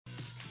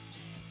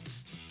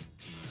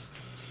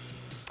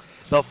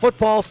The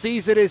football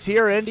season is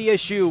here at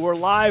NDSU. We're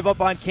live up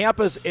on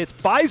campus. It's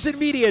Bison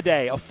Media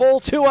Day, a full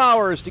 2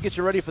 hours to get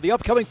you ready for the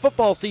upcoming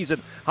football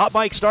season. Hot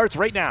Mic starts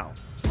right now.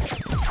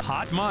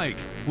 Hot Mic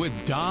with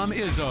Dom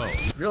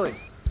Izzo. Really?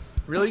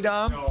 Really,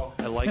 Dom? No.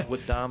 I like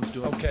what Dom's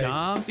doing. Okay.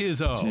 Dom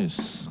Izzo.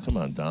 Jeez, come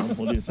on, Dom.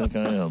 What do you think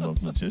I am, a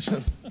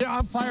magician? Yeah,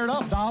 I'm fired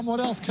up, Dom. What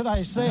else could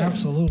I say?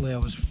 Absolutely.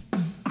 It was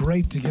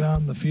great to get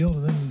on the field,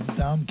 and then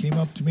Dom came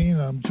up to me,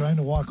 and I'm trying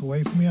to walk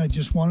away from me. I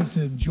just wanted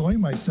to enjoy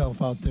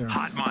myself out there.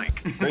 Hot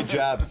Mic. Great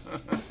job.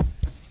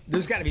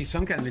 There's got to be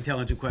some kind of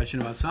intelligent question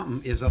about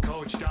something.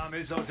 Coach Dom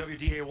Izzo,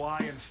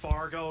 WDAY in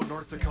Fargo,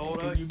 North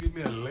Dakota. Can you give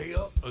me a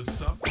layup or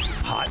something?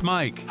 Hot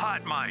Mic.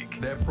 Hot Mic.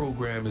 That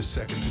program is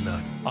second to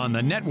none. On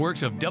the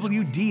networks of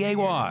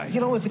WDAY. You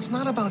know, if it's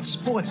not about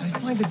sports, I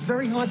find it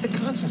very hard to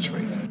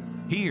concentrate.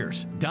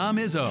 Here's Dom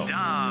Izzo.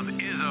 Dom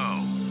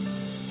Izzo.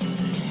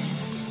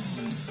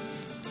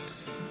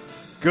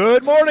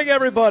 Good morning,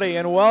 everybody,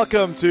 and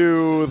welcome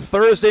to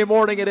Thursday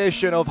morning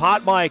edition of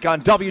Hot Mic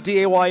on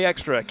WDAY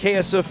Extra,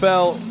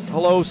 KSFL,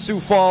 hello, Sioux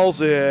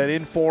Falls, and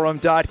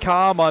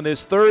Inforum.com. On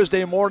this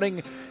Thursday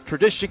morning,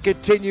 tradition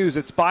continues.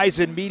 It's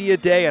Bison Media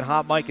Day, and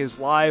Hot Mic is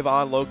live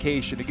on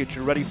location to get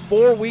you ready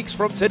 4 weeks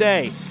from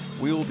today.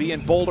 We will be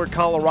in Boulder,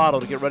 Colorado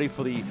to get ready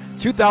for the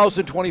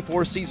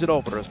 2024 season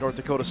opener as North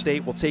Dakota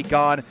State will take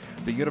on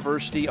the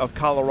University of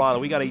Colorado.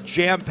 We got a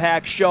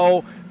jam-packed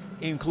show,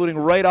 including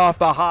right off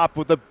the hop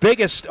with the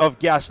biggest of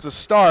guests to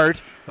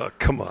start.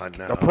 Come on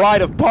now. The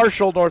pride of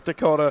Marshall, North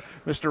Dakota,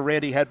 Mr.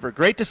 Randy Hedberg.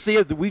 Great to see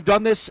you. We've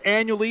done this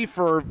annually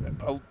for,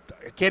 I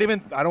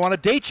don't want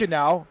to date you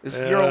now. This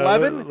is year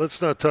 11?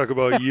 Let's not talk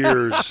about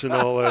years and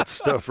all that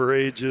stuff or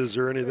ages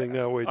or anything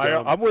that way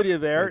down. I'm with you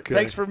there. Okay.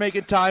 Thanks for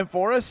making time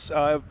for us.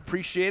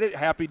 Appreciate it.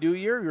 Happy New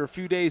Year. You're a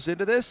few days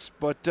into this,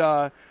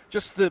 but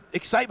just the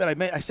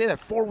excitement. I say that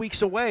 4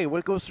 weeks away.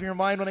 What goes through your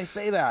mind when I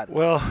say that?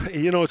 Well,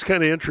 it's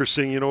kind of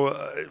interesting.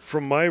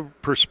 From my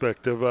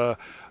perspective, I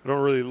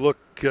don't really look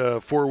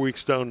 4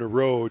 weeks down the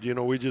road.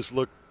 We just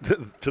look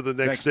to the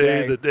next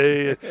day,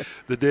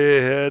 the day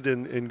ahead,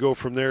 and go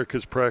from there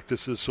because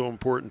practice is so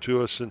important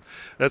to us. And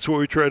that's what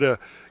we try to,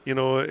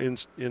 in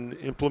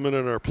implement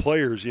on our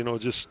players,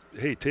 just,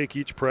 hey, take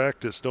each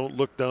practice. Don't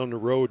look down the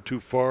road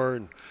too far.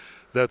 And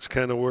that's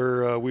kind of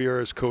where we are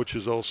as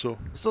coaches also.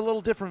 It's a little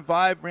different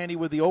vibe, Randy,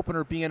 with the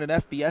opener being an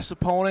FBS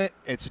opponent.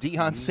 It's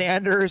Deion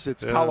Sanders.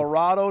 It's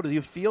Colorado. Do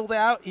you feel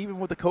that, even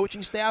with the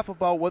coaching staff,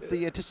 about what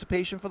the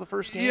anticipation for the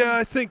first game? Yeah,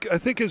 I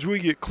think as we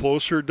get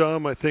closer,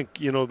 Dom, I think,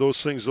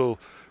 those things will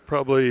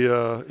probably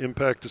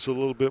impact us a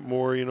little bit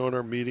more, in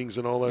our meetings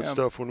and all that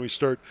stuff when we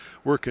start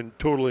working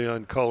totally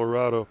on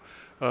Colorado.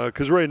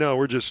 Because right now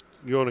we're just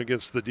going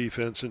against the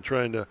defense and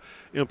trying to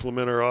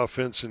implement our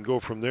offense and go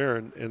from there,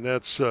 and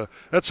that's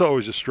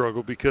always a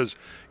struggle because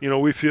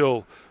we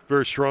feel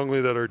very strongly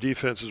that our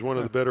defense is one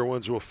of the better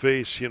ones we'll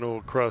face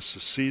across the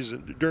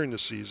season during the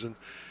season,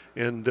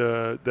 and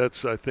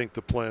that's I think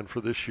the plan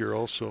for this year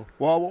also.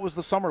 Well, what was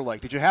the summer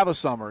like? Did you have a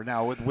summer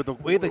now with the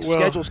way the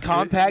schedule's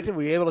compacted?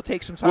 Were you able to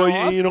take some time off?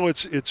 Well,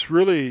 it's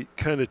really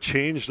kind of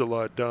changed a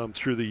lot, Dom,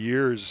 through the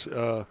years.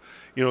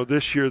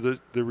 This year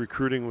the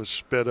recruiting was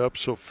sped up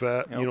so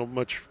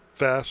much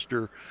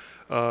faster.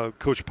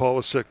 Coach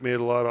Polasek made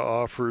a lot of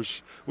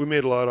offers. We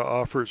made a lot of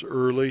offers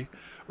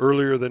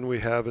earlier than we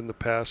have in the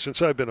past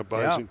since I've been a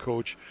Bison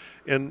coach,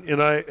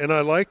 and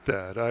I liked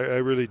that. I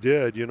really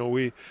did.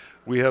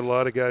 We had a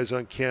lot of guys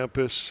on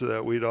campus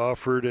that we'd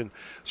offered, and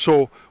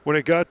so when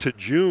it got to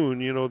June,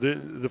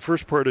 the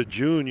first part of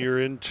June, you're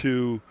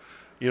into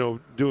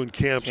doing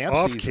camps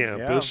off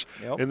campus,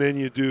 and then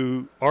you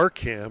do our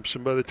camps.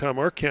 And by the time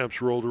our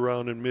camps rolled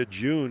around in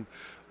mid-June,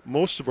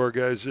 most of our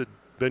guys had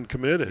been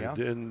committed.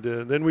 And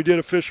then we did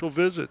official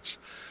visits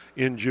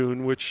in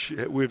June, which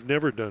we've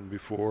never done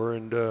before.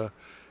 And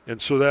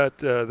so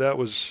that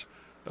was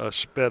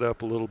sped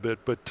up a little bit.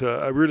 But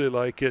I really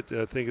like it.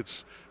 I think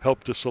it's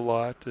helped us a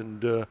lot.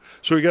 And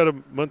so we got a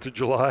month of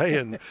July,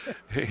 and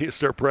you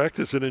start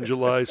practicing in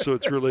July. So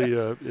it's really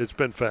it's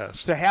been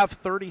fast. To have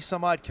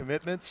 30-some-odd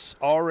commitments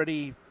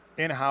already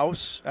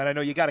in-house, and I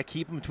know you got to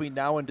keep them between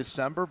now and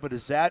December, but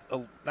does that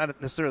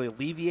not necessarily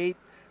alleviate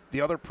the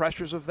other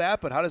pressures of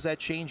that, but how does that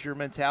change your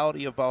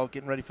mentality about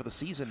getting ready for the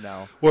season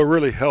now? Well, it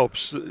really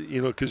helps,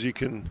 because you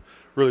can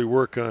really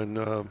work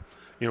on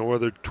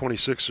whether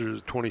 26 or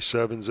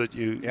 27s that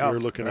you're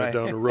looking at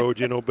down the road,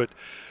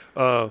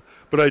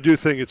 but I do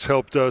think it's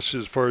helped us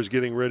as far as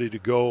getting ready to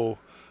go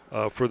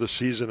for the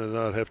season and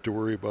not have to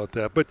worry about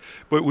that. But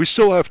we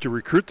still have to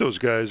recruit those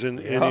guys, and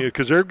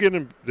because they're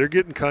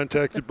getting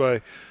contacted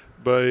by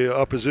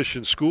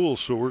opposition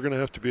schools, so we're going to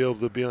have to be able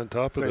to be on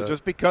top of that.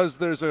 Just because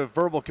there's a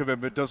verbal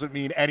commitment doesn't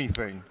mean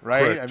anything,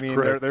 right?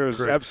 Correct,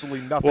 there's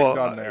absolutely nothing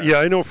done there. Yeah,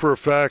 I know for a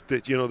fact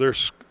that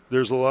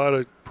there's a lot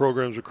of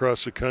programs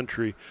across the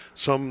country,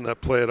 some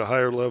that play at a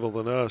higher level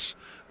than us,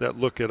 that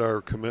look at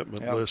our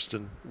commitment list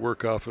and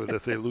work off of it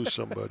if they lose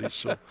somebody.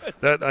 So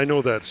that I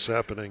know that's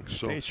happening.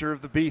 So nature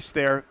of the beast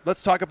there.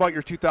 Let's talk about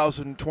your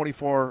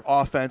 2024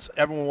 offense.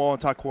 Everyone will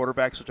want to talk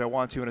quarterbacks, which I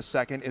want to in a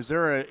second. Is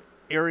there an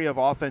area of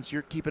offense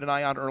you're keeping an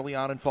eye on early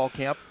on in fall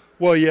camp?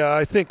 Well, yeah,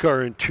 I think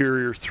our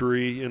interior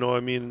three,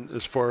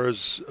 as far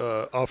as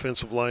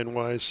offensive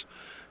line-wise,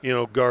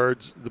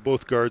 guards,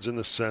 both guards in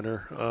the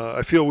center.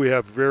 I feel we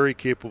have very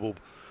capable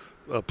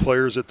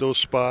players at those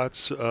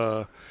spots.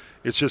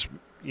 It's just,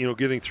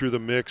 getting through the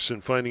mix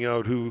and finding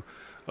out who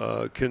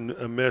can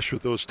mesh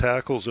with those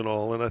tackles and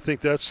all. And I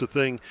think that's the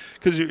thing,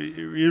 because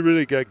you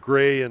really got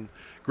Gray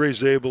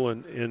Zabel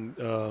and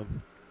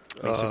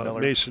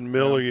Mason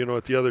Miller,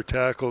 at the other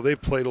tackle. They've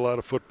played a lot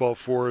of football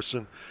for us,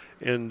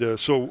 and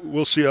so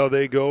we'll see how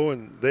they go,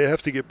 and they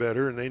have to get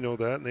better, and they know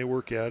that, and they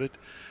work at it,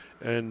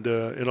 and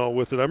all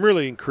with it. I'm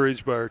really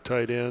encouraged by our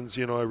tight ends.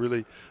 I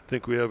really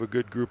think we have a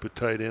good group of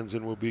tight ends,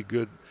 and we'll be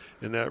good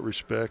in that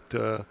respect.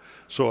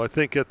 So I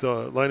think at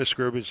the line of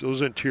scrimmage,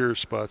 those interior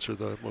spots are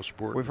the most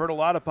important. We've heard a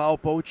lot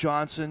about Bo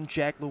Johnson,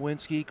 Jack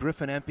Lewinsky,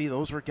 Griffin Empey.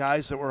 Those were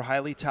guys that were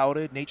highly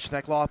touted. Nate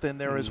Schneckloth in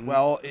there as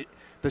well.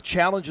 The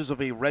challenges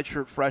of a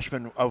redshirt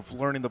freshman of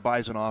learning the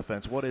Bison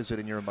offense, what is it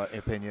in your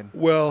opinion?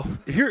 Well,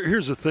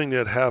 here's the thing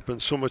that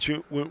happens so much.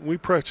 When we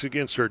practice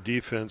against our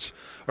defense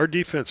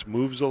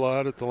moves a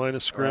lot at the line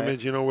of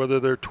scrimmage, right.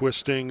 Whether they're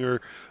twisting or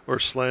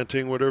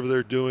slanting, whatever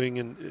they're doing,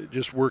 and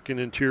just working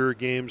interior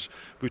games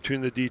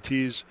between the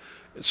DTs.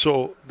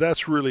 So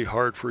that's really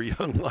hard for a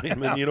young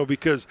lineman,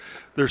 because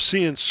they're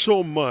seeing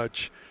so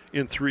much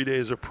in 3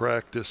 days of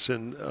practice.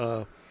 And,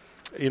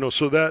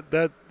 so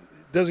that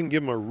doesn't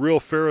give them a real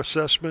fair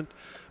assessment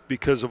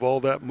because of all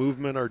that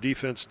movement our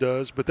defense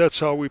does. But that's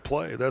how we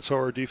play. That's how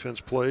our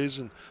defense plays,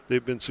 and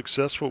they've been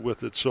successful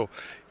with it. So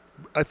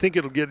I think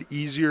it'll get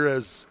easier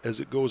as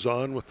it goes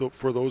on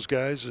for those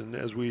guys and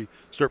as we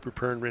start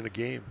preparing in a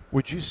game.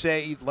 Would you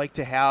say you'd like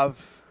to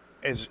have,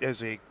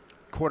 as a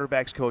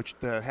quarterback's coach,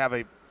 to have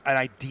an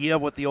idea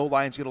of what the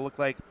O-line is going to look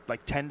like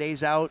 10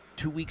 days out,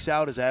 2 weeks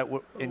out? Is that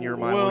what, in your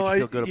mind, what you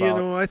feel good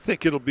about? I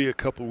think it'll be a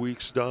couple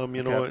weeks, Dom,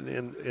 Okay.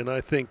 and I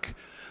think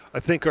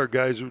our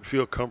guys would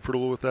feel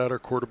comfortable with that. Our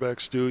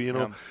quarterbacks do,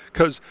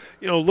 because,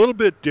 a little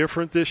bit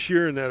different this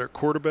year in that our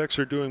quarterbacks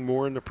are doing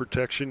more in the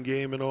protection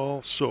game and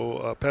all,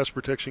 so pass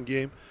protection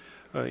game,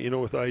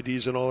 with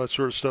IDs and all that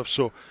sort of stuff.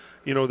 So,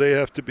 they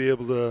have to be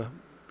able to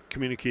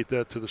communicate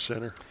that to the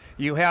center.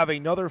 You have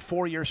another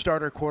 4-year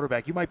starter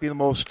quarterback. You might be the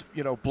most,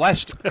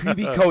 blessed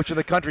QB coach in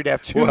the country to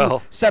have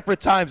two separate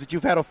times that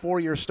you've had a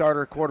 4-year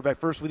starter quarterback,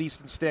 first with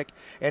Easton Stick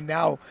and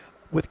now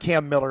with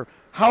Cam Miller.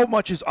 How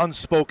much is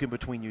unspoken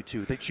between you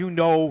two? That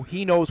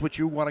he knows what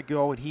you want to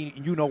go, and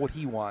you know what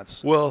he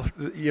wants. Well,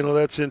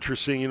 that's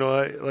interesting.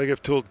 Like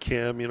I've told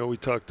Cam, we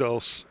talked all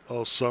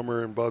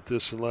summer about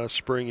this and last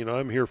spring.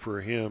 I'm here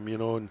for him,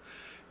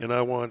 and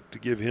I want to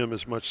give him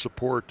as much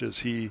support as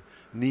he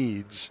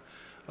needs.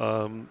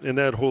 And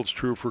that holds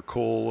true for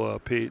Cole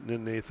Payton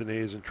and Nathan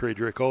Hayes and Trey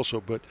Drake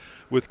also. But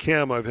with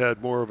Cam, I've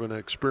had more of an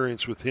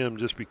experience with him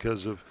just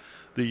because of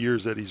the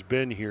years that he's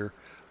been here.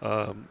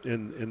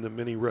 In the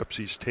many reps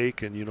he's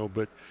taken,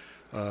 but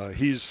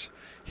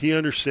he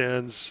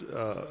understands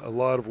a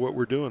lot of what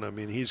we're doing. I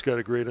mean, he's got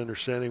a great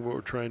understanding of what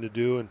we're trying to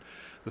do, and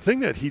the thing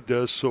that he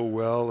does so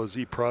well is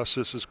he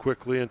processes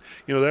quickly, and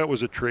that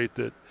was a trait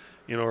that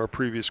our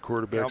previous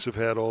quarterbacks have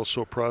had,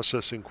 also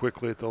processing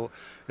quickly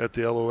at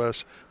the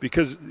LOS,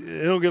 because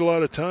they don't get a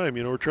lot of time.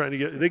 We're trying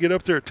to they get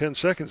up there at 10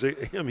 seconds.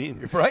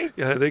 Right?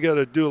 Yeah, they got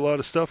to do a lot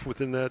of stuff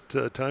within that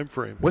time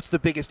frame. What's the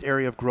biggest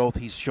area of growth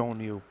he's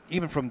shown you,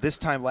 even from this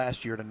time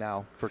last year to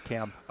now, for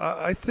Cam?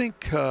 I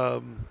think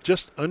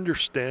just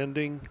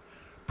understanding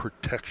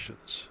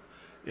protections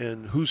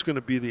and who's going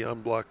to be the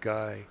unblocked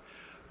guy,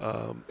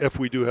 if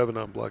we do have an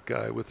unblocked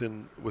guy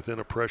within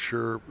a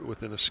pressure,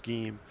 within a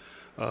scheme.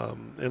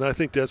 And I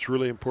think that's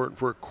really important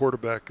for a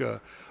quarterback.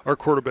 Our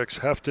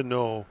quarterbacks have to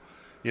know,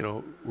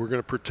 we're going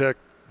to protect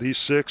these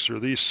 6 or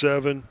these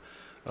 7.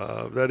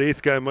 That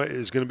 8th guy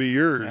is going to be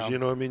yours. Yeah.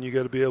 You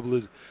got to be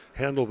able to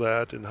handle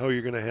that and how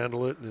you're going to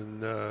handle it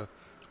and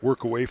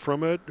work away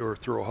from it or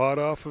throw hot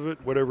off of it,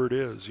 whatever it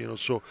is.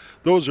 So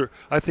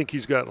I think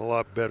he's gotten a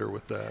lot better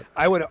with that.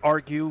 I would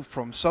argue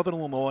from Southern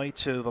Illinois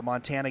to the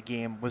Montana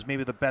game was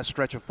maybe the best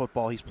stretch of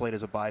football he's played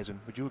as a Bison.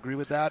 Would you agree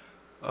with that?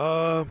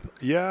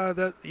 Yeah,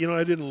 that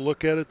I didn't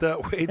look at it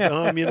that way,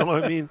 Tom.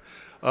 I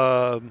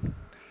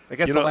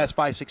guess the last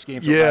 5-6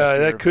 games. Yeah,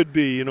 that could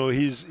be.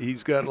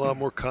 He's gotten a lot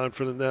more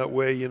confident that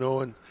way.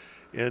 And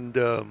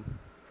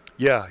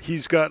yeah,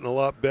 he's gotten a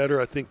lot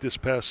better. I think this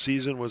past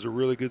season was a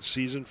really good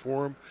season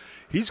for him.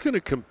 He's going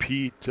to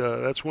compete.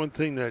 That's one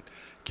thing that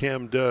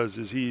Cam does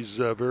is he's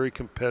very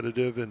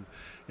competitive, and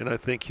I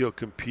think he'll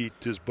compete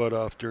his butt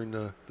off during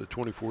the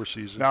 24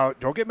 season. Now,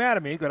 don't get mad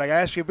at me, but I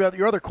ask you about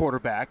your other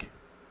quarterback.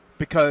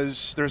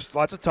 Because there's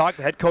lots of talk.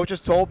 The head coach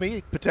has told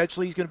me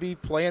potentially he's going to be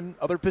playing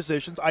other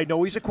positions. I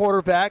know he's a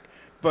quarterback,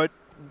 but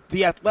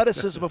the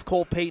athleticism of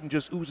Cole Payton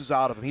just oozes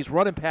out of him. He's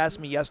running past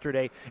me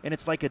yesterday, and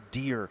it's like a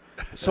deer.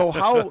 So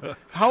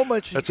how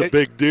much? That's a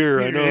big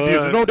deer. I know.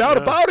 There's no doubt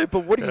about it.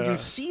 But you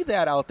see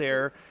that out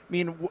there? I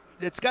mean,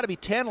 it's got to be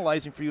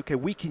tantalizing for you. Okay,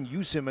 we can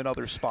use him in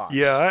other spots.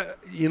 Yeah,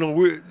 he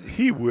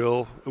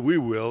will. We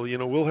will.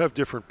 We'll have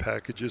different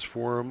packages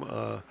for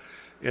him.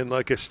 And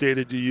like I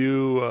stated to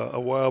you a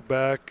while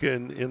back,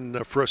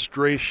 in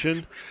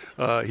frustration,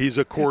 he's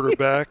a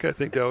quarterback. I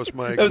think that was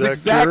my That was exact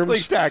exactly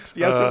terms. text.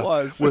 Yes, it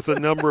was. With a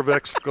number of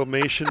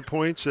exclamation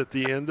points at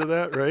the end of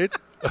that, right?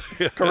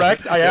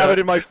 Correct. I have it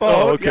in my phone.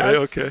 Oh, okay,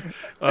 yes.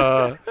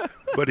 okay.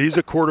 But he's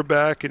a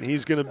quarterback, and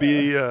he's going to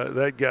be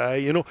that guy.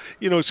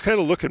 It's kind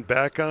of looking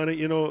back on it.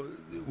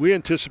 We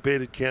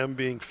anticipated Cam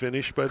being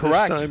finished by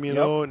Correct. this time,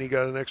 and he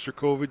got an extra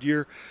COVID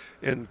year.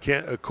 And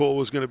Cole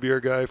was going to be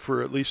our guy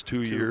for at least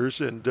 2 years,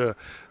 and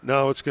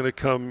now it's going to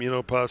come,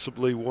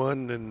 possibly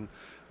one, and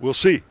we'll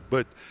see.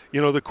 But the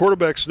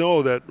quarterbacks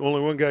know that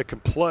only one guy can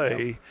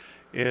play,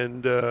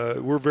 and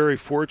we're very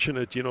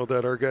fortunate,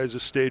 that our guys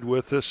have stayed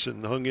with us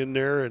and hung in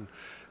there, and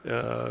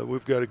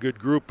we've got a good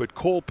group. But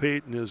Cole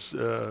Payton is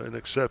an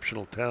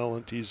exceptional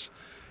talent. He's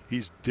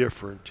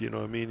different,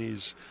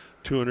 he's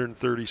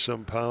 230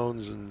 some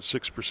pounds and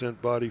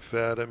 6% body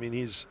fat. I mean,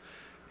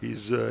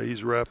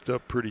 he's wrapped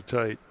up pretty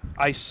tight.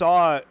 I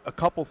saw a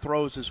couple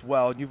throws as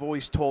well, and you've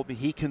always told me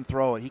he can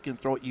throw it. He can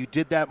throw it. You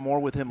did that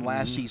more with him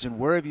last season.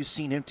 Where have you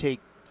seen him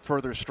take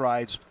further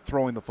strides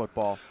throwing the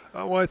football?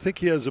 Well, I think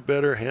he has a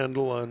better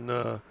handle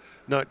on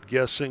not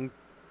guessing,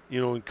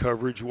 in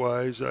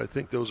coverage-wise. I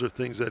think those are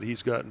things that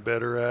he's gotten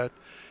better at.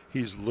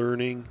 He's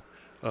learning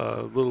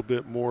a little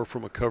bit more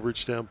from a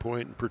coverage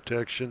standpoint and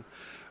protection.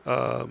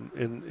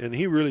 And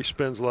he really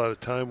spends a lot of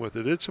time with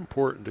it. It's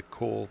important to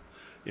Cole.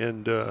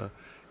 And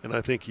I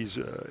think he's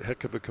a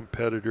heck of a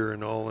competitor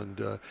and all,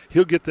 and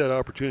he'll get that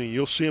opportunity.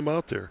 You'll see him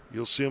out there.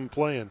 You'll see him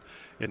playing,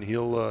 and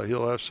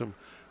he'll have some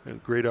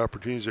great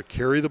opportunities to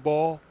carry the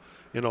ball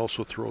and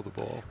also throw the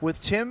ball.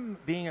 With Tim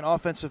being an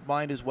offensive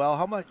mind as well,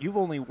 how much you've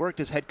only worked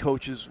as head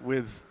coaches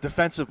with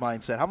defensiwith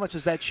mindset? How much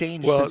has that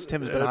changed since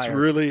Tim's been hired? That's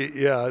really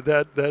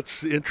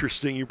that's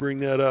interesting. You bring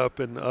that up,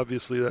 and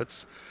obviously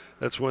that's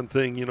one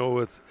thing.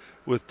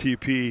 With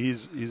TP,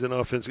 he's an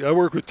offensive. I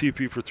worked with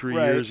TP for 3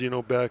 years.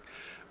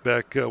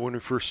 Back when we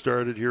first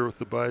started here with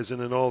the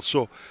Bison, and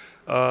also,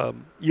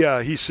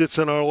 he sits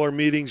in all our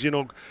meetings.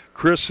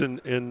 Chris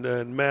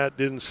and Matt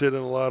didn't sit in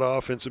a lot of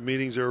offensive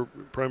meetings. They were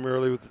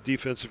primarily with the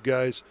defensive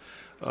guys,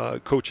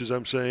 coaches,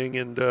 I'm saying,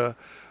 and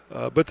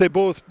but they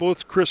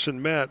both Chris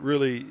and Matt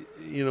really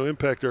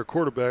impact our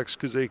quarterbacks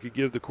because they could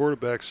give the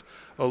quarterbacks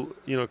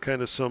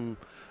kind of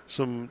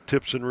some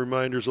tips and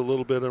reminders a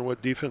little bit on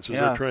what defenses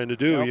are trying to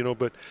do,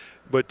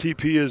 but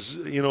TP is,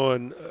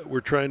 and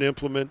we're trying to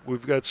implement.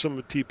 We've got some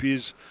of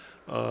TP's,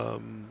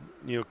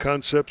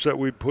 concepts that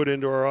we put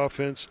into our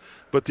offense,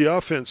 but the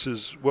offense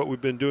is what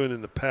we've been doing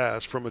in the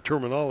past from a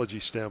terminology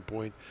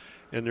standpoint,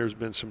 and there's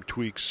been some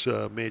tweaks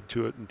made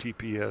to it, and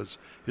TP has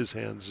his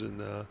hands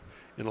in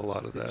a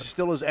lot of that.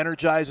 Still as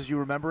energized as you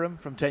remember him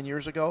from 10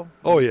 years ago?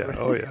 Oh yeah.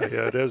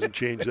 It hasn't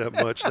changed that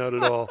much, not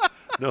at all.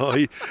 No,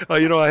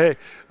 I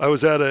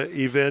was at an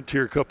event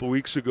here a couple of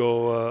weeks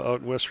ago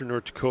out in western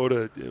North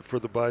Dakota for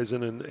the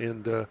Bison,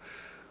 and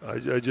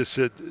I just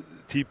said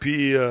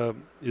TP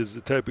is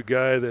the type of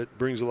guy that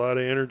brings a lot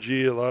of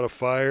energy, a lot of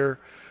fire.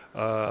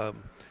 The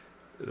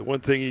one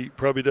thing he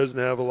probably doesn't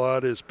have a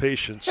lot is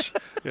patience.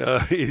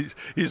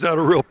 He's not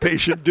a real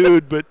patient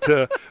dude,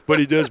 but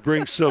he does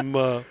bring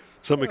some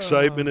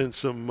excitement and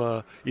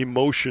some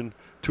emotion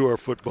to our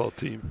football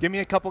team. Give me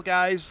a couple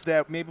guys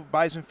that maybe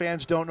Bison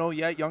fans don't know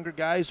yet, younger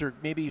guys, or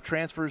maybe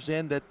transfers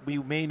in that we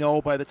may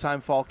know by the time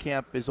fall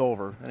camp is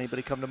over.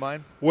 Anybody come to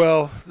mind?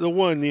 Well, the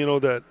one,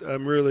 that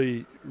I'm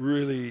really,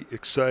 really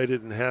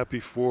excited and happy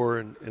for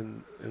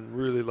and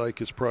really like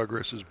his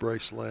progress is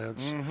Bryce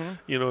Lance.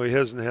 Mm-hmm. He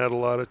hasn't had a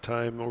lot of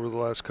time over the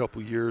last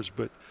couple years,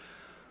 but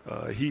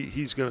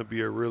he's going to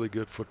be a really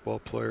good football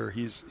player.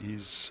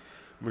 He's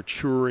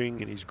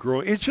maturing and he's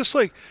growing. It's just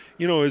like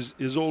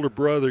his older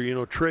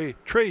brother, Trey,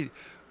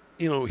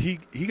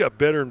 he got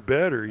better and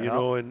better,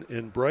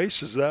 and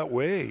Bryce is that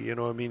way.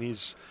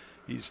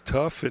 He's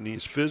tough and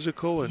he's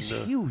physical and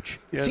he's huge.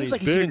 It seems seems like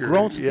bigger. he's even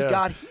grown since he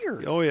got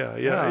here. Oh yeah.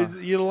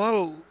 A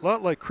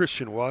lot like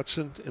Christian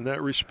Watson in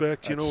that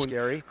respect. That's when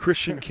scary.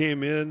 Christian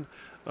came in.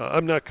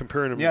 I'm not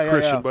comparing him to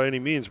Christian by any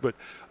means, but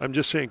I'm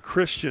just saying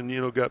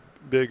Christian, got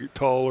bigger,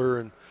 taller,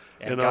 and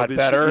got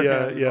better.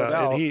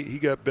 And he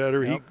got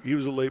better. Yep. He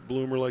was a late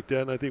bloomer like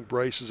that, and I think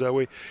Bryce is that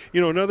way.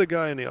 Another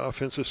guy on the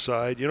offensive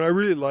side, I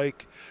really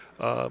like,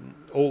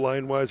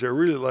 O-line-wise, I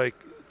really like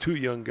two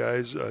young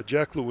guys,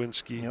 Jack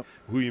Lewinsky,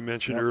 who you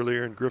mentioned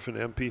earlier, and Griffin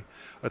Empey.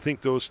 I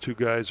think those two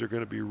guys are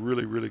going to be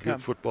really, really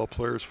good football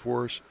players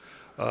for us.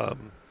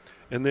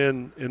 And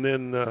then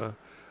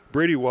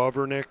Brady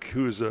Wavernick,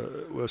 who is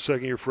a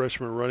second-year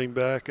freshman running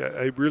back.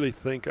 I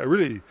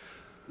really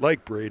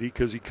like Brady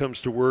because he comes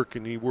to work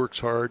and he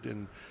works hard,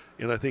 and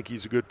I think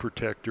he's a good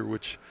protector,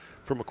 which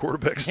from a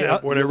quarterback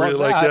standpoint, I really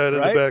like that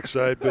in the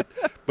backside,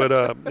 but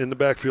in the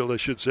backfield, I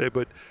should say.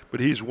 But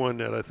he's one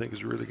that I think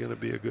is really going to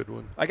be a good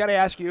one. I got to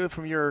ask you,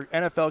 from your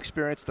NFL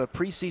experience, the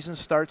preseason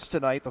starts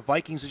tonight. The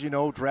Vikings, as you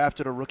know,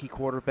 drafted a rookie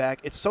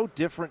quarterback. It's so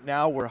different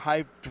now where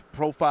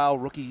high-profile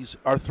rookies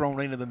are thrown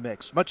into the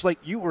mix, much like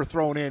you were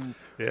thrown in.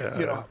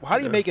 Yeah. How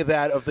do you make of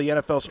that, of the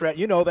NFL strat?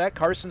 You know that.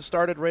 Carson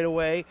started right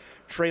away.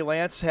 Trey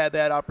Lance had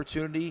that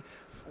opportunity.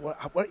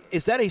 what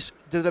is that? Does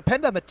it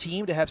depend on the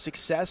team to have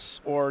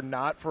success or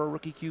not for a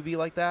rookie QB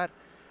like that?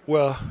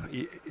 Well,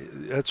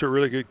 that's a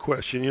really good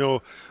question.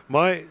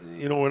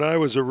 When I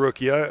was a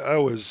rookie,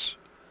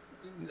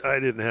 I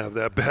didn't have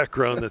that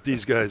background that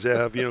these guys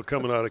have,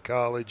 coming out of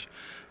college,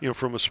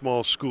 from a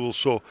small school.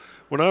 So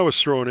when I was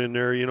thrown in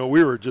there,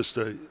 we were just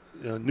a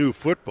new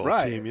football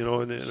team,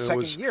 and it Second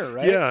was year,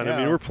 right? Yeah, and I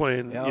mean we're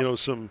playing,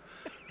 some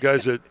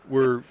guys that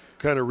were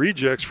kind of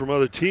rejects from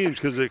other teams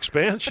because of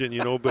expansion,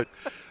 but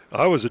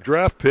I was a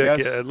draft pick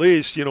at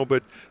least,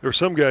 but there were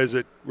some guys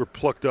that were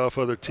plucked off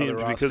other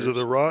teams because of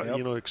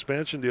the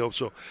expansion deal.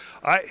 So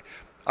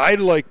I'd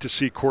like to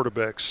see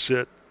quarterbacks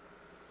sit,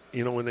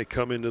 when they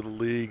come into the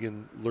league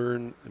and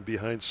learn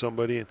behind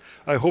somebody, and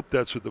I hope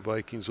that's what the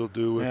Vikings will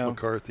do with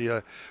McCarthy.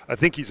 I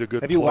think he's a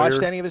good player. Have you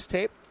watched any of his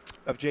tape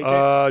of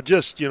JJ?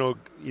 Just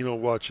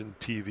watching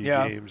TV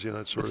games, that sort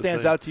of thing. What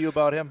stands out to you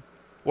about him?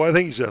 Well, I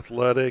think he's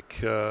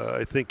athletic.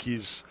 I think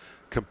he's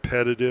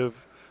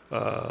competitive.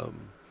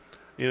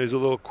 He's a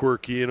little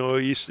quirky.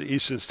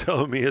 Easton's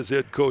telling me his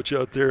head coach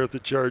out there at the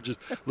Chargers,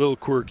 a little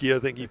quirky. I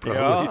think he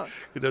probably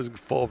he doesn't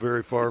fall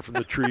very far from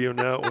the tree on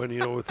that one,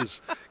 with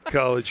his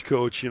college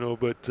coach,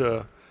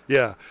 But,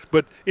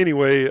 But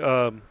anyway,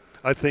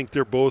 I think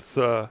they're both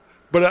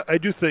but I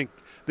do think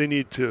they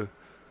need to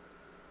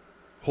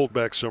hold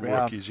back some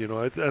rookies.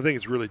 I think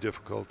it's really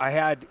difficult. I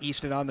had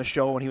Easton on the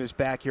show when he was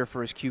back here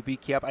for his QB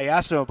camp. I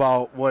asked him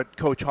about what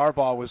Coach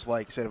Harbaugh was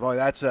like. He said,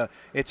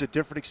 it's a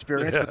different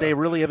experience, but they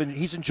really haven't.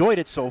 He's enjoyed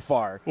it so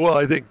far. Well,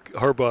 I think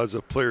Harbaugh's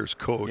a player's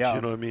coach.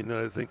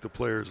 I think the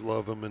players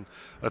love him, and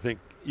I think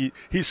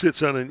he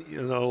sits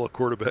on all the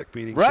quarterback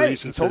meetings. Right,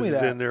 so he told me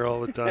he's that. in there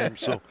all the time.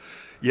 So.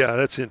 Yeah,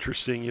 that's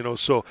interesting,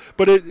 So,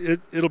 but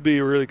it'll be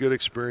a really good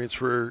experience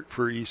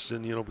for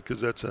Easton, because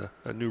that's a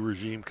new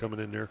regime coming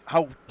in there.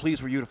 How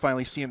pleased were you to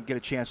finally see him get a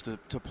chance to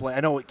play? I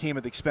know it came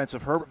at the expense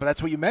of Herbert, but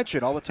that's what you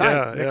mentioned all the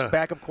time. Next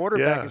backup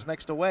quarterback is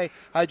next away.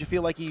 How did you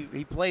feel like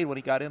he played when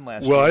he got in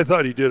last year? Well, I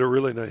thought he did a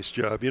really nice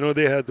job.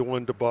 They had the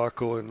one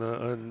debacle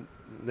on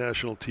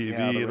national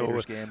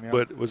TV, game,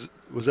 but was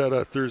that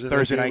a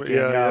Thursday night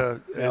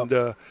game? And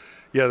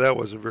that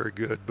wasn't very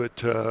good.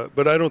 But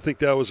I don't think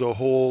that was a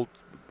whole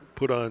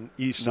put on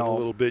Easton a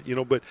little bit,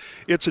 but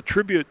it's a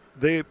tribute.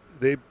 They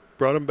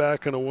brought him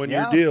back on a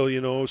one-year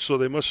deal, so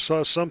they must have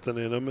saw something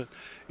in him.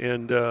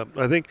 And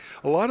I think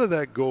a lot of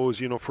that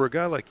goes, for a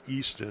guy like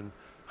Easton,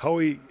 how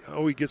he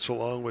gets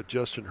along with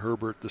Justin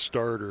Herbert, the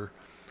starter,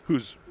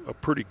 who's a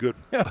pretty good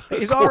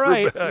he's all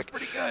right. He's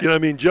pretty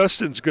good.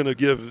 Justin's going to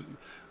give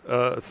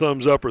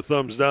thumbs up or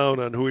thumbs down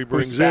on who he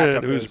brings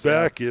in, whose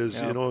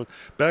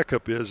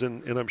backup is,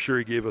 and I'm sure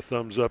he gave a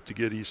thumbs up to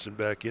get Easton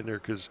back in there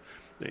because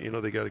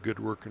they got a good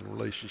working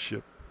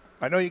relationship.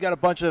 I know you got a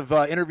bunch of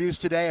interviews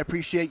today. I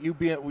appreciate you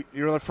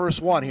you're the first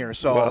one here.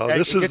 So well,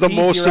 this is the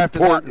most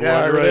important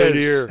one right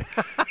here.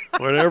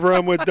 Whenever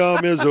I'm with Dom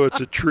Izzo, it's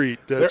a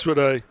treat. That's what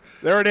I.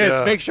 There it is.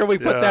 Yeah, Make sure we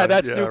put that.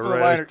 That's new for the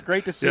liner.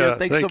 Great to see you.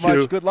 Thanks so much.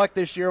 You. Good luck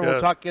this year. We'll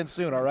talk again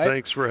soon, all right?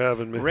 Thanks for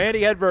having me.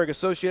 Randy Hedberg,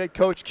 Associate Head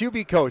Coach,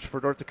 QB Coach for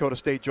North Dakota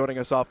State, joining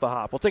us off the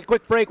hop. We'll take a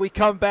quick break. We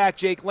come back.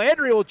 Jake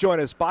Landry will join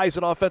us,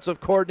 Bison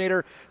Offensive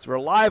Coordinator. So we're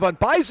live on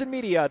Bison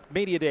Media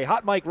Day.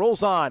 Hot Mic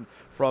rolls on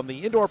from the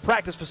indoor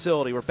practice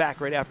facility. We're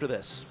back right after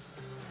this.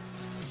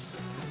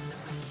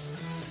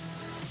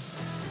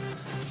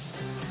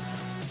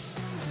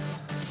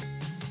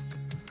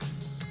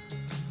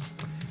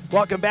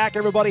 Welcome back,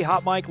 everybody.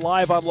 Hot Mic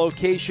live on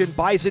location.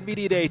 Bison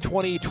Media Day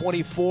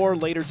 2024.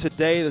 Later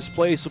today, this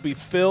place will be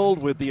filled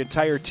with the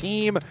entire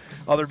team.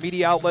 Other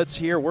media outlets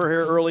here. We're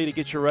here early to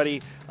get you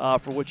ready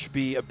for what should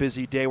be a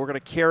busy day. We're going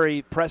to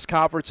carry press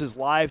conferences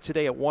live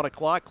today at 1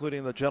 o'clock,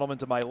 including the gentleman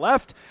to my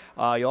left.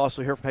 You'll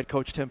also hear from head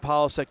coach Tim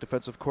Polasek,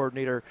 defensive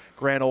coordinator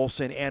Grant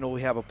Olson, and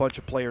we have a bunch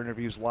of player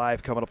interviews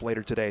live coming up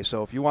later today.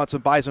 So if you want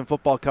some Bison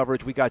football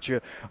coverage, we got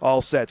you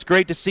all set. It's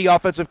great to see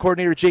offensive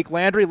coordinator Jake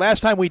Landry.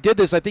 Last time we did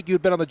this, I think you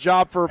had been on the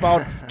job for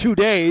about 2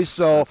 days.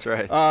 So that's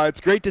right. It's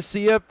great to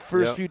see you.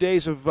 First few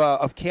days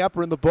of camp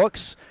are in the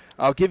books.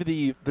 I'll give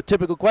you the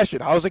typical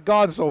question. How's it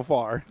gone so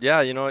far?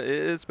 Yeah,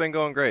 it's been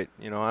going great.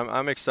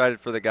 I'm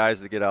excited for the guys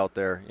to get out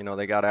there.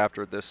 They got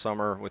after it this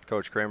summer with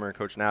Coach Kramer and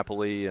Coach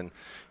Napoli, and,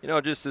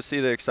 just to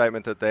see the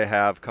excitement that they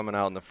have coming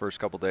out in the first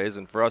couple days.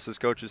 And for us as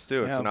coaches,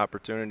 too, it's an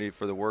opportunity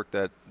for the work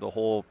that the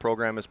whole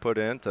program has put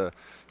in to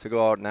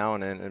go out now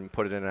and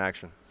put it in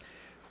action.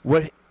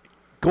 What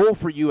goal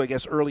for you, I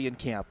guess, early in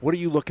camp? What are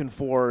you looking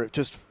for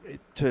just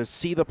to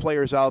see the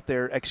players out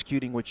there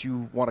executing what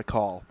you want to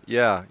call?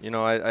 Yeah,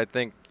 I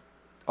think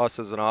us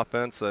as an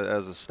offense,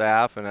 as a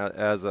staff, and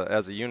as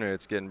a unit,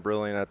 it's getting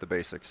brilliant at the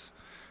basics.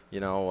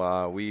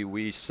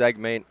 We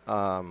segment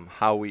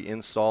how we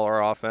install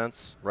our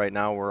offense. Right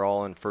now we're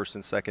all in first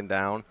and second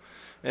down,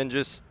 and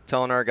just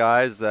telling our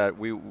guys that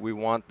we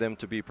want them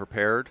to be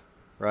prepared,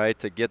 right,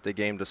 to get the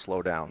game to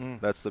slow down.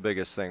 That's the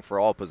biggest thing for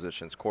all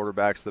positions.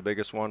 Quarterback's the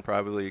biggest one,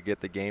 probably to get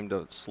the game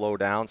to slow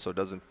down so it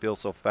doesn't feel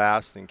so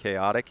fast and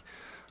chaotic.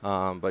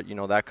 But,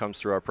 that comes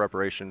through our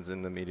preparations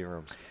in the meeting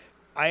room.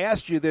 I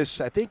asked you this,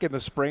 I think, in the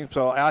spring,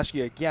 so I'll ask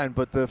you again,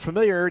 but the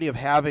familiarity of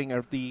having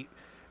the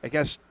I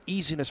guess,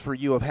 easiness for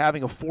you of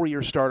having a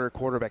 4-year starter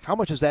quarterback. How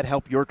much does that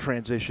help your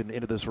transition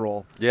into this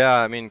role? Yeah,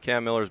 I mean,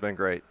 Cam Miller's been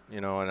great,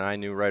 and I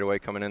knew right away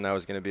coming in that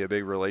was going to be a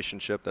big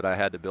relationship that I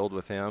had to build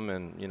with him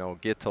and,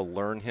 get to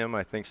learn him,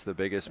 I think, is the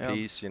biggest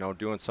piece.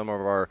 Doing some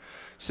of our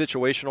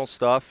situational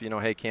stuff,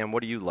 hey, Cam,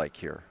 what do you like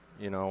here?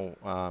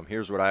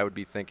 Here's what I would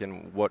be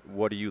thinking.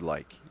 What do you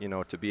like?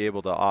 To be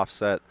able to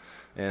offset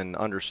and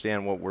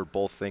understand what we're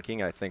both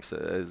thinking, I think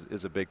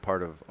is a big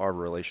part of our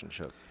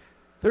relationship.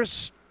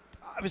 There's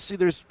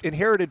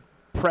inherited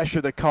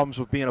pressure that comes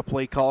with being a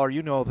play caller.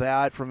 You know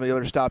that from the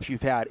other stops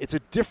you've had. It's a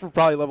different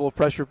probably level of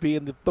pressure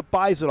being the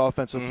Bison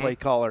offensive play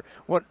caller.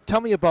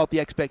 Tell me about the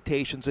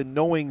expectations and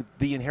knowing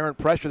the inherent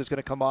pressure that's going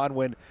to come on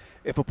when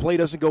if a play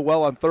doesn't go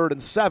well on 3rd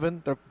and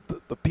 7,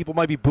 the people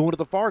might be booing at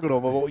the Fargo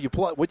Dome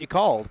about what you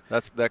called.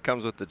 That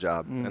comes with the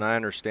job, and I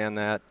understand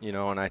that,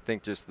 and I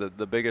think just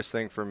the biggest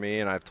thing for me,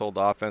 and I've told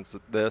the offense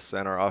this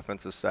and our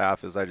offensive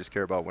staff, is I just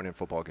care about winning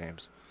football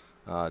games.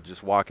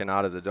 Just walking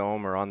out of the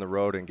dome or on the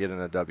road and getting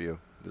a W.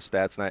 The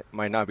stats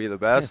might not be the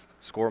best,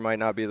 score might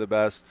not be the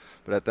best,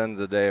 but at the end of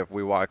the day, if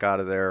we walk out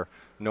of there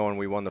knowing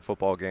we won the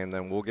football game,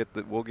 then we'll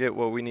get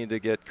what we need to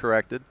get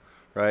corrected,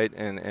 right,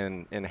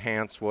 and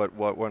enhance what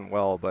went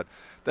well. But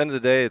at the end of the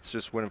day, it's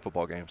just winning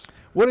football games.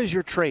 What is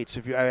your traits,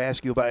 I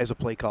ask you about as a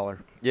play caller?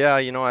 Yeah,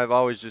 I've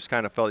always just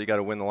kind of felt you got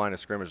to win the line of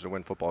scrimmage to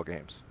win football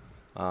games,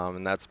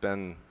 and that's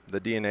been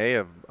the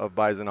DNA of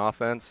Bison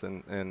offense,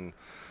 and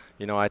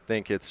I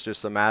think it's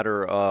just a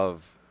matter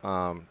of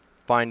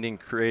finding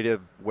creative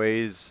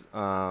ways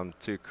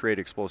to create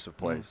explosive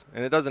plays.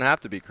 And it doesn't have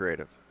to be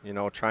creative.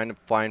 Trying to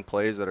find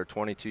plays that are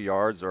 22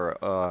 yards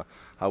or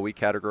how we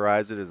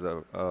categorize it is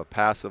a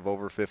pass of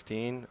over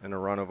 15 and a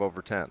run of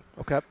over 10.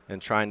 Okay.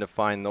 And trying to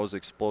find those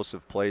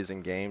explosive plays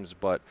in games.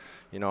 But,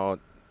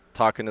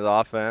 talking to the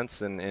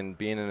offense and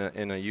being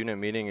in a unit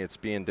meeting, it's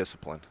being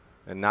disciplined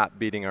and not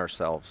beating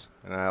ourselves.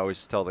 And I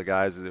always tell the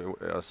guys,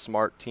 a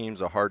smart team's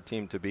a hard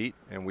team to beat,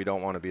 and we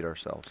don't want to beat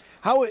ourselves.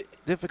 How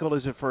difficult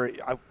is it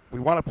we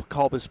want to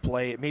call this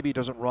play, maybe it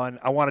doesn't run,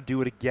 I want to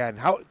do it again.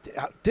 How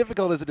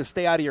difficult is it to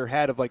stay out of your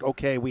head of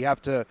okay,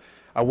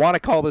 I want to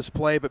call this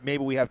play, but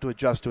maybe we have to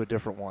adjust to a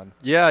different one?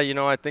 Yeah,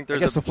 I think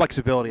there's the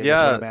flexibility.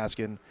 That's what I'm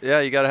asking.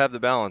 Yeah, you got to have the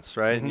balance,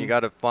 right? And you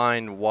got to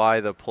find why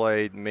the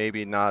play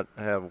maybe not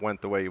have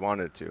went the way you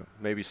wanted it to.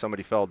 Maybe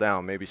somebody fell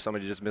down. Maybe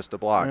somebody just missed a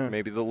block.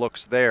 Maybe the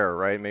look's there,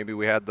 right? Maybe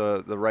we had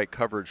the right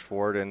coverage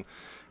for it,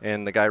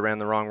 and the guy ran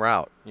the wrong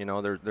route.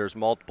 There's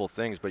multiple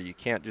things, but you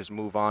can't just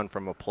move on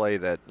from a play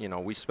that,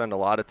 we spend a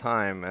lot of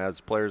time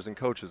as players and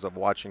coaches of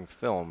watching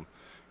film.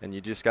 And you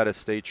just got to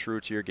stay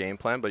true to your game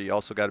plan, but you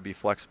also got to be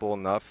flexible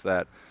enough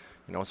that,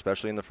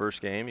 especially in the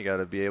first game, you got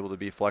to be able to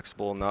be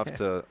flexible enough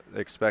to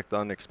expect the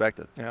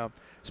unexpected. Yeah,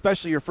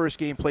 especially your first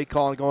game play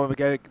calling going up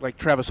against like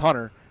Travis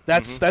Hunter.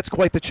 That's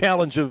quite the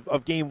challenge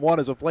of game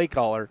one as a play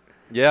caller.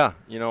 Yeah,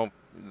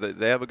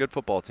 they have a good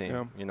football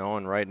team,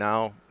 and right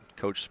now,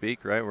 coach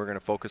speak, right, we're going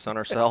to focus on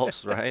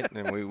ourselves, right,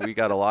 and we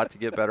got a lot to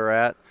get better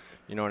at,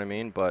 you know what I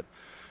mean, but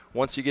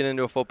once you get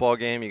into a football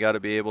game, you got to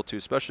be able to,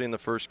 especially in the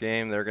first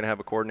game, they're going to have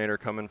a coordinator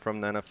coming from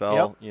the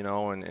NFL,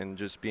 and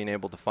just being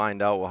able to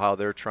find out how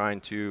they're trying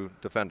to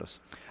defend us.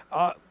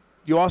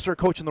 You also are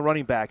coaching the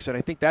running backs, and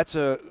I think that's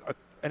an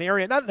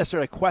area, not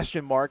necessarily a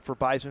question mark for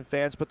Bison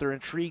fans, but they're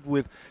intrigued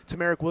with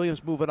Tamarick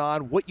Williams moving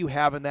on, what you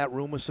have in that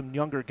room with some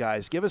younger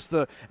guys. Give us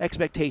the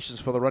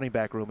expectations for the running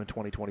back room in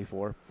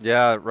 2024.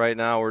 Yeah, right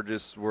now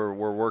we're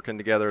working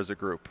together as a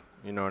group.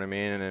 You know what I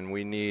mean? And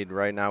we need,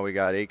 right now we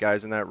got 8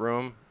 guys in that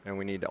room, and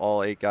we need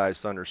all 8 guys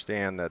to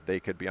understand that they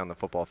could be on the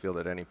football field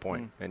at any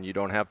point. And you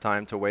don't have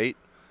time to wait,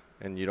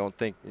 and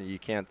you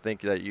can't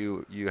think that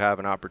you have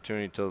an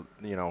opportunity to,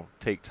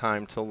 take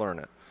time to learn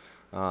it.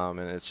 And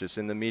it's just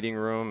in the meeting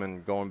room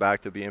and going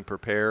back to being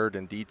prepared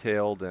and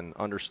detailed and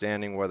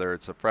understanding whether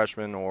it's a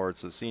freshman or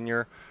it's a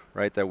senior,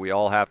 right, that we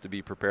all have to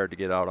be prepared to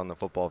get out on the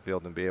football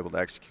field and be able to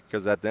execute.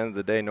 Because at the end of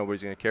the day,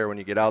 nobody's going to care when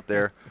you get out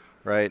there,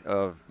 right,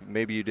 of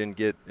maybe you didn't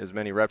get as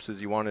many reps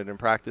as you wanted in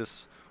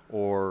practice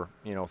or,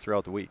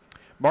 throughout the week.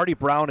 Marty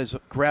Brown has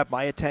grabbed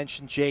my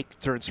attention, Jake,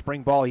 during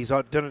spring ball. He's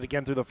done it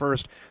again through the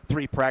first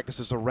 3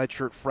 practices, a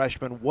redshirt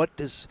freshman. What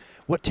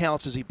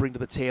talents does he bring to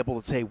the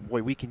table to say,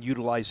 boy, we can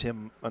utilize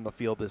him on the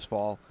field this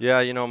fall?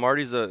 Yeah,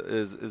 Marty's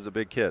is a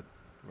big kid,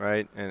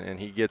 right? And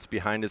he gets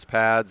behind his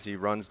pads, he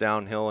runs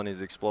downhill, and he's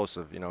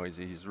explosive.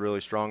 He's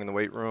really strong in the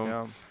weight room.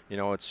 Yeah.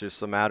 It's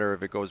just a matter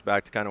of, it goes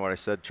back to kind of what I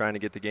said, trying to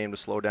get the game to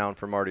slow down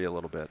for Marty a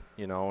little bit,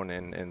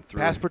 and through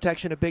pass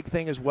protection, a big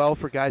thing as well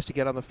for guys to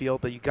get on the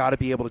field, that you got to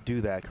be able to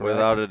do that, correct?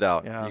 Without a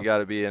doubt. Yeah. You got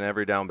to be an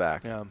every down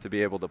back to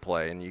be able to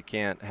play, and you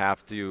can't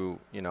have to,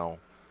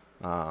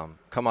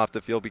 come off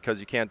the field because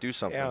you can't do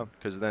something,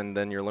 because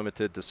then you're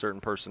limited to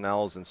certain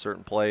personnels and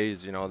certain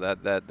plays,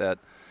 that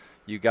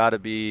you got to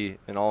be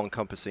an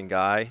all-encompassing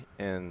guy,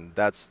 and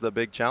that's the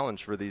big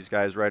challenge for these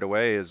guys right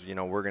away is,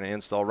 we're going to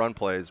install run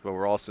plays, but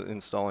we're also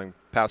installing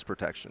pass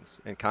protections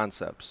and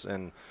concepts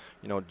and,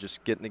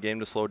 just getting the game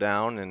to slow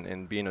down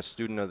and being a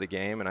student of the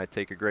game. And I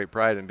take a great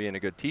pride in being a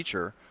good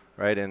teacher,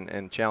 right?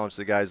 And challenge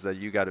the guys that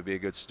you got to be a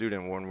good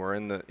student when we're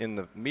in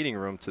the meeting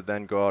room to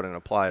then go out and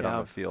apply it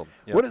on the field.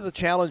 Yep. What is the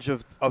challenge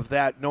of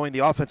that, knowing the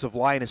offensive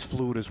line is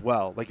fluid as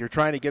well? Like, you're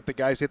trying to get the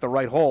guys hit the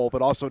right hole,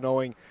 but also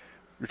knowing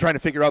you're trying to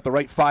figure out the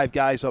right 5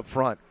 guys up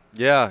front.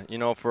 Yeah,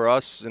 for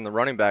us in the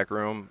running back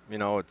room,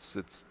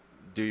 it's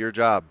do your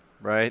job,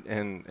 right?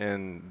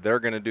 And they're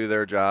going to do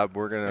their job.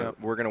 We're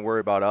going to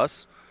worry about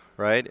us,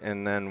 right?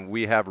 And then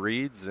we have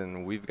reads,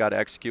 and we've got to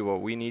execute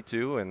what we need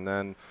to, and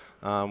then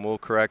we'll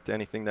correct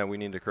anything that we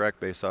need to correct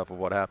based off of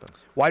what happens.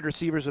 Wide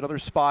receivers, another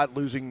spot,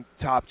 losing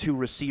top 2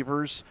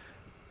 receivers.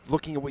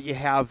 Looking at what you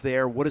have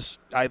there, what has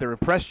either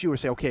impressed you or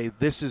say, okay,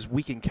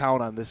 we can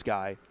count on this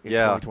guy in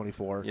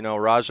 2024?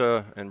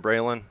 Raja and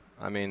Braylon,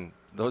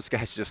 those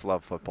guys just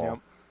love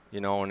football.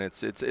 Yep. And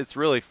it's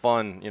really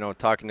fun,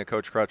 talking to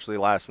Coach Crutchley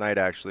last night,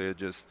 actually,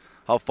 just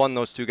how fun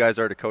those 2 guys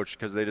are to coach,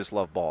 because they just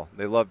love ball.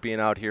 They love being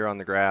out here on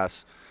the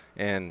grass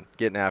and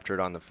getting after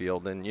it on the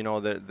field. And,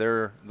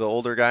 they're the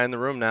older guy in the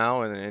room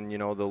now, and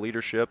the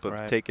leadership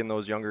of taking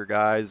those younger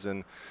guys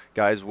and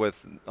guys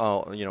with,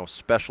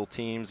 special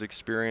teams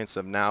experience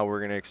of now we're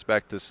going to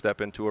expect to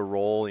step into a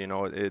role.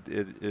 It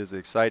is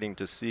exciting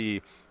to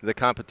see the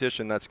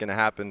competition that's going to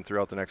happen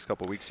throughout the next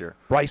couple of weeks here.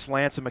 Bryce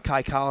Lance and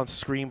Mekhi Collins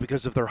scream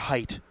because of their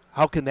height.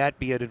 How can that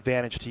be an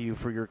advantage to you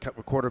for your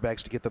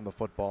quarterbacks to get them the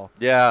football?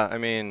 Yeah,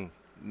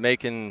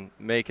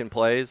 making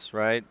plays,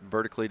 right,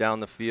 vertically down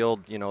the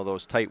field,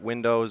 those tight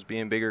windows,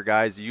 being bigger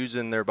guys,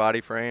 using their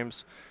body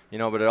frames,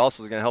 but it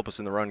also is going to help us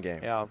in the run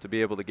game to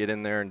be able to get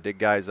in there and dig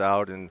guys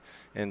out. And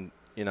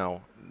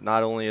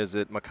not only is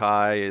it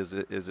Mekhi,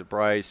 is it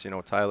Bryce,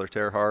 Tyler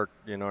Terhart,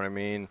 you know what I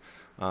mean?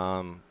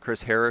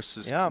 Chris Harris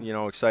is,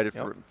 excited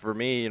for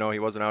me. He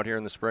wasn't out here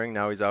in the spring.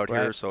 Now he's out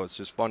here, so it's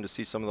just fun to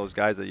see some of those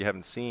guys that you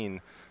haven't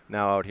seen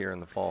now out here in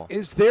the fall.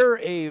 Is there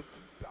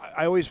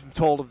I always been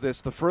told of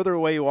this, the further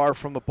away you are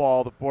from the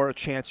ball, the more a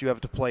chance you have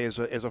to play as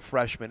a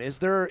freshman.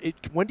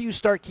 When do you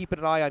start keeping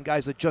an eye on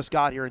guys that just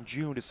got here in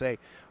June to say,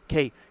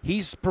 okay,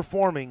 he's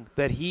performing,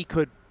 that he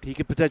could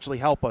potentially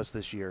help us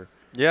this year?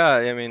 Yeah,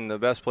 the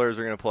best players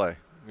are going to play,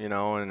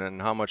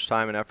 and how much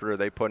time and effort are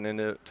they putting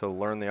into it to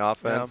learn the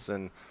offense.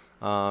 And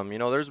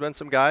there's been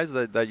some guys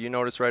that you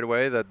notice right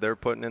away that they're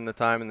putting in the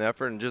time and the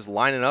effort, and just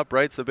lining up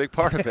right's a big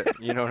part of it.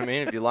 You know what I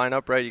mean? If you line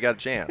up right, you got a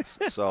chance.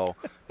 So,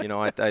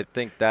 I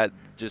think that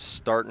just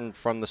starting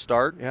from the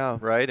start,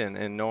 right,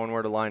 and knowing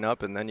where to line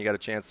up, and then you got a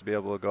chance to be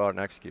able to go out and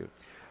execute.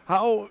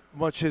 How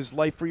much has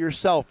life for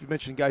yourself? You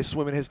mentioned guys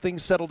swimming. Has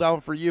things settled down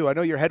for you? I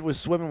know your head was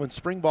swimming when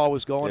spring ball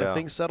was going. Have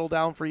things settled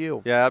down for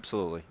you? Yeah,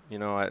 absolutely.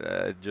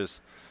 I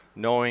just –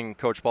 knowing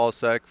Coach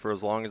Polasek for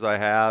as long as I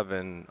have,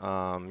 and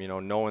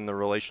knowing the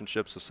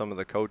relationships of some of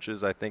the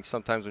coaches, I think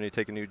sometimes when you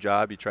take a new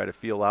job, you try to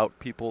feel out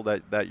people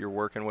that you're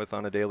working with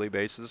on a daily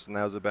basis, and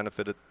that was a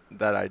benefit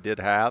that I did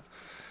have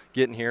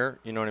getting here.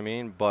 You know what I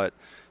mean? But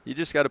you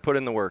just got to put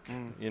in the work.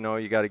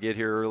 You got to get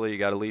here early, you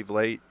got to leave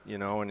late.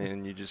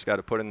 And you just got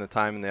to put in the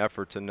time and the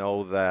effort to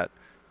know that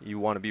you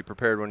want to be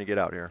prepared when you get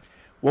out here.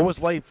 What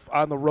was life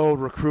on the road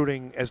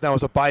recruiting as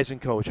a Bison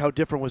coach? How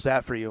different was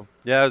that for you?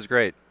 Yeah, it was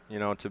great.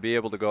 To be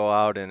able to go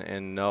out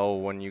and know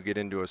when you get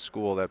into a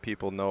school that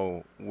people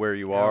know where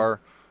you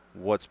are,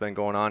 what's been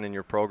going on in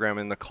your program,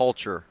 and the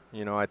culture.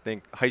 I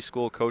think high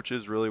school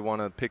coaches really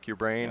want to pick your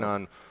brain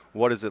on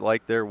what is it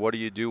like there, what do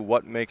you do,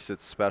 what makes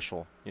it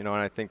special. And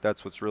I think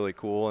that's what's really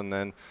cool. And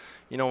then,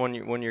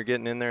 when you're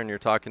getting in there and you're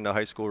talking to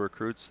high school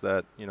recruits,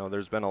 that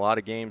there's been a lot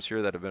of games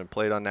here that have been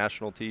played on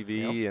national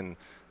TV, and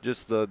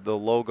just the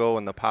logo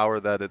and the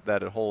power that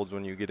it holds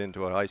when you get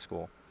into a high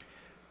school.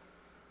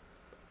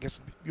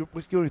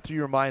 What's going through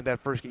your mind that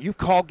first game? You've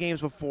called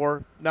games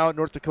before, now at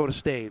North Dakota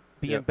State,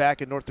 being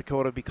back in North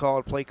Dakota,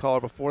 play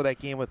caller before that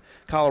game with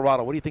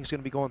Colorado. What do you think is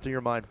going to be going through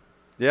your mind?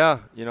 Yeah,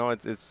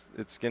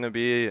 it's going to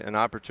be an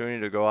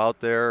opportunity to go out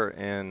there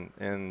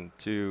and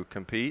to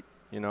compete,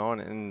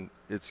 and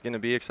it's going to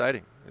be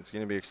exciting. It's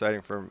going to be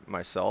exciting for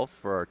myself,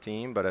 for our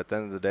team, but at the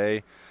end of the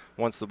day,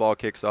 once the ball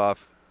kicks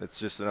off, it's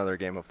just another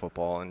game of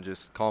football, and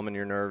just calming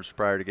your nerves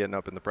prior to getting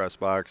up in the press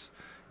box,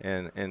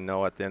 and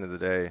know at the end of the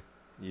day,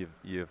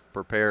 You've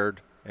prepared,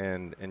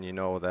 and you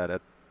know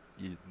that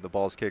the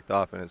ball's kicked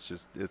off, and it's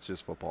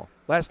just football.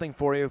 Last thing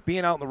for you,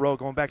 being out on the road,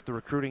 going back to the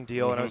recruiting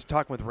deal, and I was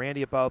talking with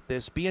Randy about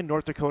this, being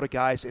North Dakota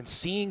guys and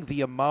seeing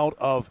the amount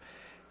of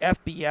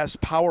FBS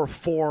Power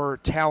 4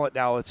 talent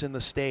now that's in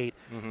the state.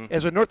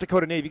 As a North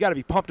Dakota native, you got to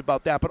be pumped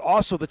about that, but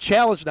also the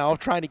challenge now of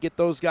trying to get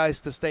those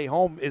guys to stay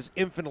home is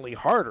infinitely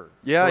harder,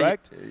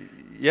 correct?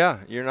 Yeah,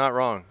 you're not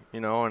wrong.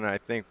 And I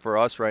think for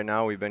us right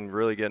now, we've been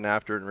really getting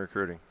after it in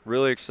recruiting.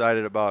 Really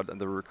excited about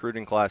the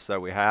recruiting class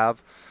that we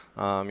have.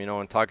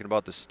 And talking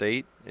about the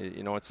state,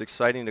 it's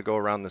exciting to go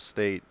around the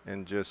state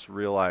and just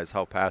realize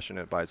how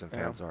passionate Bison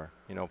fans are.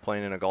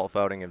 Playing in a golf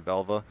outing in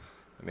Velva,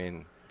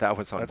 that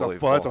was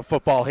unbelievable. That's a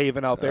football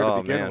haven out there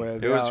to begin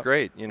with. It was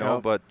great,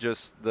 but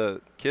just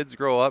the kids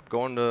grow up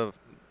going to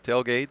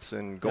tailgates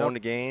and going to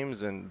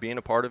games and being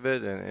a part of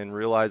it, and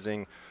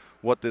realizing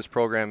what this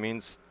program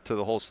means to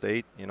the whole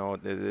state.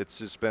 It's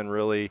just been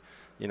really,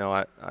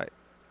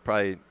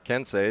 probably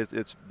can say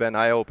it's been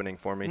eye-opening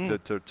for me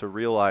to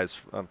realize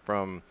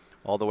from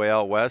all the way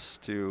out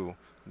west to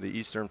the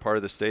eastern part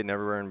of the state and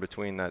everywhere in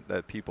between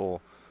that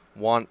people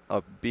want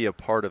to be a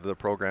part of the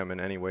program in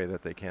any way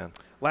that they can.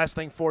 Last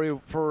thing for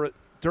you,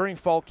 during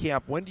fall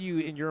camp, when do you,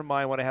 in your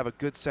mind, want to have a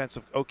good sense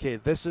of, okay,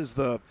 this is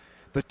the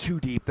two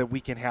deep that we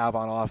can have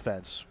on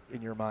offense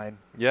in your mind?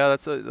 Yeah,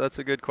 that's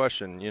a good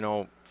question. You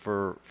know,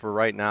 for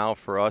right now,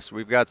 for us,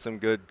 we've got some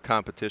good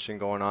competition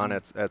going on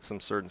at some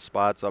certain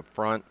spots up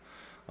front,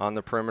 on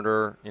the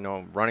perimeter. You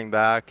know, running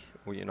back.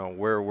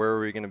 Where are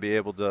we going to be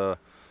able to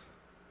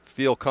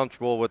feel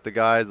comfortable with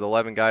the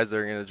 11 guys that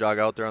are going to jog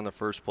out there on the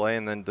first play,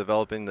 and then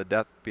developing the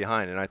depth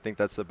behind. And I think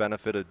that's the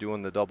benefit of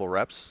doing the double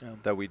reps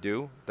that we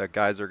do, that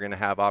guys are going to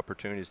have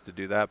opportunities to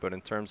do that. But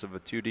in terms of a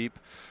two deep,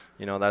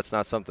 that's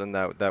not something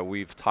that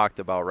we've talked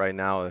about right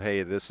now.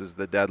 Hey, this is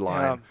the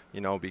deadline,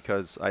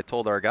 because I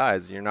told our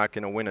guys, you're not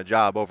going to win a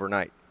job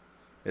overnight.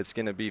 It's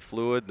going to be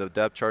fluid. The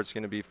depth chart's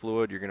going to be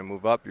fluid. You're going to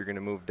move up. You're going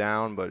to move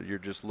down, but you're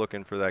just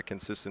looking for that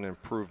consistent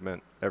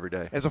improvement every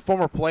day. As a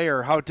former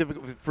player, how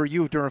difficult for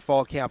you during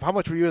fall camp? How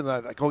much were you in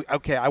the,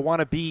 okay, I want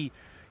to be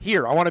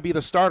here. I want to be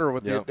the starter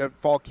with the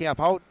fall camp.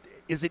 How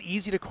is it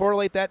easy to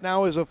correlate that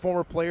now as a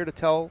former player to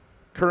tell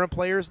current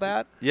players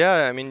that?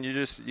 Yeah, I mean,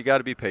 you got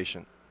to be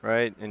patient.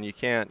 Right, and you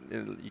can't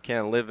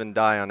live and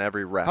die on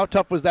every rep. How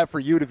tough was that for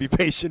you to be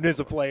patient as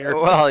a player?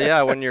 Well,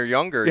 yeah, when you're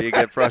younger, you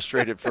get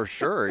frustrated for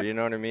sure. You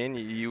know what I mean?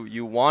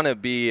 You want to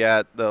be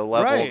at the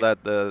level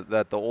that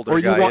the older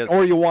guy is,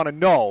 or you want to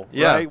know,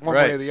 right? One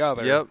way or the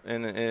other. Yep,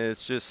 and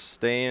it's just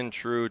staying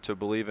true to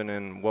believing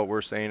in what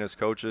we're saying as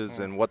coaches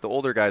and what the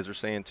older guys are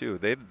saying too.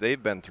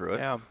 They've been through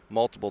it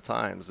multiple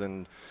times,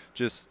 and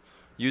just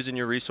using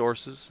your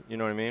resources. You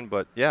know what I mean?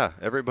 But yeah,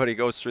 everybody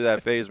goes through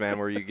that phase, man,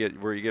 where you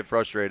get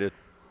frustrated.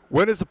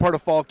 When is the part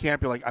of fall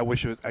camp you're like,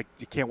 I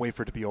can't wait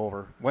for it to be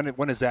over? When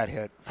does that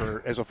hit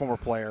as a former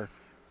player?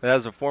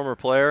 As a former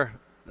player,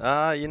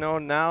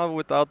 now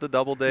without the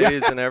double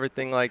days and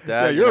everything like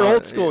that. Yeah, you're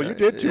old school. You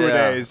did 2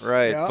 days.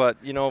 Right. Yeah. But,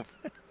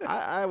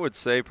 I would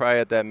say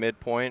probably at that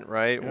midpoint,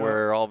 right,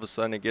 where all of a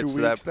sudden it gets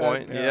to that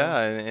point.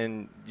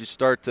 And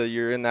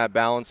you're in that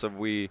balance of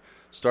we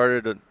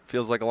started, it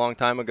feels like a long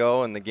time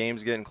ago, and the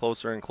game's getting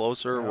closer and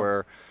closer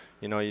where –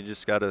 you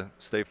just got to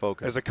stay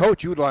focused. As a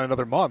coach, you would want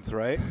another month,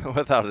 right?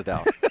 Without a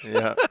doubt.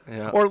 Yeah.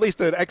 Or at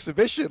least an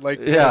exhibition like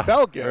the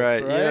NFL gets,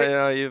 right?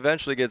 Yeah, you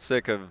eventually get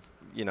sick of,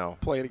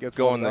 playing against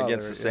going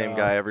against the same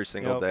guy every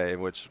single day,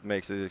 which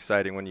makes it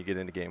exciting when you get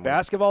into game.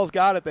 Basketball's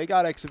got it. They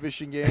got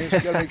exhibition games. You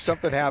got to make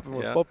something happen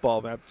with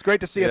football, man. It's great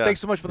to see you.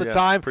 Thanks so much for the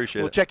time. Appreciate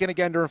it. We'll check in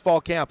again during fall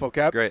camp,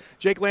 okay? Great.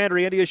 Jake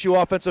Landry, NDSU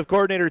offensive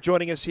coordinator,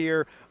 joining us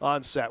here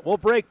on set. We'll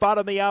break bottom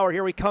of the hour.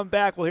 Here we come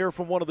back. We'll hear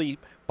from one of the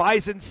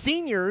Bison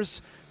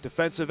seniors.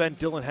 Defensive end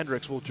Dylan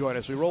Hendricks will join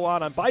us. We roll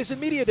on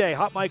Bison Media Day.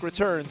 Hot Mike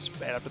returns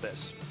right after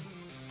this.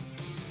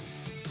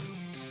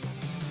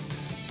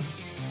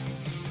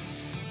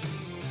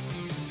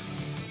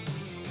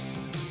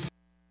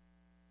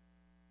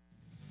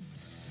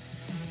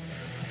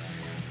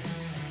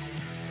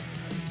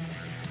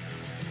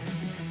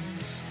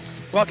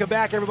 Welcome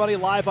back, everybody.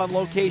 Live on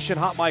location.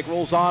 Hot Mike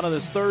rolls on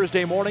this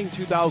Thursday morning,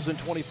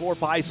 2024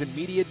 Bison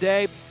Media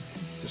Day.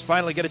 Just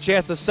finally get a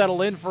chance to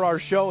settle in for our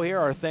show here.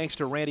 Our thanks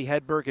to Randy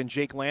Hedberg and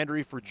Jake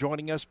Landry for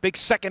joining us. Big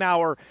second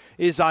hour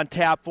is on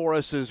tap for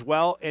us as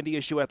well.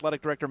 NDSU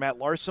Athletic Director Matt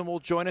Larsen will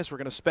join us. We're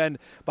going to spend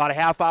about a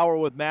half hour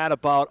with Matt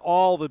about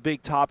all the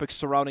big topics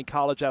surrounding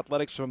college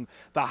athletics, from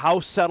the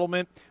House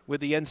settlement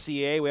with the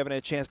NCAA. We haven't had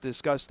a chance to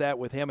discuss that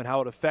with him and how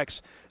it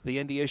affects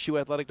the NDSU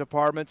Athletic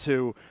Department,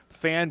 to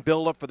fan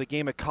buildup for the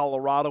game at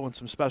Colorado and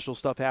some special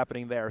stuff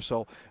happening there.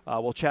 So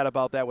we'll chat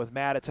about that with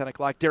Matt at 10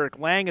 o'clock. Derrick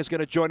Lang is going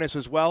to join us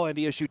as well,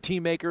 NDSU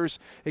Teammakers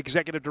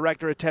Executive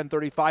Director at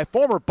 10:35,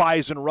 former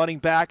Bison running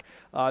back,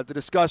 to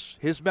discuss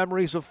his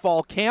memories of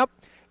fall camp,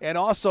 and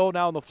also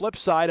now on the flip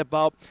side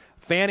about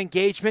fan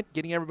engagement,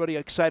 getting everybody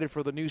excited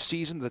for the new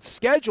season. The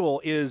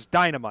schedule is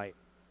dynamite.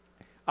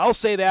 I'll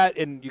say that,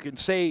 and you can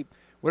say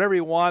whatever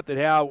you want,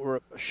 that we're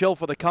a shill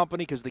for the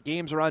company because the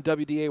games are on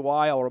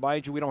WDAY. I'll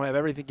remind you, we don't have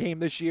everything game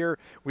this year.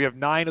 We have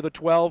 9 of the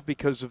 12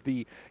 because of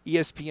the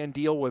ESPN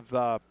deal with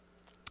the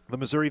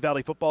Missouri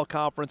Valley Football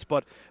Conference.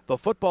 But the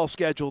football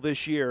schedule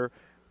this year,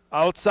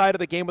 outside of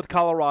the game with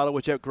Colorado,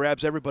 which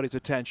grabs everybody's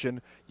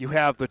attention, you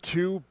have the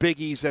 2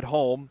 biggies at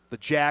home, the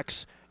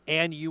Jacks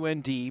and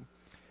UND.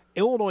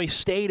 Illinois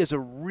State is a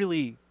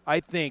really, I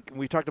think, and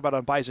we talked about it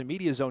on Bison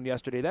Media Zone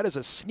yesterday, that is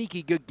a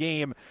sneaky good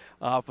game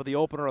for the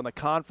opener on the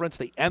conference.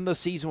 They end the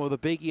season with a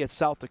biggie at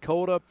South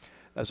Dakota.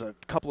 There's a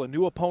couple of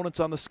new opponents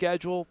on the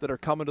schedule that are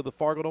coming to the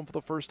Fargo Dome for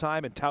the first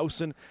time, in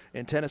Towson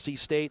and Tennessee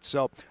State.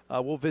 So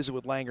we'll visit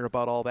with Langer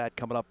about all that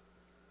coming up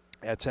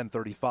at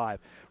 10:35.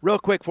 Real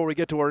quick before we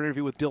get to our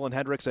interview with Dylan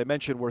Hendricks, I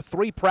mentioned we're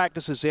 3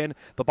 practices in.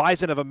 The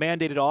Bison have a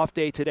mandated off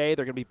day today.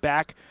 They're going to be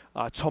back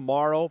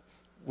tomorrow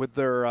with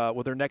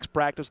their next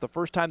practice. The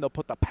first time they'll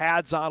put the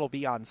pads on will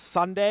be on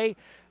Sunday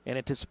in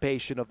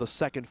anticipation of the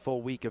second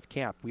full week of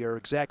camp. We are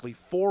exactly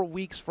 4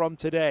 weeks from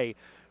today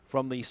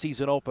from the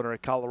season opener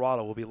at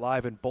Colorado. We'll be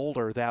live in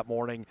Boulder that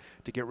morning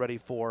to get ready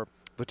for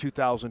the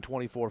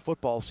 2024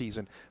 football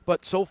season.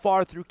 But so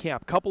far through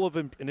camp, couple of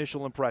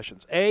initial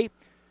impressions. A,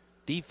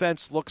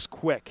 defense looks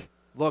quick,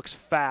 looks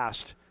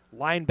fast.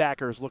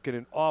 Linebackers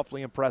looking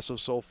awfully impressive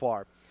so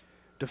far.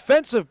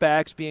 Defensive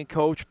backs being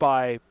coached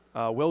by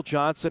Will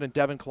Johnson and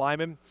Devin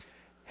Kleiman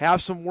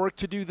have some work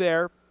to do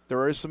there.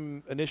 There are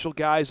some initial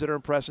guys that are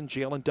impressing.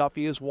 Jalen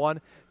Duffy is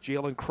one.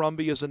 Jalen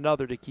Crumby is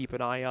another to keep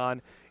an eye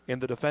on in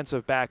the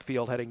defensive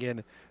backfield heading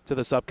in to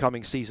this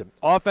upcoming season.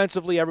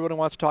 Offensively, everyone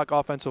wants to talk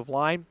offensive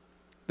line.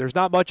 There's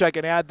not much I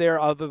can add there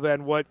other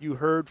than what you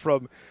heard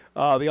from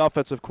the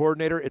offensive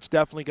coordinator. It's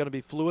definitely going to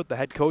be fluid. The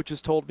head coach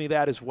has told me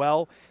that as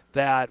well,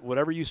 that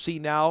whatever you see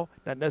now,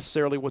 not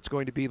necessarily what's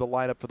going to be the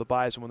lineup for the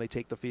Bison when they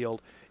take the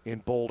field in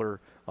Boulder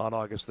on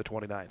August the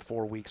 29th,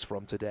 4 weeks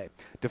from today.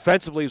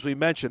 Defensively, as we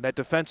mentioned, that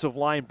defensive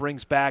line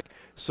brings back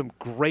some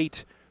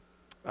great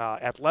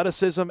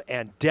athleticism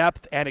and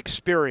depth and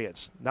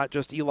experience. Not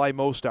just Eli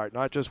Mostart,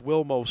 not just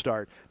Will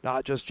Mostart,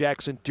 not just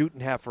Jackson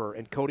Dutenheffer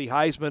and Cody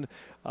Heisman,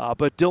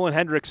 but Dylan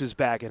Hendricks is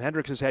back. And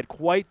Hendricks has had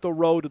quite the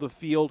road to the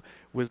field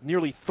with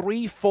nearly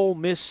 3 full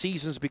missed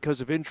seasons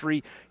because of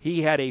injury.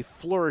 He had a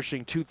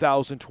flourishing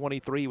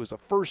 2023. He was a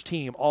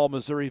first-team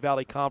All-Missouri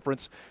Valley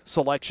Conference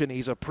selection.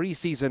 He's a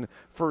preseason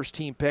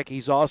first-team pick.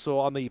 He's also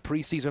on the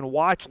preseason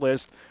watch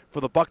list for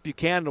the Buck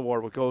Buchanan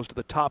Award, which goes to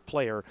the top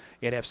player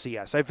in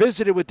FCS. I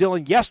visited with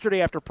Dylan yesterday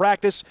after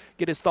practice,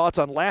 get his thoughts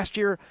on last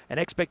year and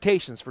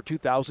expectations for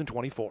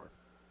 2024.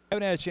 I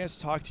haven't had a chance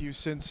to talk to you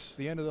since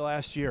the end of the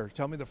last year.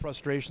 Tell me the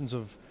frustrations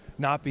of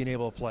not being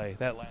able to play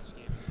that last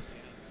game.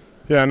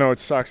 Yeah, no, it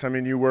sucks. I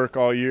mean, you work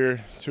all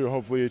year to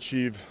hopefully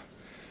achieve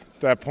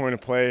that point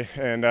of play,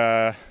 and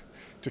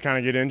to kind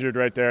of get injured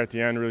right there at the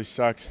end really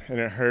sucked, and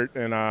it hurt.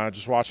 And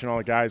just watching all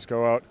the guys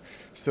go out,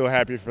 still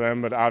happy for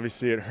them, but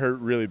obviously it hurt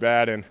really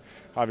bad, and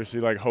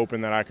obviously like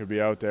hoping that I could be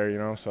out there, you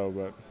know. So,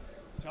 but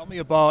tell me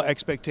about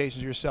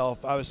expectations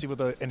yourself. Obviously, with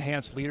an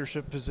enhanced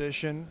leadership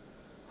position,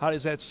 how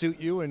does that suit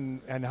you,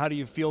 and how do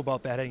you feel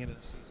about that heading into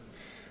the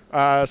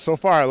season? So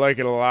far, I like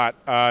it a lot.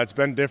 It's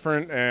been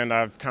different, and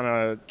I've kind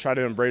of tried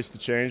to embrace the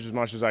change as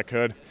much as I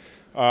could.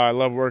 I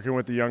love working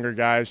with the younger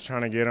guys,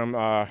 trying to get them.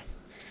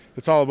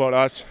 It's all about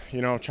us,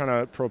 you know, trying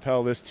to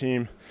propel this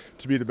team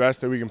to be the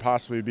best that we can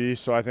possibly be.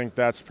 So I think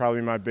that's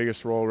probably my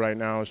biggest role right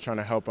now, is trying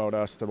to help out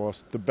us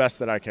the best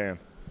that I can.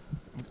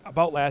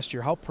 About last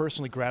year, how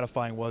personally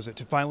gratifying was it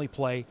to finally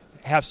play,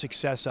 have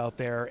success out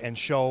there, and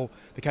show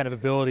the kind of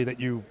ability that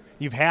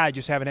you've had,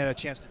 just haven't had a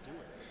chance to do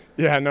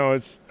it? Yeah, no,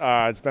 it's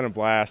been a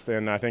blast,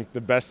 and I think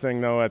the best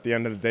thing, though, at the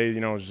end of the day, you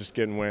know, is just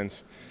getting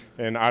wins.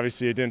 And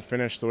obviously it didn't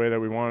finish the way that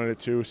we wanted it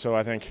to, so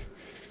I think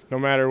no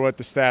matter what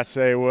the stats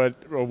say, what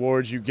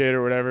awards you get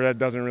or whatever, that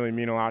doesn't really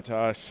mean a lot to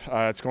us.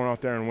 It's going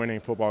out there and winning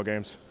football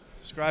games.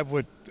 Describe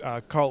what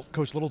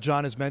Coach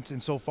Littlejohn has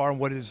mentioned so far, and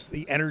what is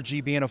the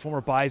energy being a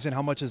former Bison.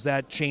 How much has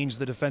that changed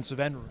the defensive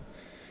end room?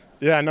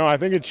 Yeah, no, I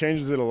think it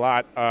changes it a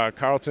lot.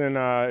 Carlton,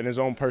 in his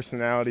own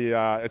personality,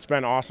 it's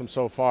been awesome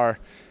so far,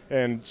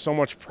 and so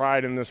much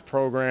pride in this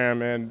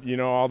program, and, you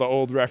know, all the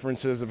old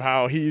references of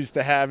how he used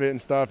to have it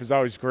and stuff is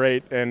always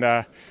great.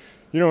 And,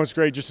 you know, it's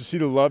great just to see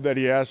the love that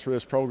he has for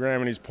this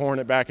program, and he's pouring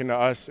it back into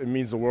us. It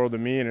means the world to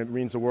me, and it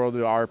means the world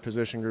to our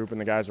position group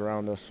and the guys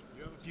around us.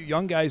 You have a few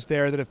young guys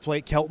there that have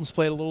played. Kelton's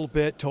played a little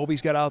bit.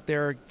 Toby's got out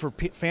there. For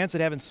fans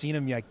that haven't seen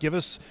him yet, give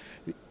us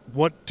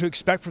what to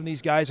expect from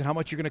these guys and how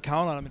much you're going to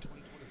count on them in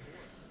 2024.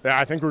 Yeah,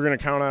 I think we're going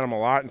to count on them a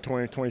lot in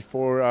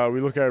 2024.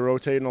 We look at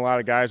rotating a lot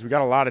of guys. We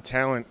got a lot of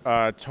talent.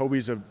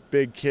 Toby's a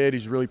big kid.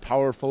 He's really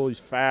powerful. He's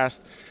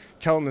fast.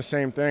 Kelton, the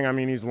same thing. I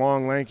mean, he's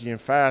long, lanky,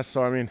 and fast.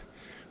 So, I mean,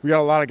 we got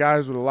a lot of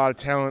guys with a lot of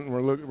talent, and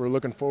we're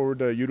looking forward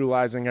to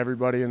utilizing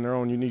everybody in their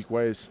own unique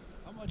ways.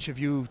 How much have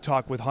you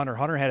talked with Hunter?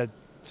 Hunter had a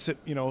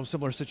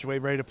similar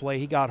situation, ready to play.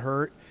 He got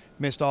hurt,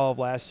 missed all of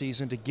last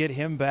season. To get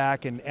him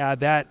back and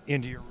add that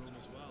into your room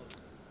as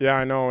well. Yeah,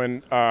 I know,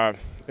 and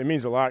it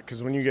means a lot,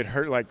 because when you get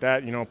hurt like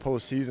that, you know, pull a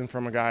season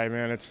from a guy,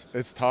 man,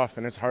 it's tough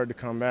and it's hard to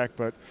come back.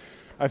 But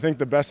I think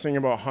the best thing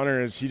about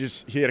Hunter is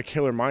he had a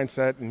killer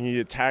mindset, and he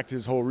attacked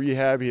his whole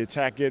rehab. He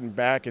attacked getting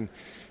back, and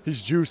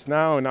he's juiced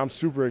now, and I'm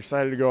super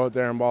excited to go out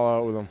there and ball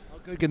out with him. How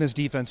good can this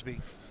defense be?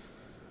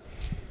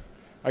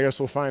 I guess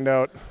we'll find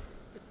out.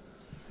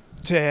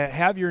 To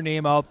have your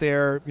name out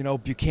there, you know,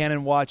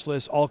 Buchanan watch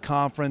list, all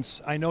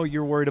conference, I know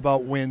you're worried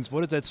about wins.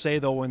 What does that say,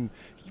 though, when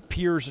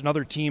peers and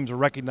other teams are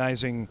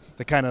recognizing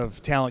the kind of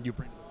talent you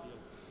bring to the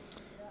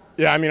field?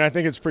 Yeah, I mean, I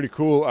think it's pretty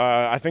cool.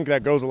 I think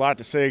that goes a lot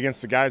to say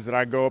against the guys that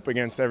I go up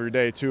against every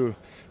day, too.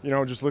 You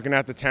know, just looking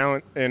at the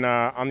talent and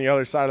on the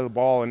other side of the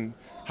ball, and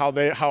how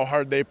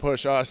hard they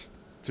push us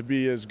to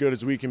be as good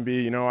as we can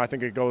be. You know, I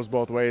think it goes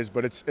both ways,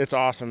 but it's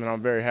awesome, and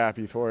I'm very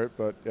happy for it.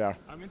 But yeah,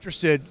 I'm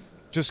interested,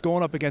 just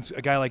going up against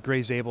a guy like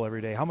Gray Zabel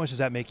every day, how much does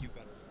that make you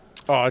better?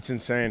 Oh, it's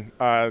insane.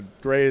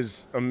 Gray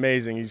is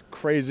amazing. He's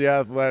crazy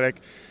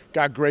athletic,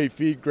 got great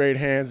feet, great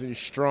hands, and he's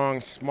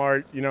strong,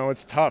 smart. You know,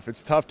 it's tough.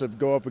 It's tough to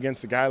go up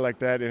against a guy like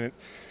that, and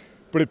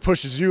but it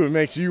pushes you. It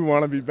makes you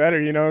want to be better,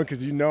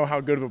 because you know how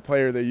good of a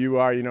player that you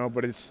are,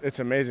 but it's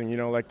amazing.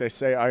 Like they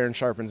say, iron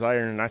sharpens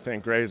iron, and I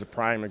think Gray is a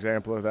prime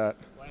example of that.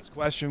 Last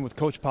question, with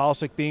Coach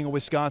Polisic being a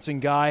Wisconsin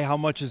guy, how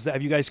much is that?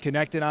 Have you guys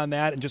connected on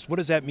that? And just what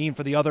does that mean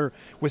for the other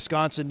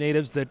Wisconsin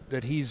natives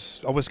that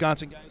he's a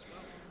Wisconsin guy as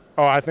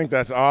well? Oh, I think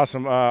that's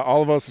awesome.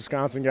 All of us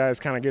Wisconsin guys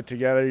kind of get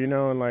together,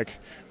 and like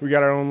we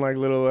got our own like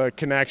little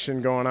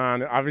connection going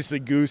on. Obviously,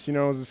 Goose, is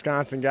a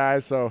Wisconsin guy,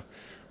 so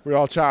we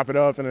all chop it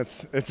up, and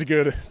it's a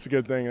good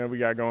thing that we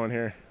got going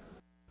here.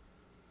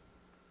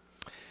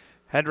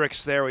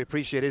 Hendricks there, we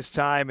appreciate his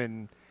time,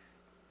 and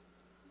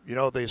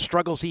the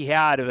struggles he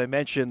had, as I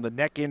mentioned, the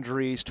neck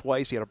injuries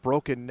twice. He had a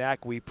broken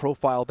neck. We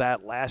profiled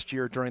that last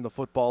year during the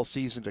football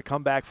season. To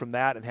come back from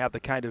that and have the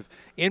kind of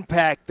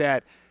impact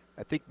that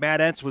I think Matt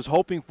Entz was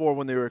hoping for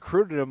when they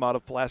recruited him out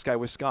of Pulaski,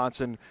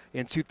 Wisconsin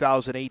in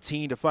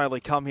 2018, to finally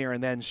come here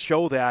and then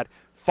show that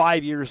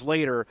 5 years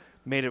later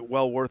made it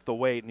well worth the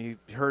wait. And you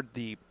heard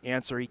the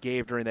answer he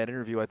gave during that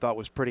interview, I thought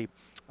was pretty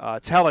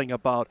telling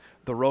about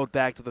the road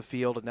back to the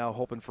field, and now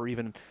hoping for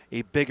even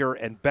a bigger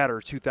and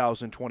better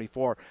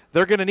 2024.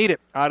 They're going to need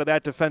it out of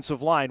that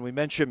defensive line. We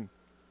mentioned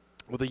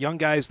with the young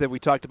guys that we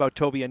talked about,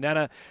 Toby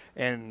Anena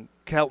and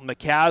Kelton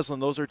McCaslin,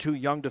 those are two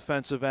young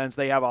defensive ends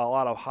they have a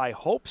lot of high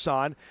hopes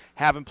on,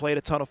 haven't played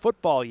a ton of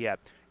football yet.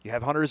 You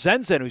have Hunter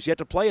Zenzen, who's yet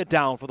to play a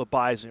down for the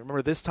Bison.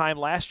 Remember this time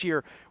last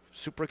year,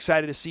 super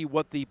excited to see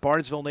what the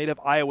Barnesville native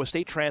Iowa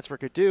State transfer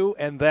could do,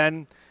 and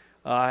then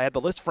had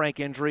the List Frank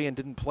injury and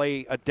didn't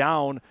play a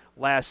down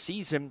last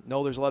season.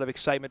 No, there's a lot of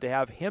excitement to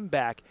have him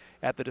back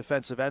at the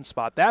defensive end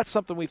spot. That's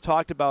something we've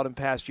talked about in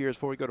past years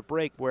before we go to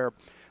break, where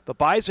the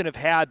Bison have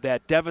had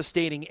that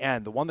devastating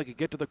end, the one that could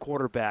get to the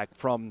quarterback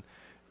from,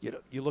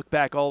 you look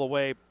back all the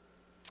way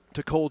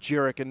to Cole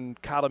Jerick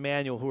and Kyle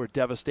Emanuel, who are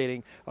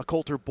devastating, a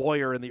Coulter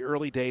Boyer in the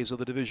early days of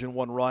the Division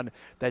I run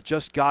that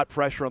just got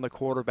pressure on the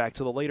quarterback,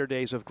 to the later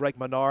days of Greg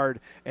Menard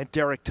and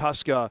Derrick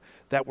Tuska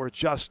that were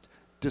just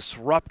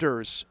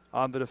disruptors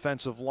on the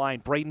defensive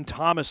line. Braden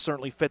Thomas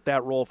certainly fit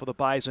that role for the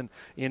Bison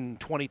in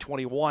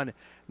 2021.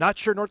 Not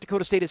sure North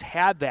Dakota State has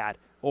had that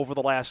over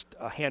the last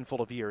handful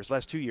of years,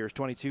 last 2 years,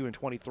 22 and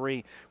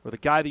 23, where the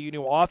guy that you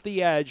knew off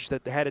the edge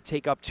that had to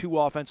take up two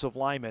offensive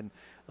linemen.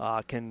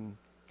 Can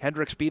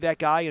Hendricks be that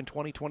guy in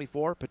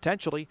 2024?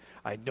 Potentially.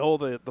 I know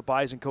the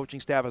Bison coaching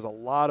staff has a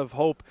lot of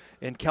hope,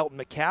 and Kelton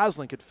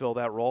McCaslin could fill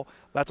that role.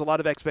 That's a lot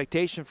of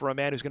expectation for a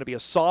man who's going to be a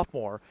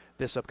sophomore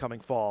this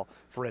upcoming fall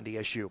for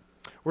NDSU.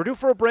 We're due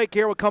for a break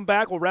here. We'll come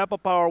back. We'll wrap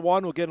up hour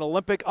one. We'll get an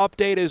Olympic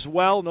update as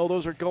well. No,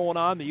 those are going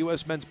on. The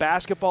U.S. men's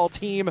basketball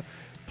team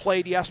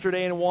played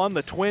yesterday and won.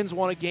 The Twins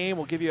won a game.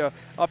 We'll give you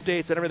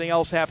updates and everything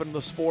else happened in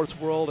the sports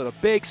world, and a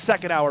big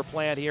second hour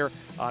planned here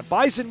on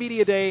Bison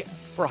Media Day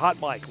for Hot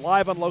Mike,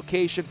 live on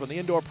location from the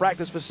indoor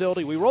practice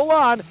facility. We roll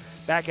on.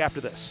 Back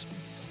after this.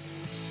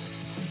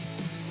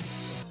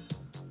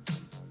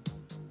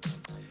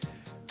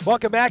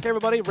 Welcome back,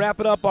 everybody.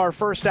 Wrapping up our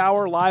first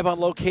hour live on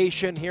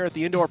location here at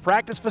the indoor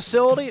practice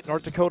facility at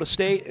North Dakota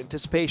State.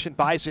 Anticipation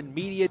Bison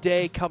Media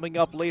Day coming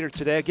up later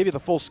today. I'll give you the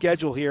full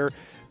schedule here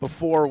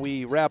before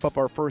we wrap up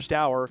our first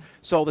hour.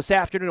 So this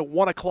afternoon at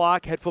 1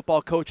 o'clock, head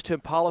football coach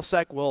Tim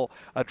Polisic will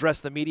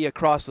address the media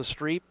across the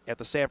street at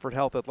the Sanford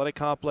Health Athletic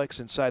Complex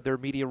inside their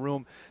media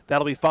room.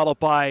 That'll be followed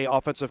by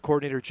offensive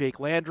coordinator Jake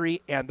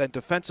Landry, and then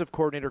defensive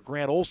coordinator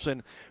Grant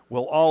Olson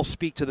will all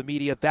speak to the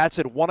media. That's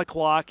at 1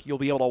 o'clock. You'll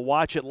be able to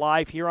watch it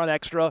live here on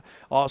Extra,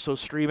 also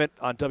stream it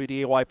on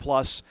WDAY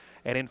Plus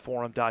at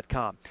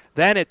Inforum.com.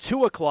 Then at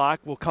 2 o'clock,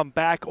 we'll come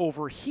back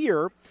over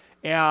here,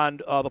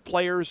 and the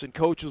players and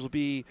coaches will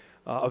be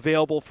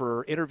available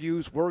for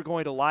interviews. We're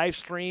going to live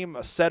stream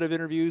a set of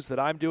interviews that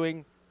I'm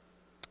doing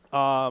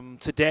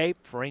today,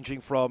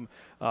 ranging from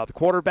the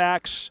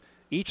quarterbacks,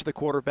 each of the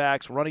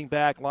quarterbacks, running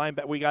back,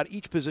 linebacker. We got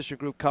each position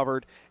group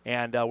covered,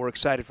 and we're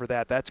excited for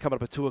that. That's coming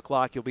up at 2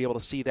 o'clock. You'll be able to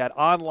see that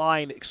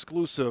online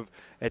exclusive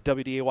at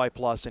WDAY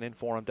Plus and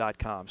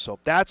Inforum.com. So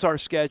that's our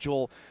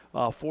schedule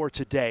for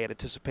today in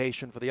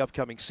anticipation for the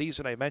upcoming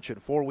season. I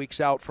mentioned 4 weeks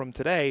out from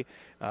today,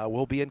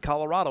 we'll be in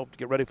Colorado to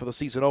get ready for the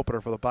season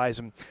opener for the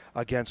Bison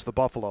against the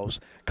Buffaloes.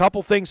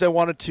 Couple things I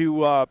wanted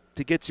to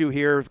get to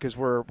here because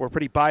we're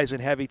pretty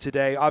Bison heavy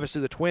today.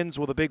 Obviously, the Twins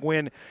with a big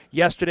win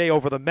yesterday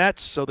over the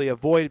Mets, so they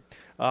avoid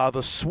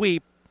the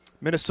sweep.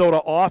 Minnesota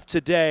off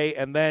today,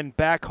 and then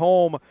back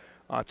home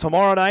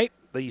tomorrow night.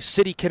 The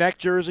City Connect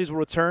jerseys will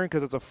return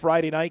because it's a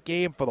Friday night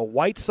game for the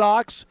White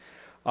Sox.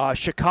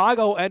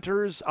 Chicago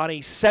enters on a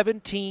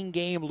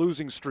 17-game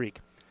losing streak.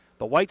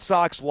 The White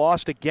Sox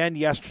lost again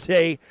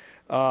yesterday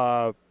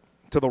to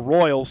the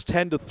Royals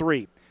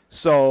 10-3.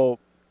 So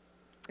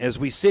as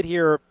we sit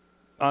here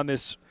on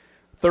this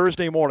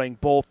Thursday morning,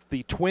 both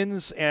the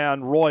Twins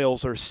and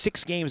Royals are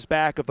 6 games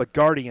back of the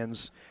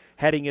Guardians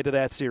heading into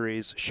that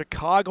series.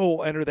 Chicago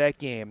will enter that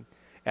game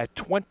at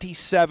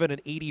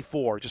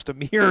 27-84, just a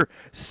mere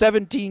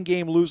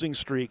 17-game losing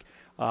streak.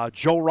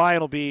 Joe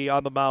Ryan will be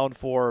on the mound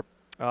for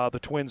the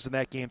Twins in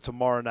that game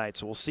tomorrow night.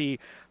 So we'll see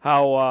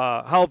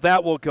how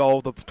that will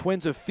go. The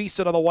Twins have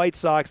feasted on the White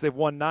Sox. They've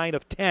won 9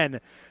 of 10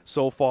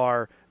 so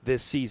far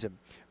this season.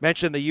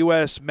 Mentioned the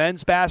U.S.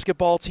 men's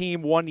basketball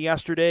team won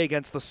yesterday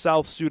against the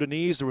South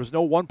Sudanese. There was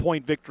no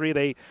one-point victory.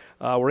 They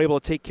were able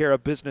to take care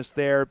of business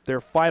there.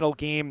 Their final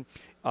game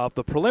of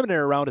the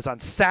preliminary round is on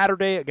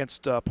Saturday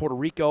against Puerto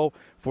Rico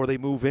before they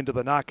move into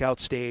the knockout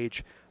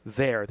stage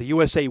there. The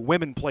USA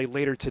women play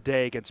later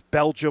today against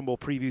Belgium. We'll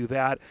preview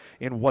that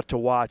in What to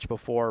Watch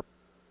before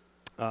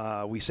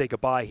we say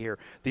goodbye here.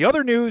 The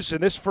other news,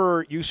 and this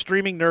for you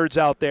streaming nerds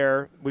out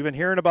there, we've been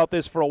hearing about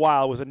this for a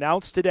while, was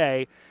announced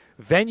today.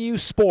 Venue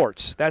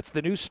Sports, that's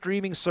the new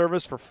streaming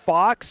service for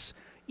Fox,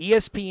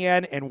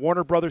 ESPN, and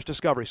Warner Brothers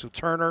Discovery. So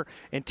Turner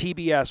and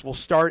TBS will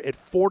start at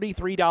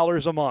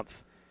 $43 a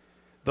month.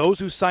 Those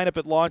who sign up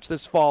at launch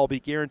this fall will be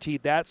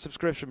guaranteed that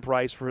subscription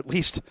price for at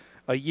least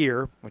a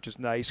year, which is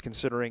nice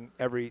considering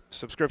every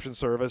subscription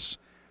service,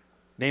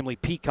 namely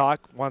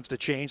Peacock, wants to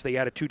change. They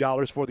added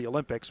 $2 for the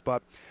Olympics.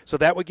 So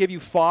that would give you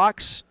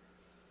Fox,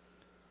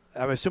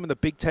 I'm assuming the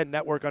Big Ten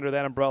Network under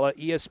that umbrella,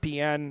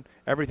 ESPN,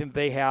 everything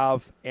they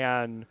have,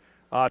 and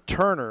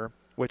Turner,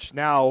 which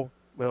now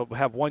will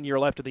have 1 year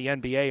left of the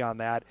NBA on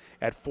that,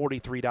 at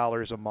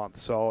 $43 a month.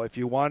 So if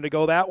you wanted to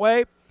go that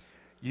way,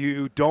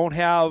 you don't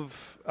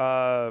have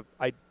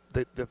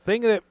the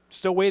thing that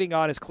still waiting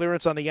on is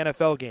clearance on the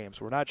NFL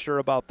games. We're not sure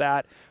about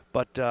that,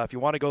 but if you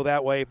want to go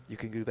that way, you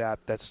can do that.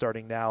 That's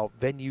starting now.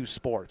 Venue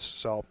Sports.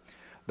 So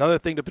another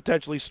thing to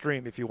potentially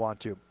stream if you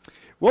want to.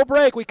 We'll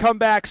break. We come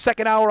back.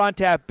 Second hour on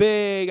tap.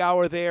 Big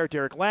hour there.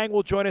 Derrick Lang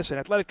will join us, and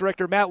Athletic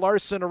Director Matt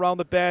Larsen around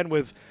the bend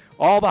with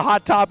all the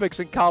hot topics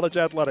in college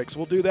athletics.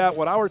 We'll do that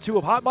when Hour 2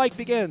 of Hot Mic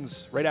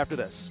begins right after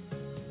this.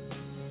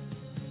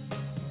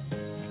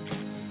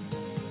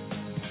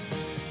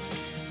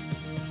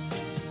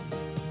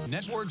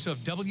 Networks of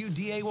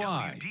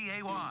WDAY.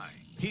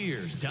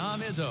 Here's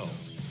Dom Izzo.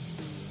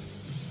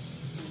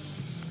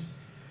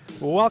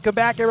 Well, welcome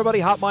back, everybody.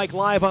 Hot Mic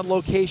live on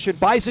location.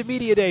 Bison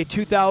Media Day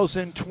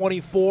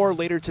 2024.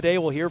 Later today,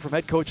 we'll hear from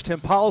head coach Tim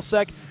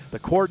Polasek, the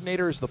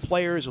coordinators, the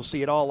players. You'll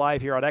see it all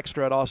live here on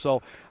Extra and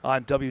also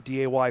on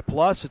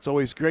WDAY+. It's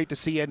always great to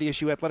see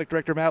NDSU Athletic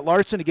Director Matt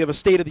Larsen to give a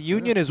State of the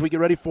Union as we get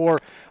ready for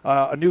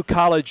a new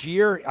college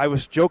year. I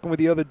was joking with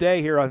you the other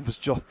day here on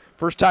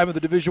first time of the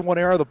Division I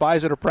era. The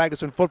Bison are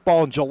practicing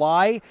football in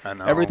July. I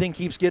know. Everything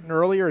keeps getting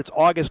earlier. It's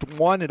August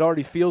 1. It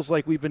already feels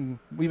like we've been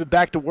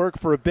back to work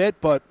for a bit,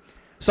 but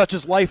such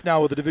is life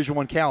now with the Division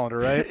I calendar,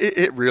 right?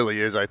 It really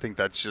is. I think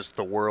that's just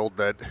the world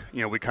that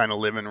we kind of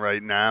live in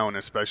right now, and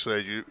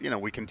especially as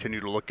we continue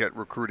to look at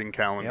recruiting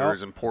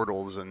calendars and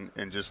portals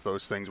and just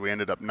those things. We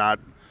ended up not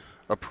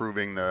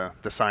approving the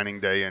signing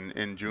day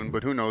in June,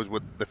 but who knows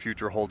what the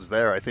future holds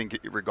there. I think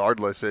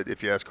regardless,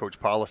 if you ask Coach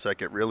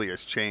Polasek, it really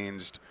has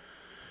changed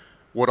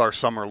what our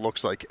summer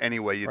looks like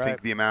anyway. You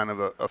think the amount of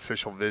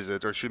unofficial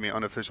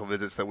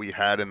visits that we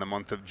had in the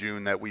month of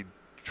June that we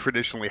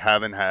traditionally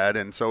haven't had,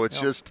 and so it's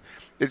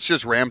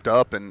just ramped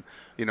up, and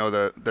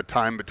the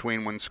time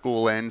between when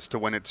school ends to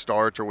when it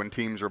starts or when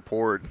teams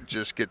report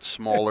just gets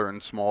smaller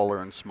and smaller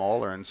and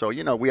smaller, and so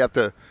we have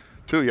to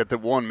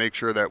one, make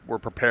sure that we're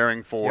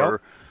preparing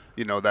for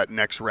that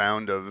next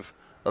round of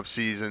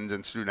seasons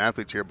and student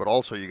athletes here, but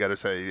also you got to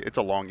say it's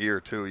a long year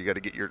too. You got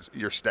to get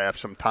your staff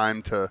some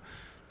time to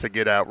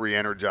get out,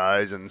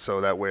 re-energize, and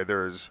so that way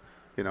there's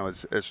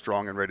as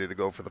strong and ready to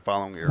go for the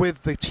following year.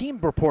 With the team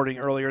reporting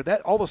earlier,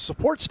 that all the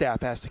support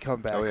staff has to come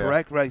back,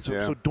 correct? Right.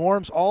 So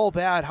dorms, all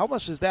that. How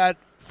much is that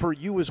for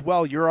you as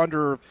well?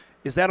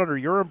 Is that under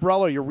your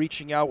umbrella? Or you're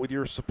reaching out with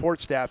your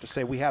support staff to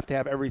say we have to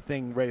have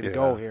everything ready to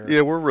go here.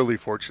 Yeah, we're really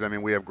fortunate. I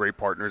mean, we have great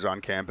partners on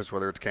campus,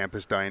 whether it's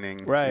campus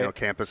dining,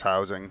 campus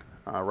housing.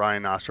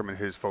 Ryan Ostrom and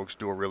his folks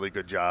do a really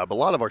good job. A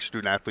lot of our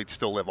student athletes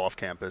still live off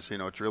campus.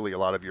 It's really a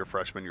lot of your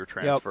freshmen, your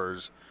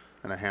transfers.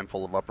 And a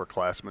handful of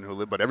upperclassmen who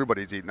live, but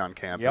everybody's eating on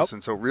campus.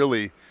 And so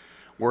really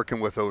working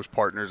with those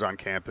partners on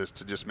campus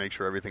to just make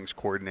sure everything's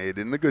coordinated.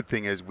 And the good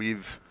thing is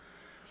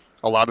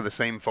a lot of the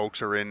same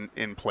folks are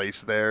in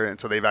place there,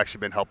 and so they've actually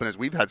been helping us.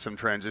 We've had some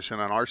transition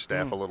on our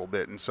staff a little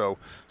bit, and so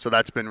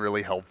that's been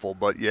really helpful.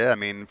 But, yeah, I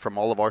mean, from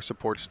all of our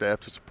support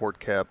staff to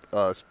support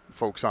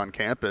folks on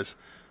campus,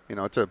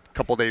 it's a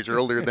couple days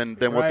earlier than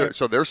what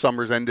so their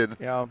summers ended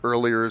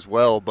earlier as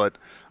well. But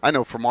I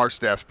know from our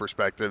staff's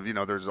perspective,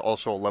 there's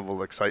also a level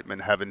of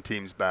excitement having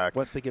teams back.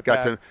 Once they get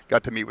back.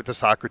 Got to meet with the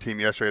soccer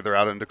team yesterday. They're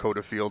out in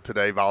Dakota Field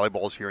today.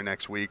 Volleyball's here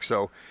next week.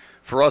 So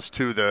for us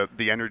too, the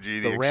energy,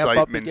 the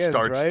excitement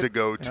starts to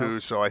go too.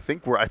 So I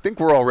think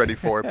we're all ready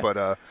for it.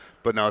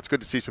 But no, it's good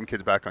to see some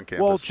kids back on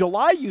campus. Well,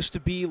 July used to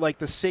be like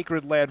the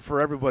sacred land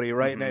for everybody,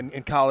 right? Mm-hmm.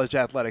 In college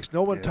athletics,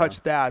 no one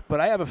touched that. But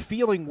I have a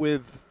feeling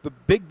with the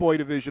big boy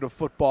division of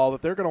football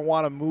that they're going to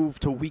want to move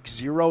to week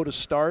 0 to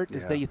start.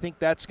 You think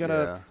that's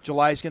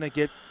July's going to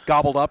get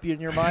gobbled up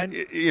in your mind?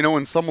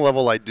 In some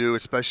level I do,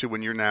 especially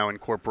when you're now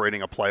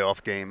incorporating a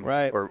playoff game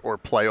or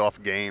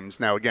playoff games.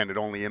 Now, again, it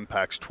only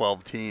impacts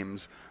 12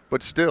 teams.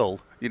 But still,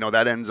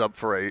 that ends up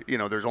for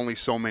there's only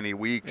so many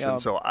weeks.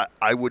 And so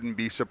I wouldn't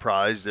be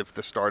surprised if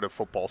the start of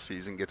football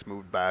season gets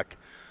moved back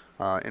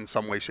in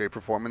some way, shape,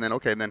 or form. And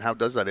then, then how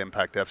does that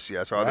impact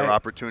FCS? Are there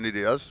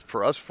opportunities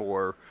for us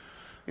for,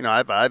 you know,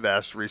 I've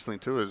asked recently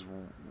too is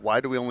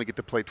why do we only get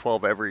to play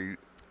 12 every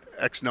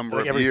X number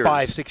of every years?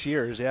 5-6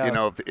 years, yeah. You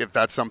know, if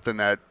that's something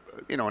that,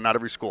 you know, not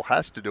every school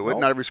has to do it.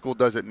 Not every school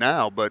does it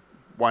now, but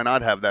why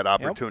not have that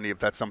opportunity if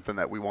that's something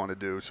that we want to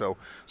do? So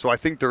I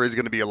think there is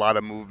going to be a lot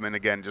of movement,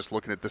 again, just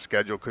looking at the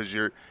schedule, because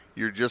you're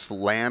just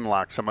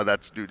landlocked. Some of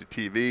that's due to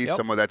TV,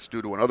 some of that's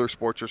due to when other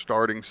sports are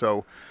starting.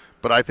 So,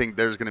 but I think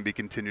there's going to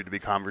continue to be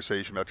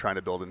conversation about trying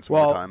to build in some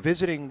more time.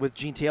 Visiting with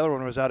Gene Taylor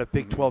when I was out at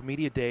Big 12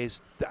 Media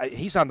Days,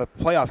 he's on the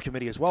playoff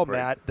committee as well,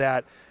 Matt,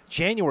 that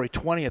January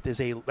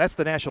 20th that's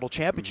the national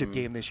championship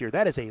game this year.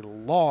 That is a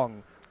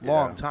long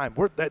time.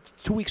 That's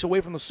 2 weeks away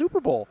from the Super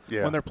Bowl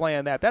when they're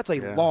playing that. That's a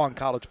long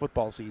college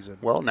football season.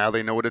 Well, now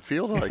they know what it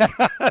feels like.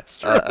 That's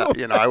true.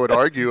 You know, I would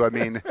argue. I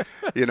mean,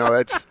 you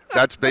know,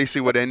 that's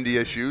basically what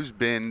NDSU's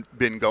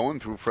been going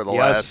through for the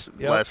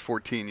last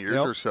 14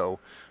 years or so.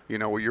 You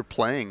know, where you're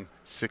playing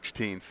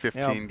 16,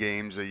 15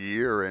 games a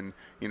year, and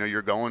you know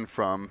you're going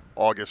from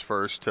August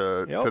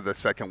 1st to the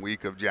second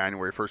week of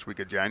January, first week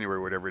of January,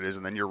 whatever it is,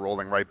 and then you're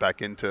rolling right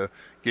back into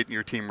getting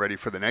your team ready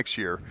for the next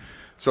year.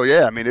 So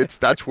yeah, I mean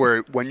that's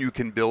where when you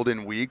can build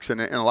in weeks,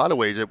 and in a lot of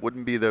ways it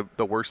wouldn't be the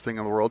worst thing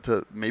in the world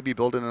to maybe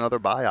build in another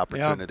bye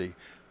opportunity.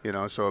 You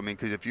know, so I mean,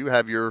 because if you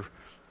have your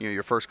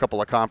first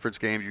couple of conference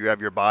games, you have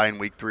your bye in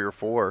week 3 or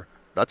 4.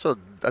 That's a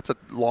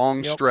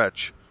long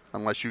stretch.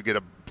 Unless you get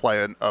a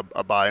bye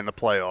in the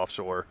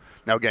playoffs, or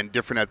now again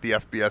different at the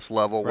FBS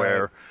level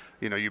where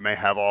you know you may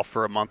have off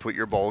for a month with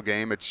your bowl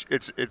game. It's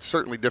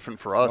certainly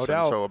different for us,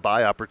 and so a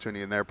bye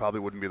opportunity in there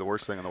probably wouldn't be the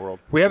worst thing in the world.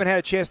 We haven't had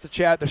a chance to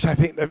chat. I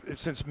think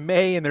since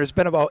May, and there's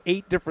been about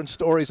 8 different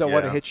stories I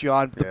want to hit you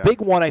on. The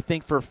big one I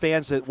think for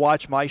fans that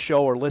watch my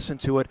show or listen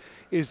to it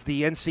is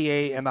the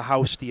NCAA and the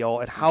House deal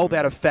and how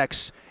that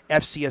affects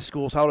FCS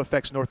schools, how it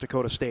affects North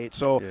Dakota State.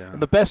 So in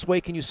the best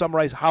way, can you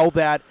summarize how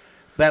that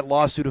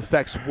lawsuit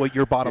affects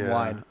your bottom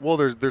line? Well,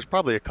 there's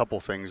probably a couple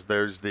things.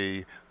 There's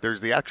the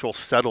actual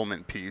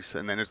settlement piece,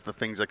 and then it's the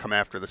things that come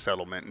after the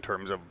settlement in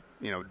terms of,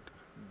 you know,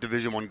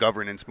 Division I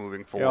governance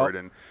moving forward.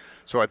 And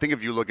so I think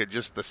if you look at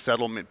just the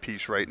settlement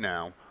piece right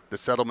now, the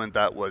settlement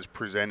that was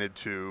presented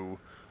to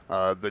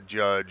the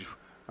judge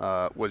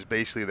was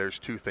basically there's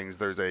 2 things.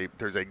 There's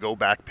a go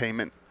back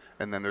payment,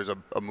 and then there's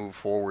a move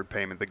forward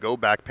payment. The go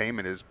back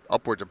payment is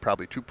upwards of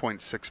probably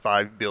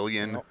 $2.65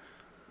 billion.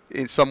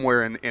 In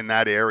somewhere in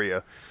that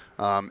area,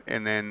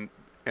 and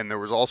there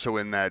was also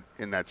in that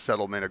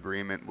settlement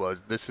agreement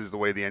was this is the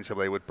way the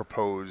NCAA would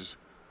propose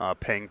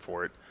paying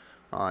for it,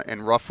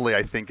 and roughly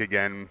I think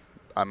again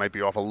I might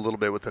be off a little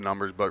bit with the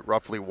numbers, but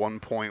roughly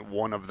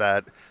 1.1 of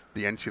that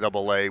the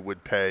NCAA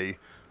would pay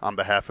on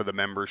behalf of the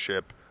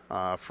membership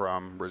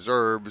from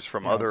reserves,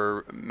 from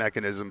other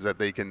mechanisms that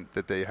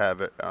they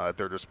have at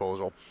their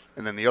disposal,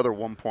 and then the other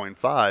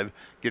 1.5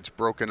 gets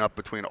broken up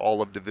between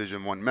all of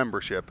Division I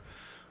membership.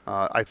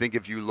 I think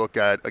if you look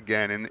at,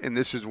 again, and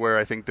this is where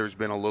I think there's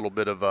been a little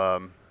bit of a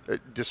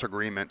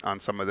disagreement on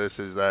some of this,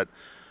 is that,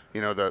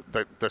 you know,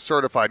 the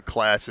certified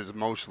class is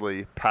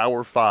mostly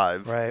Power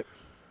 5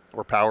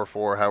 or Power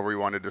 4, however you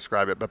want to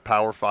describe it, but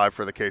Power 5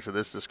 for the case of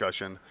this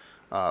discussion,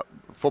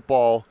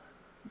 football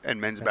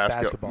and men's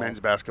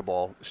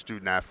basketball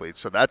student athletes.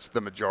 So that's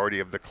the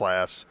majority of the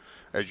class.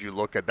 As you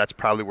look at, that's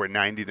probably where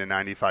 90 to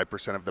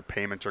 95% of the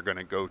payments are going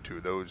to go to,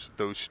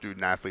 those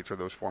student athletes or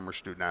those former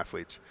student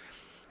athletes.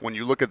 When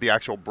you look at the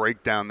actual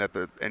breakdown that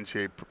the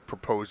NCAA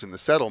proposed in the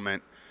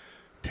settlement,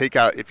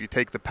 if you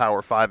take the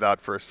Power 5 out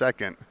for a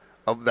second,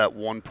 of that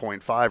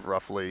 1.5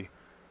 roughly,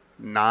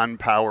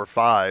 non-Power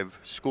 5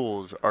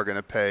 schools are going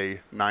to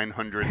pay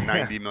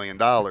 $990 million.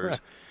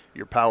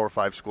 Your Power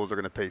 5 schools are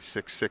going to pay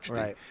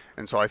 $660.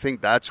 And so I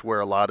think that's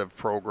where a lot of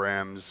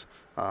programs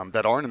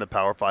that aren't in the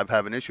Power 5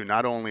 have an issue.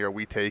 Not only are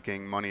we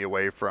taking money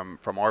away from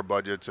our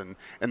budgets, and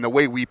the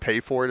way we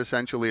pay for it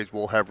essentially is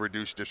we'll have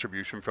reduced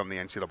distribution from the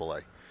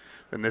NCAA.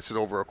 And this is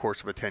over a course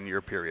of a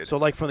 10-year period. So,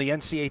 like from the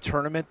NCAA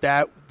tournament,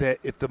 that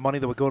if the money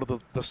that would go to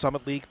the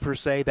Summit League per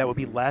se, that would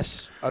be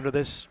less under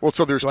this. Well,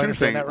 so there's 2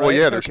 things. Right? Well,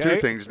 yeah, there's 2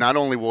 things. Not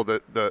only will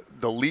the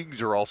leagues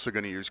are also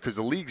going to use, because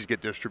the leagues get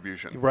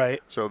distribution,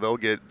 right? So they'll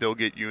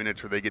get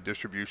units, or they get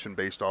distribution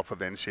based off of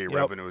NCAA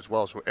revenue as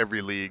well. So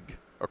every league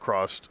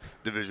across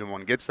Division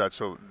I gets that,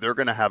 so they're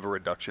going to have a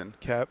reduction,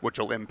 which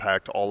will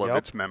impact all of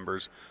its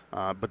members.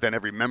 But then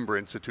every member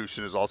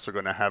institution is also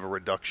going to have a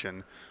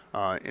reduction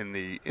in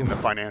the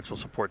financial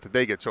support that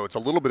they get. So it's a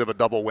little bit of a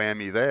double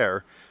whammy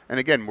there. And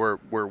again,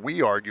 where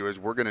we argue is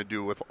we're going to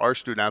do with our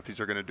student athletes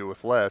are going to do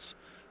with less,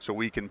 so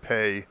we can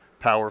pay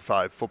Power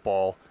 5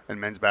 football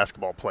and men's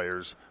basketball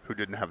players who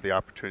didn't have the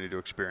opportunity to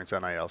experience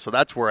NIL. So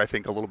that's where I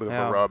think a little bit of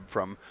a rub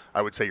from,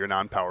 I would say, your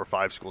non-Power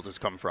 5 schools has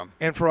come from.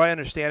 And for I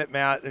understand it,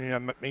 Matt,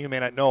 and you may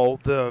not know,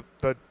 the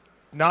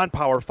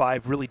non-Power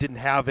 5 really didn't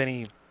have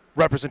any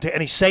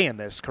say in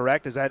this,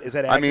 correct? Is that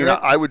accurate? I mean,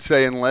 I would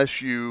say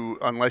unless you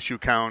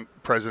count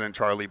President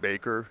Charlie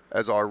Baker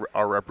as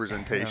our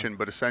representation,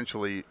 but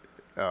essentially,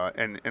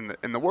 and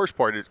the worst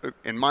part is,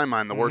 in my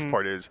mind, the worst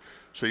part is,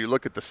 so you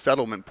look at the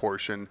settlement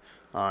portion,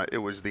 it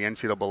was the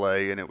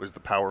NCAA and it was the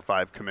Power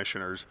 5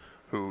 commissioners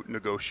who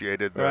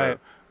negotiated the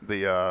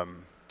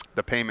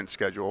the payment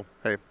schedule.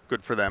 Hey,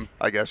 good for them,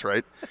 I guess,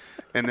 right?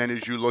 And then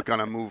as you look on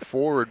a move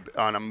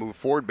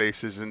forward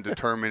basis in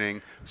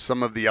determining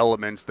some of the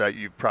elements that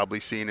you've probably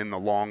seen in the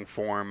long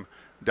form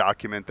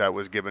document that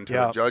was given to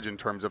the judge in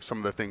terms of some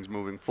of the things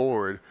moving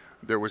forward,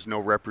 there was no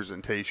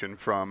representation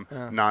from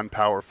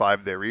non-Power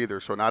 5 there either.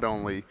 So not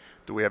only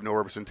do we have no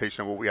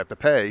representation of what we have to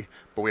pay,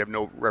 but we have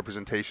no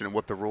representation in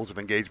what the rules of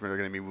engagement are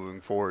going to be moving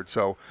forward.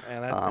 So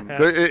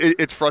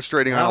it's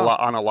frustrating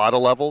on a lot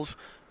of levels.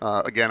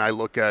 Again, I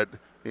look at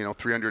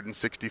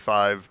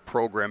 365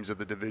 programs at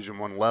the Division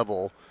I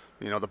level.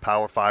 The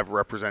Power 5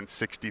 represents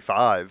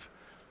 65.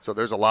 So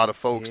there's a lot of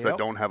folks that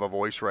don't have a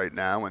voice right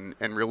now and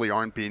really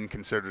aren't being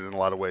considered in a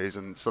lot of ways.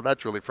 And so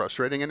that's really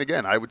frustrating. And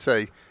again, I would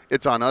say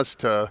it's on us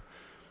to,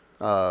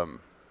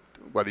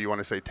 whether you want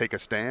to say take a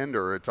stand,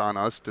 or it's on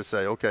us to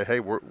say, okay,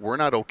 hey, we're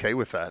not okay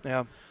with that.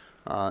 Yeah.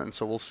 And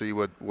so we'll see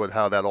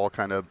how that all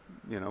kind of,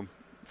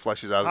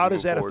 fleshes out. How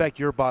does that affect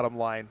your bottom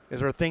line?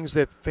 Is there things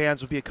that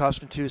fans would be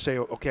accustomed to say,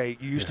 okay,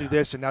 you used to do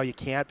this and now you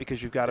can't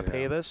because you've got to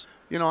pay this?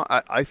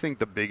 I think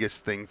the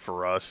biggest thing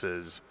for us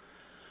is,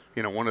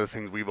 one of the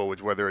things we've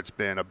always, whether it's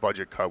been a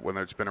budget cut,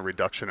 whether it's been a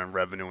reduction in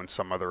revenue in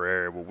some other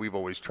area, what we've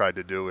always tried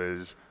to do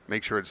is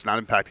make sure it's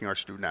not impacting our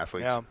student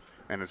athletes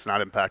and it's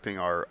not impacting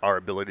our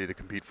ability to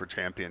compete for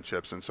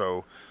championships. And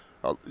so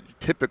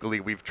typically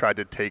we've tried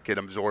to take it,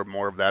 absorb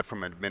more of that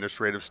from an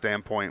administrative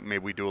standpoint.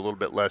 Maybe we do a little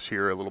bit less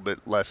here, a little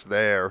bit less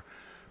there,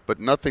 but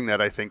nothing that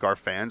I think our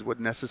fans would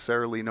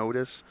necessarily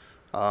notice.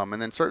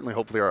 And then certainly,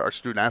 hopefully, our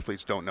student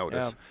athletes don't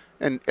notice.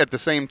 And at the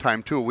same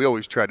time, too, we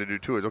always try to do,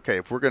 too, is, okay,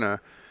 if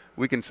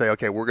we can say,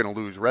 okay, we're going to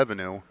lose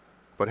revenue,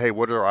 but, hey,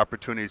 what are our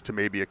opportunities to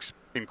maybe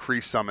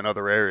increase some in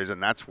other areas?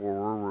 And that's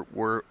where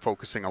we're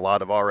focusing a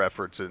lot of our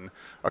efforts in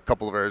a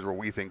couple of areas where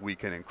we think we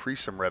can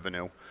increase some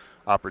revenue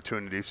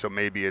opportunities. So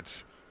maybe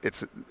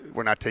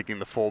we're not taking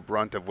the full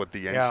brunt of what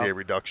the NCAA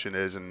reduction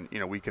is, and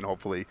we can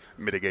hopefully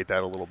mitigate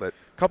that a little bit.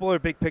 A couple other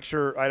big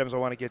picture items I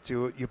want to get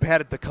to. You've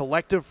had the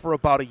collective for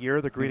about a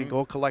year, the Green and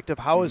Gold Collective.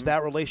 How has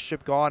that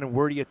relationship gone, and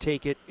where do you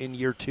take it in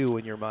year 2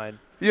 in your mind?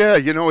 Yeah,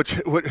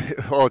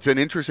 it's an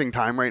interesting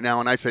time right now,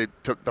 and I say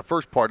the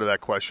first part of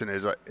that question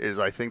is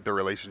I think the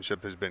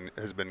relationship has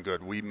been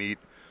good. We meet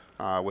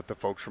with the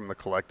folks from the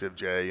collective,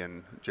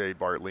 Jay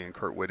Bartley and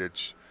Kurt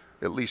Wittich,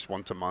 at least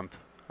once a month.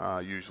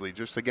 Usually,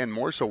 just again,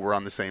 more so we're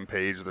on the same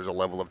page. There's a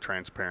level of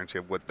transparency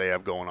of what they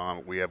have going on,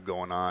 what we have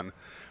going on.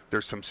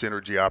 There's some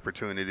synergy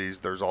opportunities.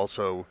 There's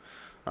also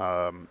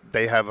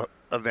they have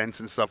events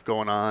and stuff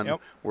going on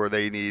where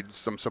they need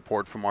some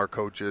support from our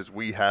coaches.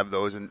 We have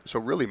those, and so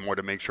really more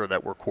to make sure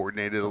that we're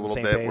coordinated a little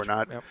bit.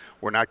 Page.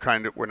 We're not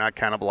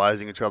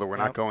cannibalizing each other. We're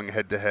not going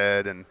head to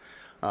head, and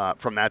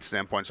from that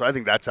standpoint. So I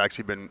think that's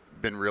actually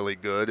been really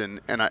good.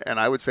 And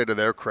I would say to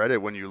their credit,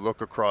 when you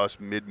look across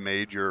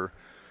mid-major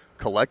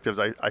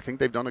collectives, I think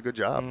they've done a good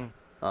job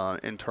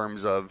in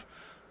terms of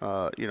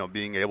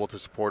being able to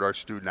support our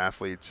student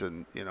athletes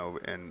and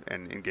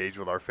engage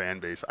with our fan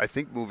base. I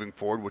think moving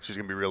forward, which is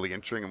going to be really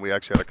interesting, and we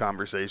actually had a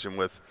conversation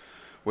with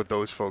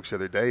those folks the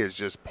other day, is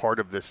just part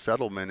of this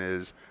settlement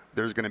is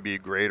there's going to be a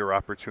greater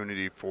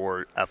opportunity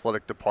for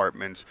athletic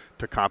departments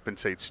to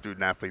compensate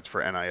student athletes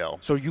for NIL.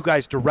 So you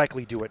guys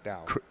directly do it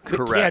now.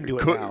 Correct. Can do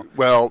it now.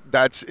 Well,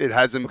 it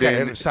hasn't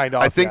been signed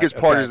off. I think as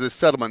part of this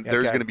settlement,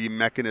 there's going to be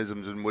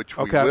mechanisms in which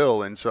we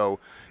will, and so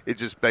it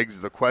just begs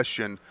the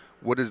question: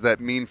 what does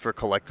that mean for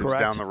collectives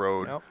down the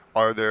road?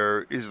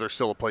 Is there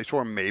still a place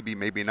for them? Maybe,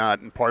 maybe not.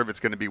 And part of it's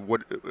going to be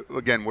what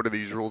are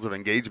these rules of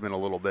engagement a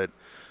little bit?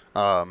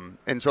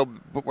 And so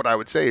what I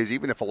would say is,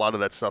 even if a lot of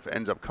that stuff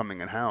ends up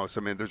coming in-house,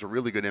 I mean, there's a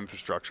really good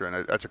infrastructure,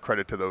 and that's a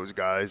credit to those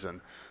guys,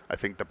 and I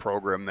think the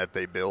program that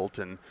they built,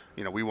 and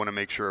we want to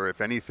make sure, if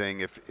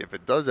anything, if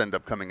it does end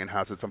up coming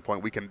in-house at some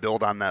point, we can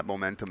build on that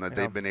momentum that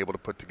they've been able to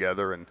put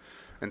together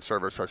and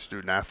service our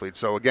student athletes.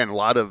 So again, a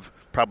lot of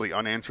probably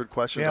unanswered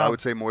questions, I would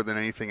say, more than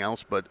anything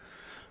else, but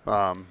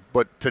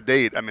to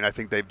date, I mean, I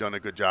think they've done a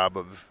good job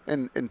of,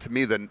 and to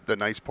me, the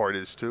nice part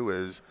is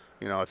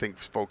I think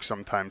folks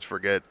sometimes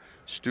forget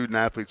student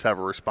athletes have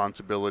a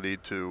responsibility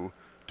to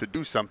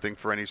do something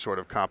for any sort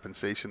of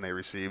compensation they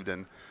received.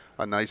 And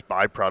a nice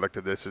byproduct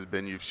of this has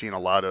been, you've seen a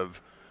lot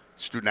of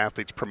student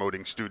athletes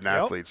promoting student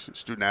athletes,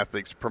 student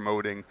athletes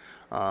promoting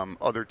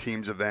other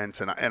teams'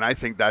 events. And I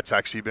think that's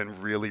actually been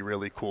really,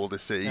 really cool to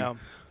see.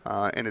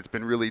 And it's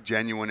been really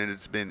genuine, and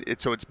it's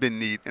been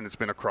neat, and it's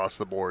been across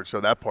the board.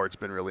 So that part's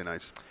been really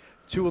nice.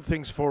 Two of the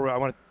things I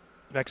want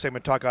to next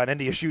segment talk on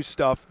NDSU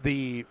stuff.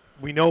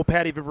 We know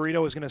Patty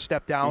Viverito is going to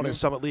step down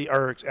as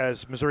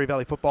as Missouri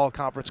Valley Football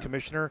Conference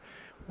Commissioner.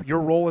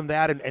 Your role in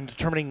that and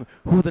determining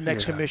who the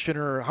next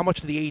commissioner, how much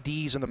do the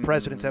ADs and the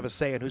presidents have a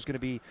say in who's going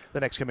to be the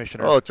next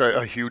commissioner? Oh, it's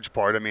a huge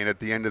part. I mean, at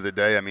the end of the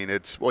day, I mean,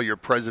 your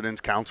president's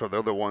council,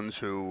 they're the ones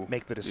who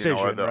make the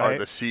decision, are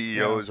the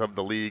CEOs of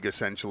the league,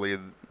 essentially.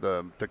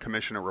 The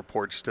commissioner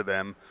reports to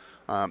them.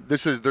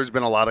 There's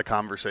been a lot of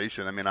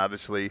conversation. I mean,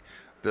 obviously,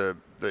 the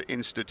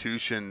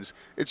institutions,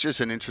 it's just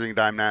an interesting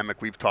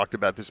dynamic. We've talked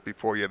about this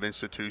before. You have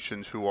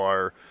institutions who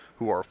are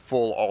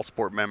full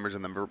all-sport members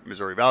in the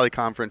Missouri Valley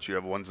Conference. You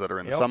have ones that are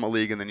in the Summit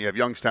League, and then you have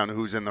Youngstown,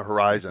 who's in the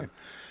Horizon.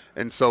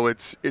 And so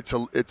it's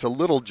a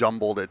little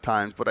jumbled at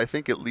times, but I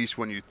think at least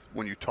when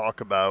you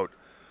talk about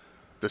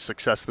the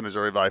success the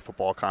Missouri Valley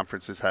Football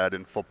Conference has had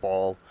in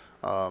football,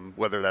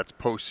 whether that's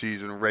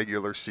postseason,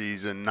 regular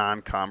season,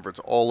 non-conference,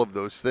 all of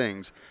those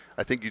things,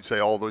 I think you'd say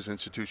all those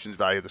institutions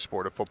value the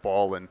sport of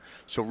football. And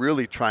so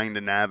really trying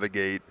to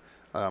navigate,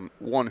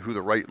 one, who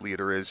the right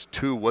leader is,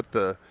 two, what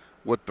the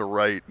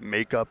right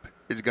makeup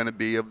is going to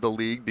be of the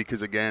league, because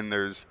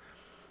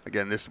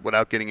this,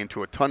 without getting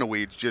into a ton of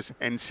weeds, just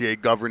NCAA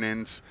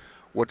governance.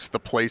 What's the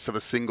place of a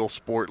single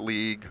sport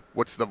league?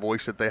 What's the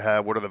voice that they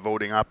have? What are the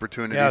voting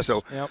opportunities?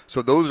 Yes.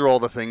 So those are all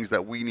the things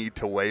that we need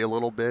to weigh a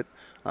little bit.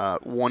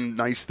 One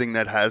nice thing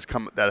that has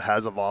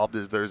evolved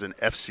is there's an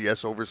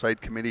FCS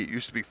oversight committee. It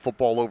used to be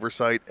football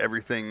oversight,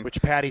 everything.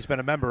 Which Patty's been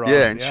a member of.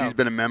 Yeah, and she's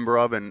been a member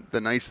of. And the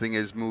nice thing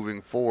is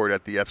moving forward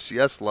at the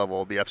FCS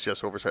level, the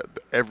FCS oversight,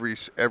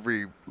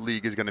 every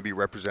league is going to be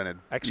represented.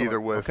 Excellent.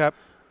 Either with a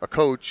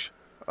coach,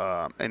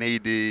 an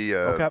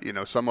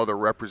AD, some other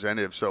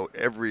representative. So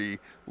every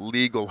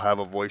league will have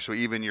a voice. So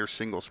even your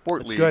single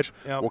sport leagues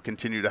will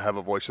continue to have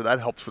a voice. So that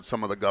helps with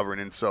some of the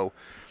governance. So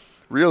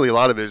really a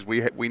lot of it is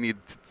we need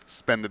to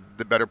spend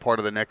the better part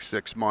of the next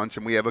 6 months,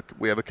 and we have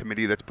a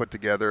committee that's put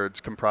together.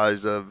 It's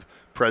comprised of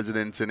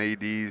presidents and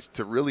ADs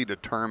to really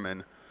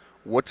determine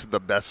what's the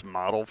best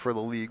model for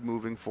the league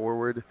moving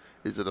forward.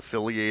 Is it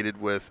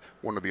affiliated with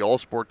one of the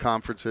all-sport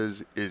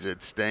conferences? Is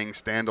it staying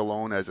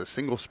standalone as a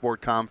single-sport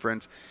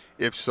conference?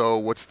 If so,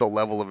 what's the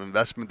level of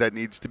investment that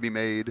needs to be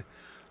made?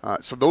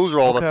 So those are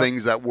all the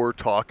things that we're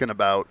talking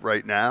about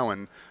right now.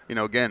 And,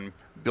 again,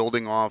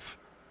 building off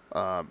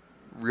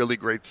really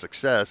great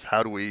success,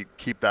 how do we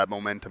keep that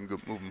momentum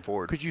moving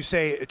forward? Could you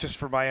say, just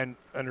for my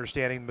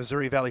understanding,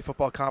 Missouri Valley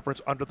Football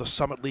Conference under the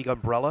Summit League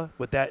umbrella?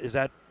 Is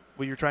that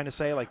what you're trying to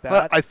say, like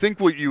that? I think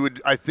what you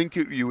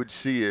would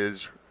see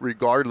is,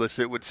 regardless,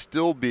 it would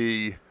still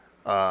be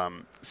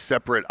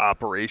separate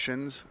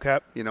operations. Okay.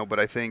 But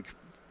I think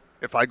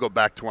if I go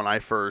back to when I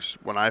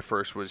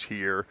first was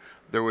here,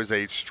 there was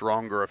a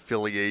stronger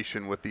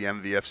affiliation with the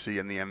MVFC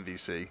and the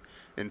MVC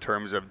in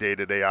terms of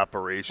day-to-day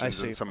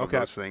operations and some of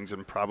those things.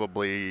 And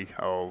probably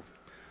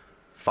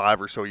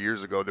 5 or so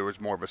years ago, there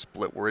was more of a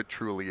split where it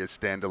truly is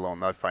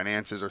standalone. The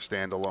finances are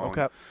standalone.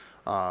 Okay.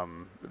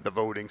 The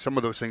voting, some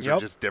of those things are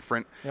just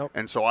different.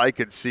 And so I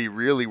could see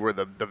really where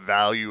the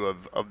value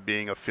of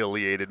being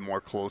affiliated more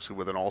closely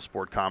with an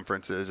all-sport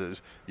conference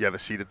is you have a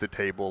seat at the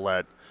table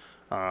at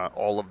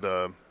all of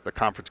the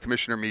conference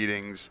commissioner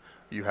meetings.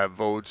 You have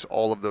votes,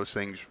 all of those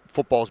things.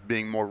 Football's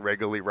being more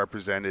regularly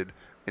represented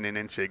in an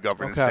NCAA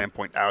governance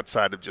standpoint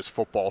outside of just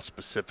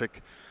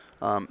football-specific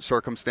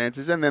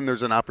circumstances. And then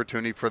there's an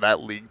opportunity for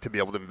that league to be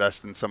able to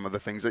invest in some of the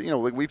things that,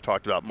 like we've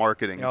talked about,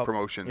 marketing and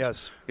promotions.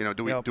 Yes.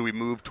 Do we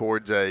move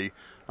towards an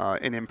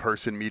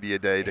in-person media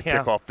day to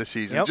kick off the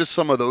season? Just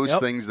some of those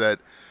things that,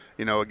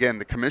 again,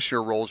 the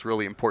commissioner role is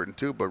really important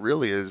too, but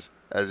really as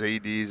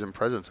ADs and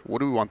presidents, what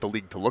do we want the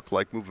league to look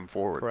like moving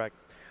forward? Correct.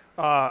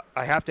 I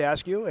have to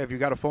ask you, have you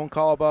got a phone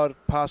call about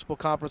possible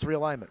conference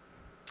realignment?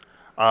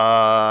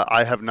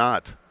 I have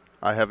not.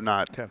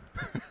 Okay.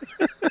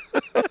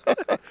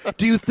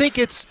 Do you think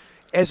is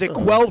it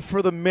quelled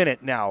for the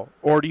minute now,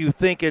 or do you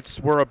think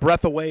we're a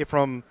breath away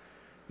from,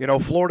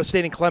 Florida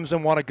State and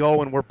Clemson want to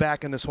go and we're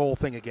back in this whole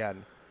thing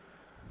again?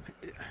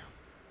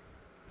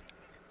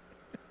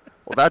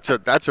 Well, that's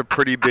a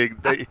pretty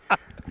big.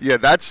 Yeah,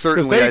 that's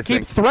certainly. Because they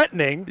keep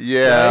threatening.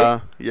 Yeah,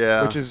 right?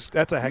 yeah. That's a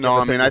heck of a thing. No,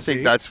 I mean, I think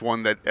see. that's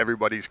one that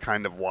everybody's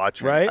kind of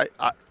watching. Right.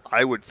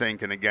 I would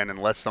think, and again,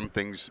 unless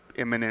something's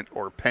imminent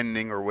or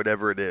pending or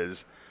whatever it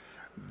is,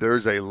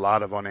 there's a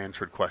lot of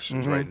unanswered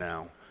questions right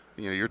now.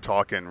 You're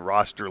talking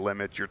roster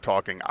limits, you're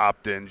talking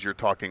opt-ins, you're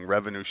talking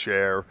revenue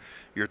share,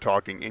 you're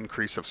talking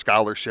increase of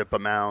scholarship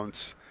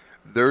amounts.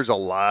 There's a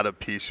lot of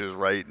pieces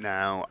right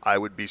now. I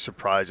would be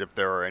surprised if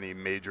there are any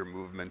major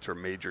movements or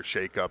major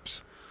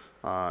shakeups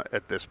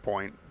at this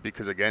point,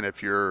 because again,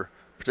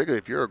 particularly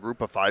if you're a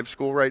Group of 5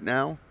 school right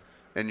now,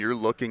 and you're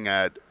looking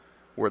at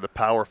where the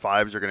Power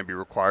 5s are going to be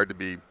required to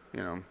be,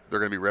 they're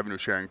going to be revenue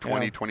sharing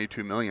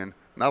 22 million.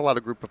 Not a lot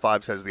of Group of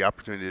 5s has the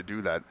opportunity to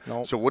do that.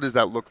 Nope. So what does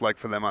that look like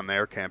for them on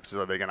their campuses?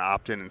 Are they going to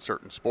opt in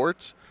certain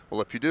sports?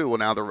 Well, if you do,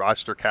 now the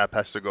roster cap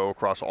has to go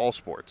across all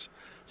sports.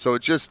 So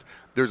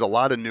there's a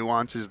lot of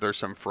nuances. There's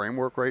some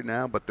framework right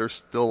now, but there's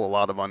still a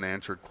lot of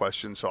unanswered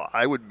questions. So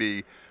I would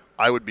be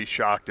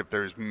shocked if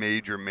there's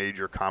major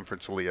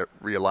conference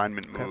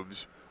realignment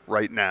moves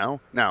right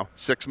now. Now,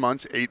 6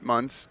 months, 8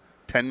 months,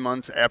 10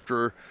 months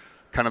after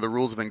kind of the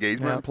rules of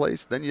engagement in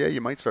place, then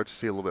you might start to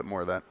see a little bit more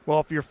of that. Well,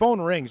 if your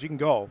phone rings, you can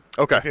go.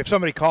 Okay. If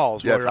somebody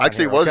calls. Yes, it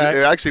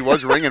actually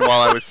was ringing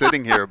while I was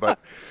sitting here, but.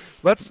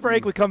 Let's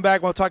break. We come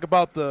back. We'll talk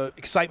about the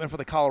excitement for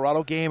the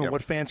Colorado game and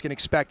what fans can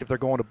expect if they're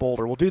going to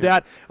Boulder. We'll do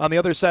that on the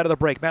other side of the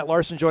break. Matt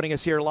Larsen joining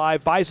us here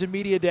live. Bison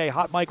Media Day.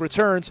 Hot Mic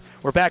returns.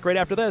 We're back right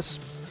after this.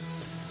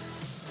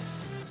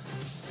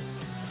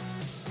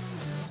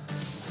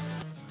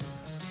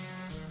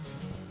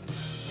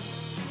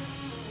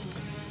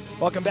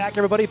 Welcome back,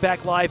 everybody.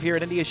 Back live here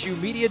at NDSU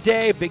Media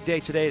Day. Big day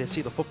today to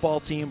see the football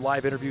team.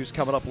 Live interviews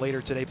coming up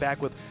later today.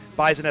 Back with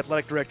Bison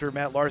Athletic Director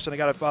Matt Larsen. I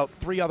got about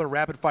 3 other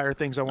rapid-fire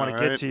things I want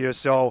to get to you,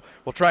 so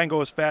we'll try and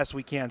go as fast as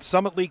we can.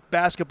 Summit League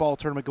basketball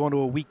tournament going to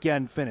a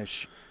weekend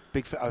finish.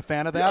 Big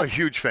fan of that? Yeah, a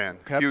huge fan.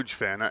 Okay. Huge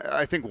fan.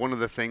 I think one of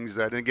the things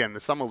that, and again,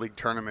 the Summit League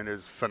tournament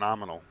is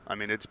phenomenal. I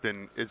mean, it's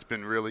been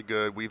really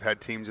good. We've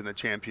had teams in the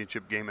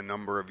championship game a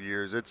number of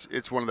years.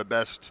 It's one of the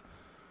best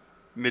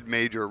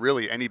mid-major,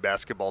 really any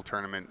basketball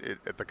tournament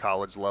at the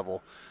college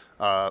level.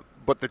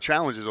 But the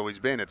challenge has always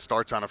been it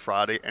starts on a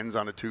Friday, ends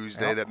on a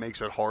Tuesday. Yep. That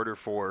makes it harder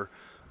for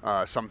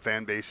some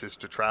fan bases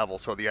to travel.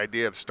 So the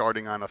idea of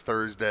starting on a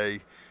Thursday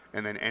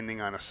and then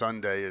ending on a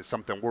Sunday is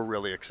something we're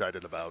really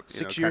excited about.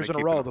 6 years in a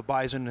row, the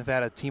Bison have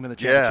had a team in the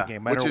championship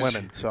game, men or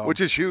women. So.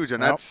 Which is huge,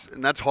 and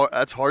that's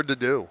hard to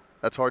do.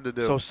 That's hard to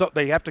do. So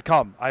they have to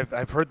come.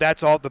 I've heard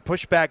that's all. The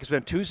pushback has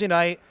been Tuesday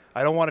night.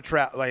 I don't want to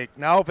travel. Like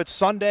now, if it's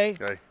Sunday,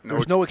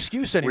 there's no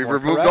excuse anymore.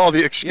 We've removed all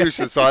the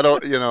excuses, so I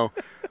don't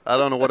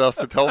know what else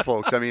to tell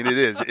folks. I mean,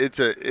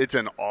 it's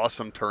an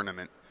awesome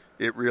tournament.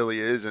 It really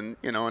is, and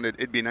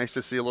it'd be nice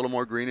to see a little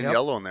more green and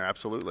yellow in there.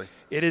 Absolutely.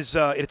 It is.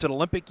 It's an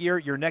Olympic year.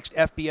 Your next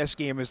FBS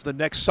game is the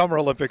next Summer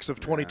Olympics of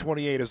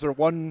 2028. Is there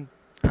one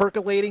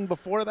percolating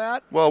before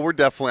that? Well, we're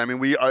definitely. I mean,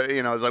 we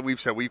as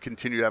we've said, we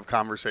continue to have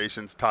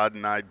conversations. Todd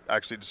and I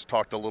actually just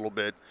talked a little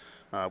bit.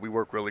 We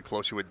work really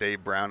closely with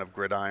Dave Brown of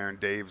Gridiron.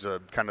 Dave's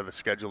kind of the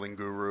scheduling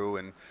guru,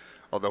 and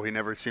although he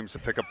never seems to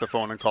pick up the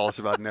phone and call us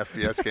about an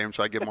FBS game,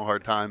 so I give him a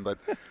hard time. But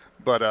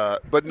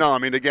no, I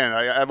mean, again,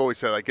 I've always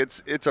said, like,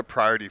 it's a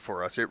priority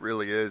for us. It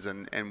really is,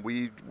 and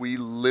we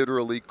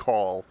literally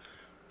call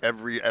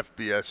every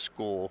FBS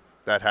school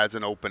that has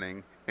an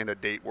opening and a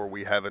date where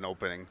we have an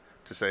opening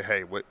to say,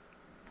 hey, what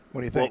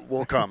do you think?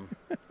 We'll come,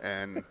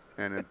 and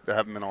there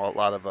haven't been a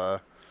lot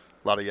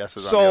of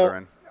yeses on the other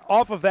end.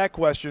 Off of that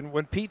question,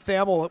 when Pete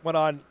Thamel went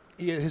on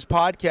his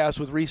podcast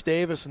with Reese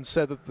Davis and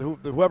said that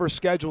whoever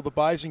scheduled the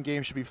Bison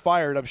game should be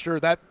fired, I'm sure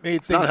that made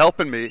things. He's not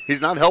helping me.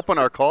 He's not helping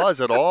our cause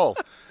at all.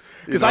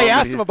 Because I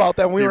asked him about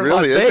that when we were in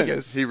Las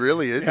Vegas. He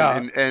really isn't.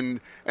 Yeah. And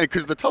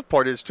because the tough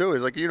part is, too,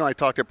 is like, I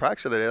talked to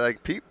Prax the other day,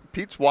 like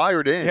Pete's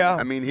wired in. Yeah.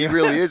 I mean, he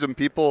really is. And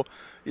people,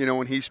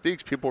 when he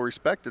speaks, people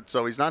respect it.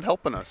 So he's not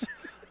helping us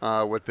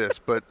with this.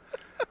 But,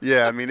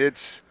 yeah, I mean,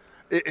 it's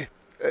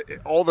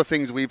all the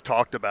things we've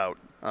talked about.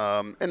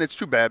 And it's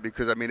too bad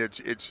because, I mean,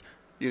 it's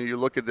you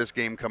look at this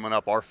game coming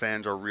up, our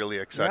fans are really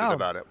excited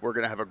about it. We're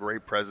going to have a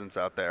great presence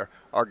out there.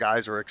 Our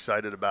guys are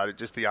excited about it,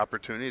 just the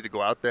opportunity to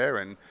go out there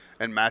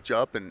and match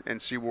up and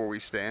see where we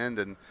stand.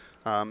 And,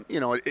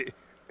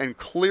 and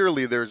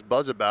clearly there's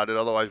buzz about it.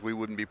 Otherwise, we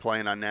wouldn't be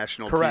playing on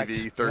national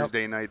TV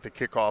Thursday night, the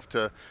kickoff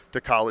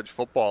to college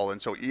football.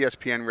 And so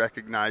ESPN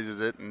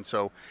recognizes it. And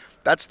so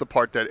that's the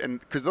part and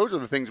because those are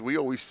the things we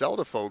always sell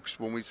to folks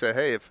when we say,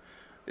 hey,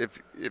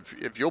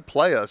 if you'll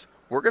play us,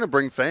 we're going to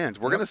bring fans.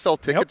 We're going to sell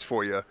tickets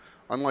for you,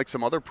 unlike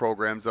some other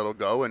programs that'll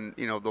go and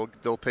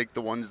they'll take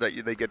the ones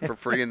that they get for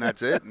free and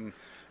that's it. And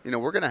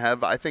we're going to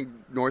have, I think,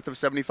 north of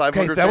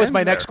 7,500 fans. That was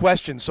my there. next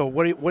question. So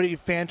what do you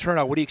fan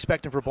turnout? What are you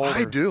expecting for Boulder?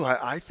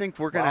 I think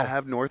we're going to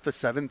have north of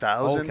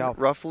 7,000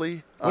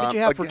 roughly. What did you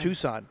have for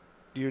Tucson?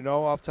 Do you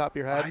know off the top of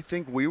your head?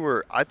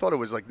 I thought it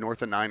was like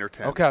north of 9 or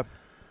 10. Okay.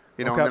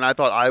 And then I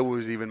thought Iowa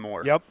was even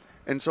more. Yep.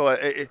 And so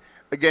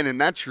again,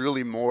 and that's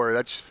really more.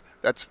 That's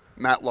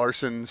Matt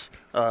Larsen's,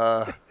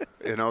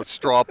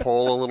 straw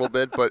poll a little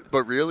bit, but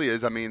really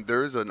is. I mean,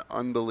 there's an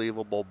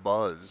unbelievable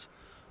buzz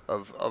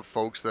of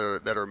folks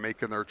that are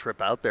making their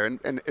trip out there, and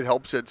it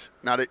helps. It's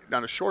not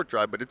a short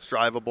drive, but it's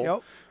drivable.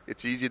 Yep.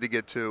 It's easy to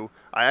get to.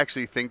 I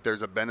actually think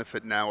there's a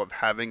benefit now of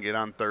having it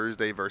on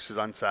Thursday versus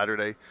on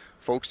Saturday.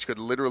 Folks could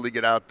literally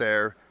get out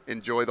there,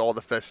 enjoy all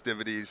the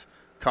festivities,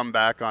 come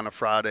back on a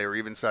Friday or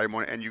even Saturday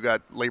morning, and you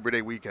got Labor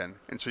Day weekend,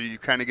 and so you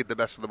kind of get the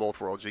best of the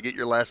both worlds. You get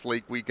your last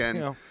lake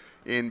weekend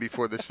in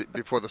before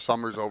the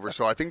summer's over.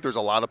 So I think there's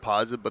a lot of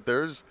positive, but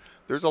there's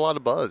a lot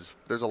of buzz.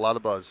 There's a lot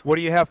of buzz. What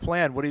do you have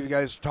planned? What have you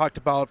guys talked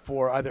about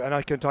for either? And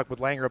I can talk with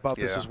Langer about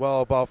this as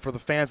well, about for the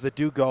fans that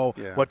do go,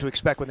 what to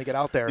expect when they get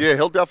out there. Yeah,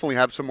 he'll definitely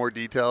have some more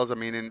details. I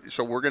mean,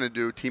 so we're going to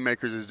do Team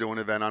Makers is doing an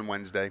event on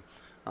Wednesday.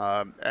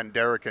 And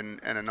Derrick and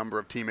a number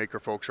of Team Maker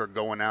folks are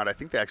going out. I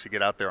think they actually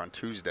get out there on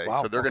Tuesday,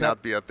 so they're going to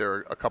be out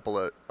there a couple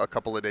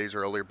of days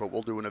earlier. But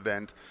we'll do an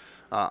event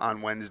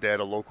on Wednesday at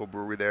a local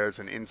brewery there. It's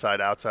an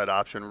inside-outside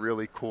option,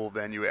 really cool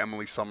venue.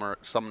 Emily Sumner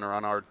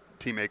on our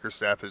Team Maker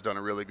staff has done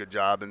a really good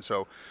job, and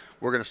so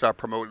we're going to start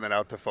promoting that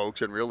out to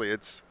folks. And really,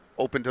 it's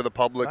open to the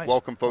public. Nice.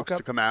 Welcome folks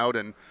to come out,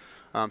 and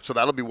so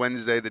that'll be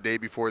Wednesday, the day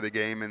before the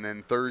game, and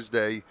then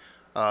Thursday.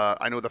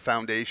 I know the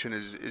foundation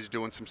is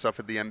doing some stuff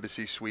at the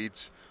Embassy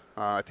Suites.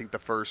 I think the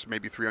first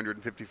maybe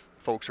 350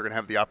 folks are going to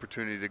have the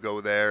opportunity to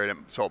go there,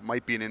 and so it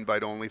might be an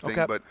invite-only thing.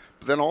 But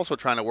then also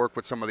trying to work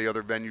with some of the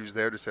other venues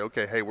there to say,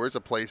 okay, hey, where's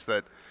a place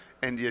that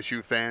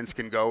NDSU fans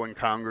can go and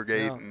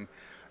congregate,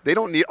 they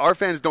don't need, our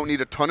fans don't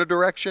need a ton of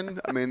direction.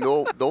 I mean,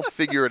 they'll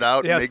figure it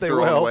out and make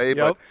their own way.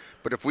 Yep.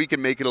 But if we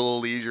can make it a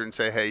little easier and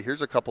say, hey,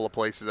 here's a couple of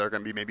places that are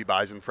going to be maybe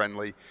Bison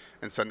friendly,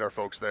 and send our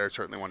folks there,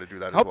 certainly want to do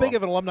that as well. How big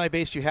of an alumni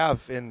base do you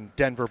have in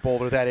Denver,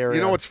 Boulder, that area?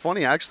 You know, it's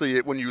funny,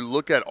 actually, when you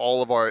look at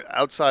all of our,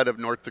 outside of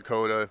North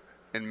Dakota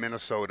and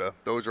Minnesota,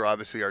 those are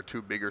obviously our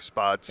two bigger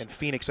spots. And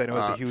Phoenix, I know,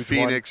 is a huge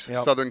Phoenix, one.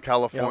 Yep. Southern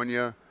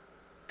California. Yep.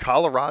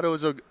 Colorado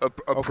is a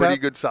pretty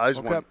good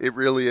sized one. It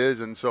really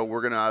is. And so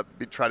we're going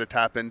to try to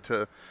tap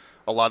into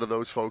a lot of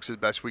those folks as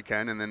best we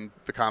can, and then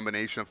the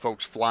combination of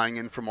folks flying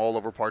in from all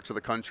over parts of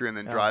the country, and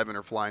then driving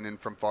or flying in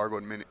from Fargo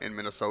in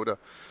Minnesota.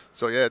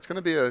 So yeah, it's going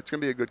to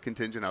be a good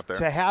contingent out there.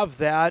 To have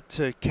that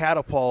to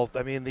catapult,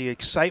 I mean, the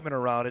excitement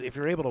around it. If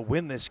you're able to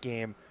win this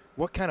game,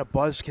 what kind of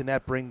buzz can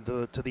that bring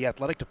to the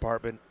athletic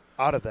department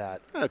out of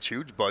that? Yeah, it's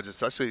huge buzz,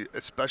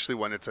 especially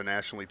when it's a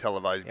nationally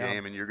televised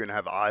game and you're going to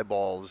have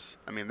eyeballs.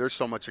 I mean, there's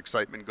so much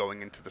excitement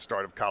going into the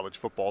start of college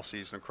football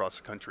season across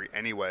the country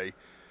anyway.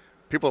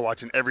 People are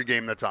watching every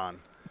game that's on,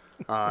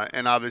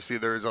 and obviously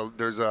it's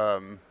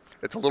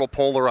a little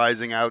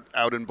polarizing out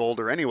in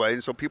Boulder anyway,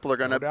 and so people are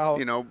going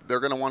to, they're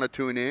going to want to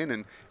tune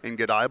in and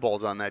get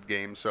eyeballs on that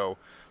game. So,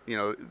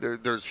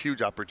 there's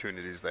huge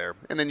opportunities there.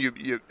 And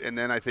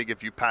then I think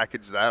if you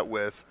package that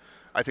with,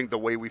 I think the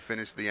way we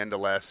finished the end of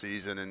last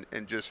season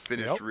and just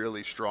finished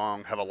really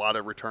strong, have a lot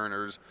of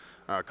returners.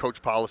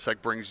 Coach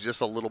Polisek brings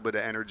just a little bit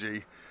of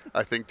energy,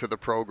 I think, to the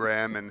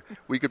program, and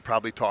we could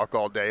probably talk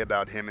all day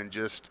about him and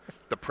just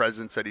the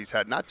presence that he's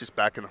had, not just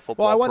back in the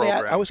football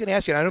program. I was going to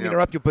ask you, and I don't mean to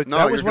interrupt you, but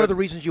that was one of the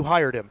reasons you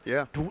hired him.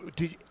 Yeah.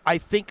 I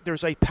think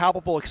there's a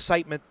palpable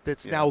excitement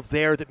that's now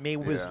there that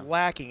maybe was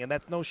lacking, and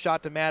that's no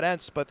shot to Matt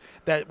Entz, but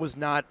that was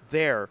not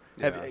there.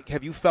 Yeah.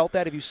 Have you felt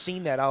that? Have you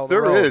seen that out on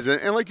the road? There is,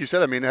 and like you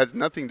said, I mean, it has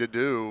nothing to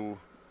do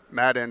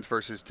Matt Entz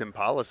versus Tim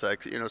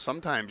Polisek.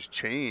 Sometimes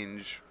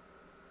change.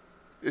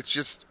 It's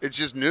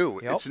just new.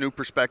 Yep. It's a new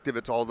perspective.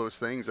 It's all those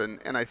things. And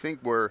I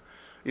think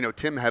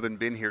Tim having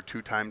been here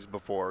 2 times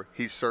before,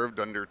 he's served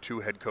under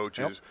 2 head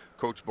coaches,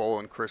 Coach Bowl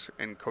and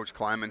Coach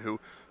Kleiman,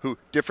 who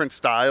different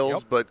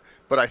styles, but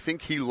I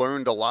think he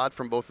learned a lot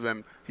from both of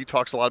them. He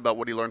talks a lot about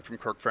what he learned from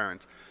Kirk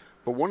Ferentz.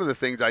 But one of the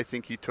things I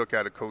think he took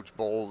out of Coach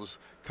Bowl's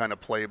kind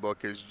of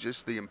playbook is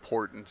just the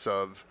importance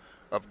of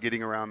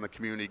getting around the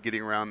community,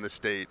 getting around the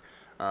state.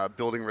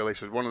 Building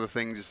relationships. One of the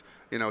things,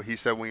 he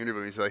said when we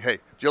interviewed him, he's like, hey,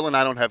 Jill and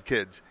I don't have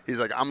kids. He's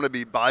like, I'm going to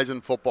be Bison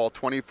football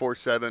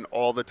 24/7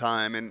 all the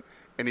time. And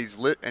he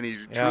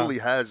truly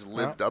has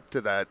lived up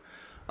to that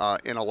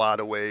in a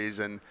lot of ways.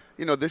 And,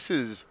 this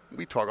is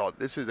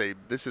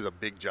a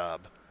big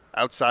job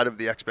outside of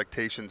the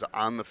expectations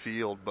on the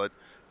field, but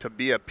to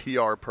be a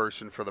PR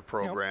person for the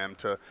program,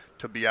 to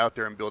be out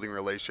there and building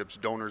relationships,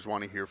 donors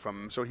want to hear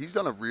from him. So he's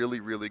done a really,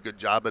 really good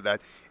job of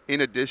that. In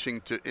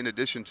addition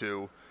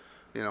to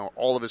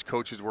all of his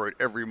coaches were at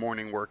every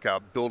morning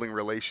workout, building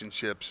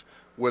relationships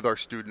with our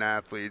student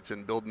athletes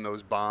and building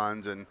those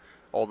bonds and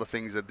all the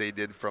things that they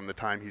did from the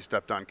time he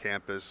stepped on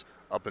campus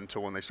up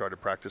until when they started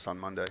practice on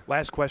Monday.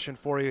 Last question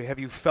for you. Have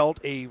you felt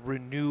a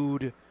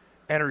renewed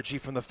energy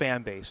from the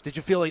fan base? Did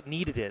you feel it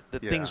needed it?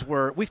 That things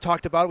were, we've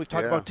talked about it, we've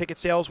talked about ticket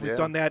sales, we've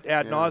done that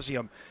ad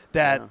nauseum,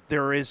 that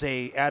there is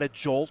a added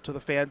jolt to the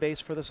fan base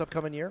for this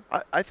upcoming year?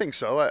 I think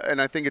so,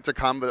 and I think it's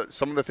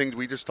some of the things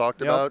we just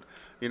talked about,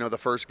 the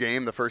first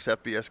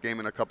FBS game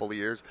in a couple of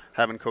years,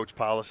 having Coach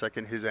Polisek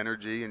and his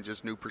energy and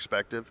just new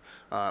perspective.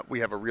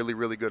 We have a really,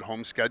 really good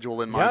home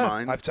schedule in my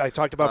mind. I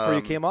talked about before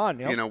you came on.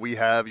 We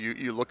have,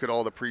 you look at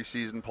all the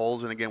preseason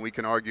polls, and again, we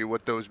can argue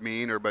what those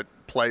mean, but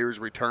players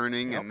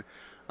returning and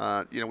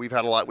we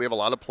have a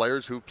lot of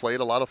players who played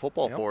a lot of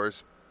football for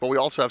us, but we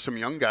also have some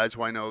young guys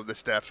who I know the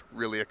staff's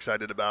really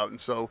excited about, and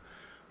so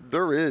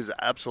there is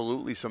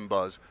absolutely some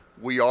buzz.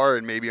 We are,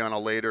 and maybe on a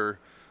later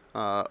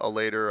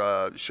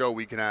show,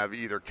 we can have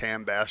either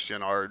Cam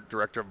Bastian, our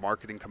director of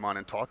marketing, come on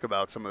and talk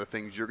about some of the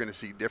things you're going to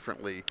see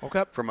differently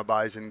from a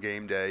Bison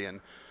game day, and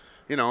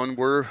I'm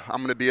going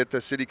to be at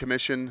the City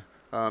Commission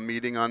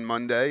meeting on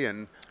Monday,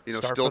 and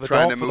still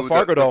trying to move the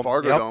Fargo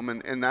Dome,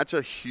 and that's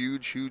a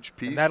huge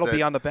piece. And that'll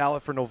be on the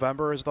ballot for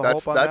November. Is the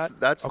hope on that?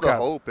 That's the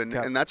hope,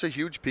 and that's a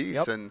huge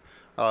piece. And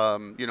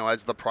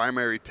as the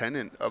primary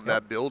tenant of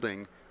that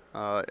building,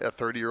 a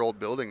 30-year-old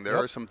building, there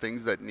are some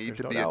things that need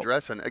to be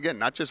addressed. And again,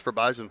 not just for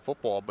Bison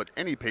football, but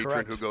any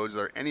patron who goes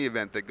there, any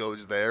event that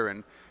goes there,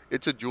 and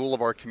it's a jewel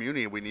of our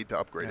community, and we need to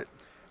upgrade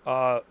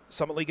it.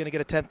 Summit League going to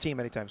get a 10th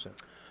team anytime soon?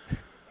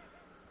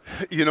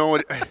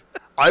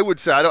 I would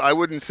say I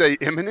wouldn't say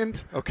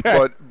imminent.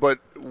 Okay. But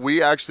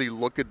we actually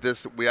look at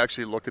this. We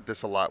actually look at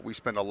this a lot. We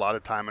spend a lot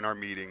of time in our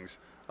meetings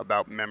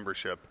about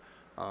membership.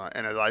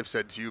 And as I've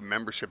said to you,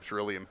 membership's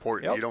really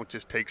important. You don't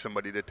just take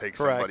somebody to take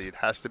somebody. It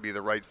has to be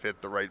the right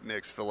fit, the right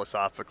mix,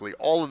 philosophically,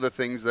 all of the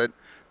things that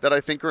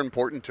I think are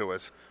important to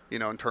us,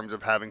 in terms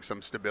of having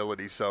some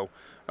stability. So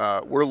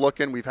we're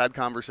looking. We've had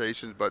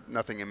conversations, but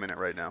nothing imminent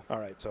right now. All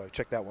right, so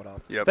check that one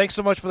off. Yep. Thanks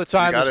so much for the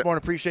time this morning.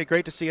 Appreciate it.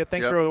 Great to see you.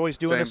 Thanks for always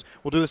doing this.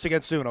 We'll do this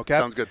again soon, okay?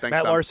 Sounds good. Thanks,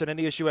 Matt Tom. Larsen,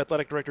 NDSU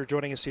Athletic Director,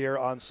 joining us here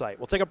on site.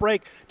 We'll take a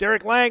break.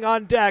 Derrick Lang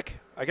on deck.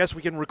 I guess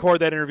we can record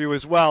that interview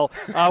as well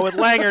with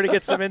Langer to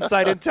get some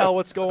inside intel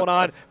what's going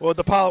on with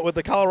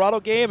the Colorado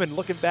game and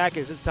looking back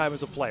as his time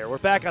as a player. We're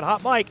back on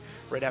Hot Mic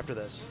right after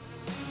this.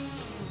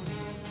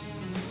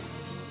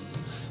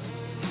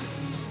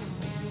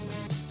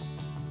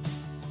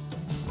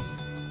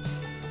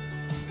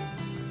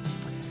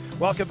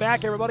 Welcome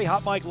back, everybody.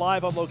 Hot Mic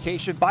live on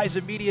location.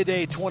 Bison Media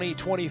Day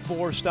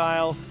 2024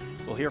 style.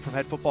 We'll hear from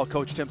head football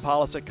coach Tim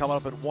Polasek coming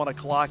up at 1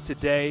 o'clock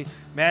today.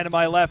 Man to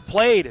my left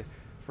played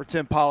for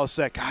Tim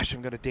Polasek. Gosh,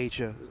 I'm going to date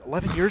you.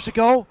 11 years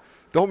ago?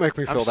 Don't make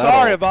me feel I'm that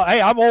sorry old. about.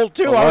 Hey, I'm old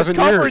too. I was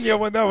covering years. you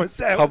when that was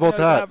How about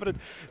that? happening.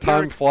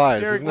 Time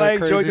flies. Derrick Isn't that Lang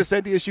crazy? joined us,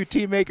 NDSU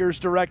Team Makers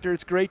Director.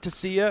 It's great to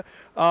see you.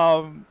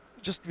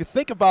 Just you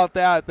think about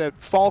that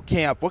fall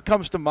camp. What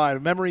comes to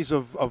mind? Memories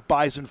of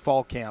Bison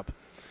fall camp.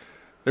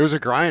 It was a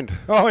grind.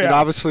 Oh, yeah. And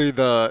obviously,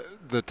 the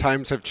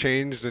times have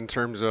changed in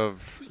terms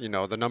of,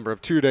 the number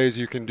of 2 days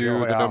you can do,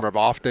 the number of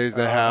off days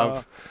they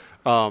have.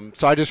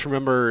 So I just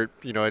remember,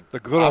 the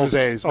good old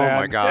days, man.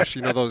 Oh, my gosh.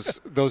 those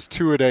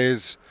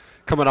 2-a-days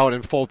coming out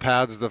in full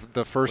pads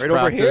the first right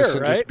practice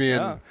here, and right? just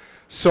being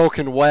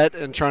soaking wet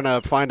and trying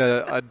to find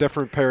a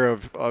different pair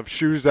of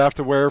shoes to have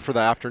to wear for the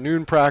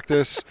afternoon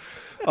practice.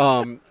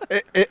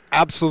 It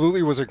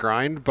absolutely was a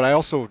grind, but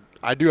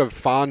I do have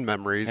fond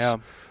memories.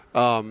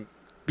 Yeah.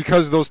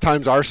 Because those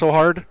times are so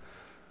hard,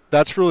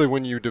 that's really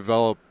when you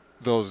develop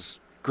those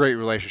great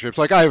relationships.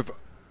 Like I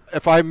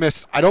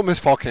don't miss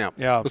fall camp.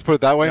 Yeah. Let's put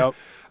it that way. Yep.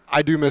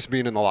 I do miss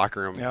being in the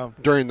locker room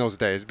during those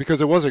days because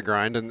it was a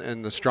grind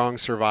and the strong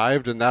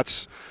survived, and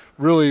that's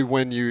really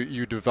when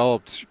you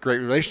developed great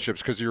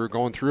relationships because you were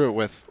going through it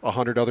with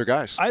 100 other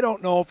guys. I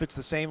don't know if it's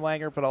the same,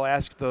 Langer, but I'll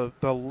ask the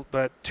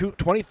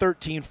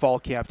 2013 fall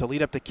camp to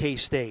lead up to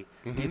K-State.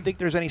 Mm-hmm. Do you think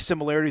there's any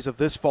similarities of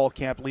this fall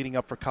camp leading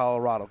up for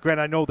Colorado?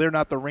 Granted, I know they're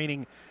not the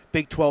reigning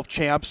Big 12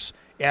 champs,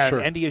 and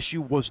sure.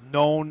 NDSU was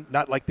known,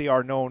 not like they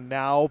are known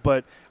now,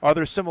 but are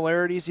there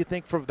similarities, you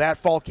think, from that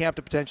fall camp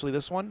to potentially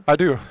this one? I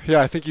do.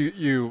 Yeah, I think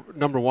you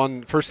number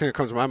one, first thing that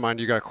comes to my mind,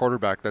 you got a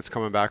quarterback that's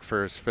coming back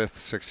for his 5th,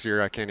 6th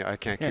year. I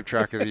can't keep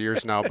track of the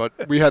years now, but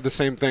we had the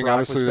same thing. Brock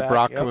Obviously, was back,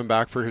 Brock coming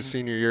back for his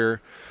senior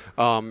year.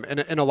 And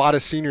a lot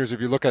of seniors,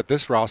 if you look at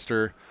this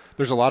roster,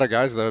 there's a lot of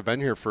guys that have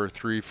been here for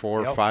 3,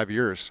 4, 5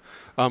 years,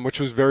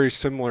 which was very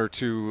similar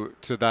to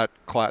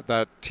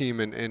that team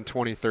in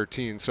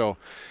 2013. So,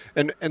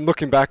 and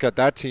looking back at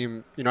that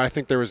team, I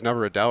think there was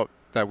never a doubt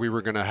that we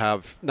were going to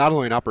have not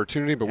only an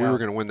opportunity, but we were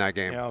going to win that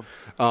game. Yeah.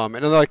 And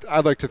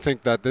I'd like to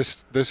think that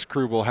this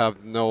crew will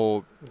have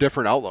no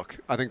different outlook.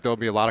 I think there'll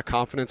be a lot of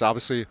confidence.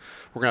 Obviously,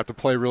 we're going to have to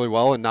play really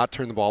well and not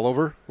turn the ball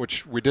over,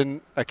 which we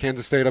didn't at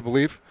Kansas State, I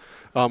believe,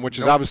 which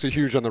is obviously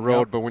huge on the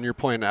road. But when you're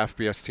playing an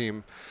FBS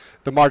team,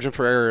 the margin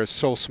for error is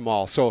so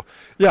small. So,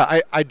 yeah,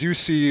 I do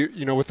see,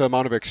 with the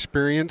amount of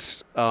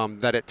experience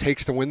that it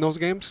takes to win those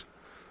games,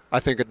 I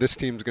think that this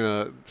team's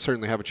going to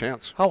certainly have a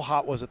chance. How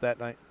hot was it that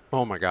night?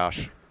 Oh, my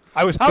gosh.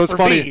 I was hot for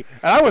me,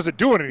 and I wasn't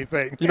doing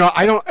anything.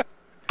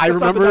 I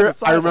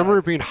remember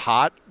it being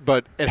hot,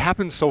 but it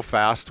happens so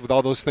fast with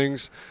all those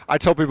things. I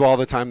tell people all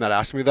the time that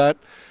ask me that.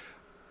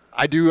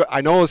 I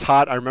know it was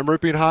hot. I remember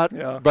it being hot,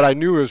 but I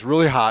knew it was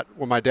really hot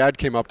when my dad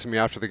came up to me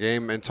after the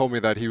game and told me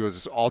that he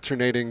was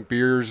alternating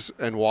beers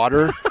and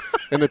water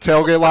in the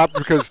tailgate lot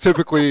because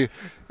typically,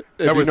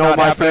 if you know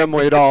my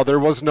family at all, there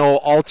was no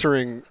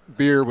altering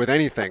beer with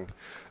anything.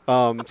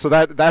 So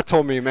that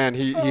told me, man,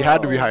 he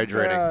had to be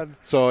hydrating. Man.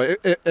 So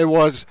it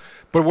was.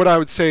 But what I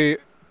would say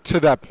to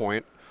that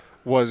point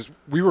was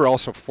we were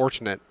also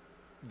fortunate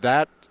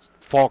that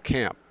fall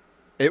camp.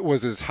 It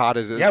was as hot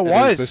as it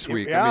is this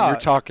week. Yeah. I mean, you're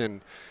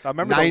talking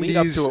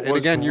 90s, and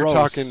again, gross. You're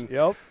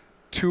talking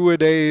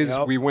 2-a-days.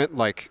 Yep. We went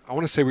I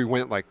want to say we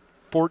went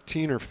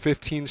 14 or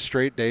 15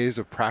 straight days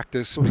of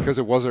practice because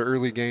it was an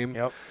early game.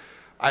 Yep.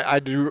 I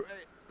do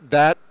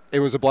that. It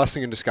was a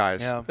blessing in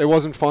disguise. Yeah. It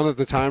wasn't fun at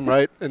the time,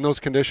 right, in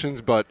those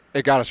conditions, but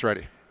it got us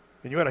ready.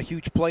 And you had a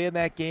huge play in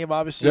that game,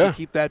 obviously, to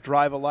keep that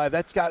drive alive.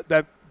 That's got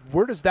that.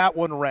 Where does that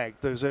one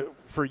rank? Does it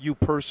for you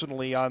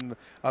personally on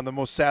the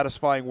most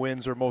satisfying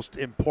wins or most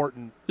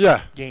important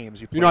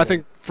games you played? I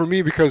think for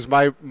me, because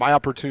my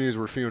opportunities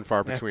were few and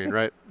far between,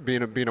 right?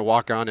 Being a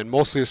walk-on and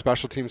mostly a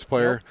special teams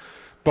player,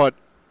 but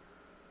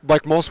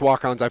like most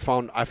walk-ons, I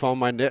found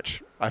my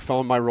niche. I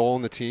found my role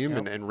in the team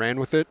and ran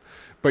with it.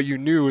 But you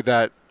knew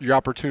that your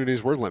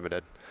opportunities were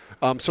limited.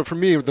 So for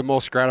me, the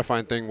most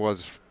gratifying thing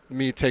was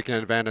me taking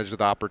advantage of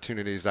the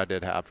opportunities I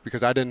did have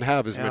because I didn't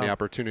have as many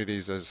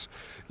opportunities as,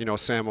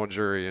 Sam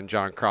O'Jury and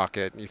John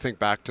Crockett. And you think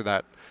back to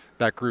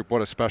that group,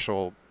 what a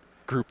special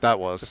group that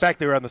was. The fact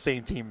they were on the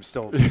same team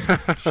still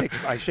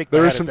I shake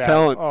there my was head some at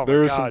talent. that. Oh there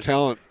was some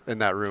talent in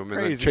that room.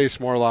 Crazy. And then Chase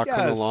Morlock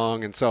coming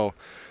along. And so,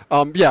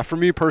 for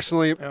me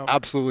personally,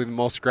 absolutely the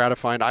most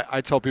gratifying.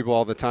 I tell people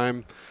all the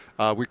time,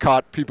 we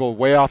caught people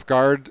way off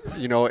guard,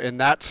 in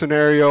that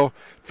scenario,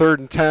 3rd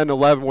and 10,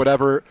 11,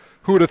 whatever.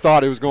 Who would have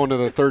thought it was going to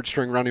the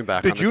 3rd-string running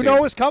back? Did you know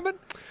it was coming?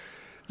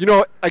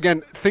 Again,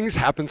 things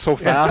happen so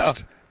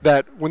fast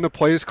that when the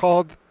play is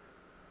called,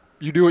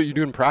 you do what you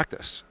do in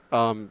practice.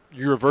 You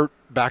revert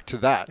back to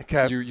that.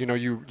 Okay.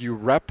 You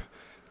rep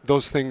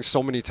those things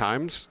so many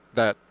times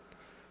that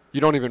you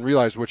don't even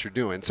realize what you're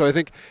doing. So I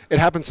think it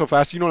happens so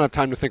fast, you don't have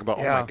time to think about,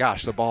 oh my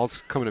gosh, the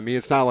ball's coming to me.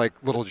 It's not like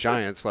Little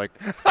Giants, like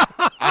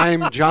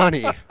I'm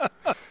Johnny.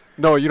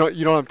 No, you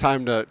don't have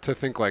time to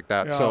think like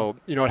that. Yeah. So,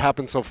 it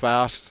happens so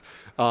fast.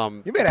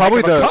 You made a heck of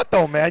a cut,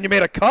 though, man. You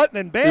made a cut and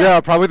then bam. Yeah,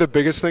 probably the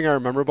biggest thing I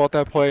remember about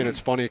that play, and it's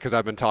funny because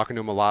I've been talking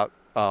to him a lot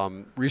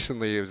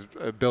recently, is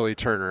Billy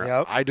Turner.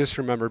 Yep. I just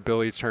remember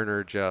Billy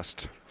Turner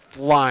just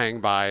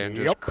flying by and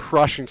just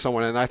crushing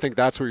someone, and I think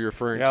that's what you're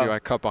referring to. I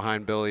cut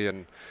behind Billy,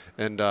 and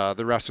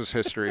the rest was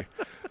history.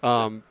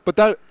 But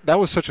that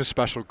was such a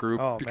special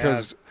group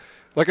because,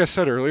 like I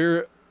said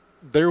earlier,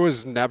 there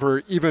was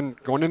never, even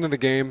going into the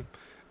game,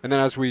 and then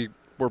as we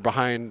were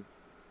behind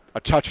a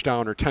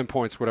touchdown or 10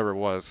 points, whatever it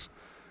was,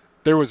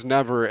 there was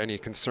never any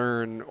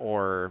concern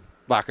or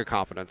lack of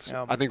confidence.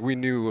 Yep. I think we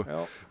knew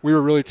we were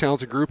a really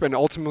talented group, and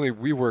ultimately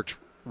we worked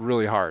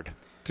really hard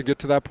to get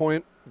to that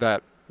point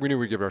that we knew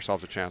we'd give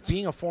ourselves a chance.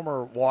 Being a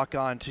former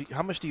walk-on,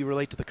 how much do you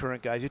relate to the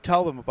current guys? You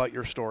tell them about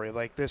your story.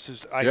 Like, this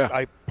is,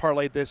 I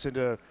parlayed this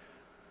into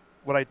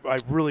what I'm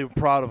really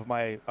proud of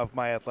my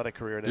athletic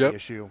career at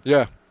NDSU.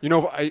 Yeah.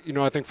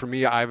 I think for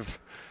me, I've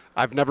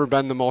never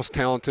been the most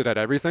talented at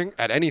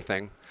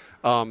anything.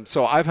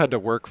 So I've had to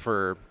work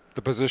for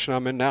the position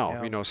I'm in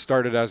now. Yeah.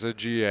 Started as a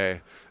GA,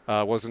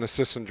 was an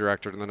assistant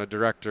director, and then a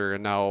director,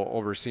 and now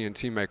overseeing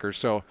team makers.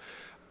 So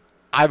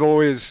I've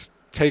always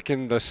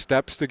taken the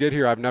steps to get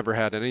here. I've never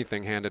had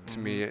anything handed to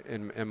me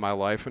in my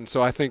life. And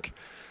so I think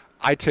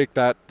I take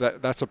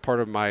that's a part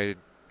of my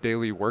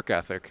daily work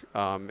ethic,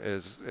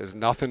 is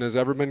nothing has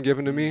ever been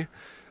given to me.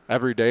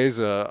 Every day is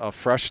a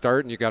fresh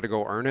start, and you got to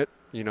go earn it.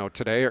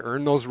 Today,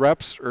 earn those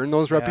reps, earn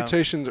those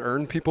reputations,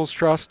 earn people's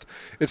trust.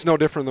 It's no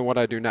different than what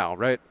I do now,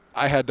 right?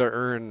 I had to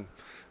earn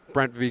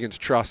Brent Vegan's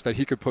trust that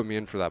he could put me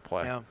in for that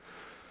play. Yeah.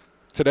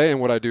 Today,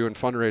 and what I do in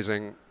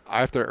fundraising, I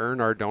have to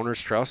earn our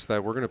donors' trust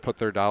that we're going to put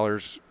their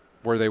dollars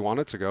where they want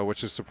it to go,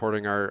 which is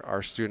supporting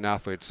our student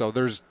athletes. So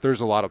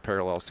there's a lot of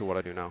parallels to what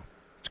I do now.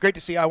 It's great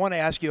to see. I want to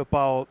ask you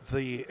about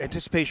the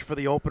anticipation for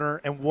the opener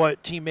and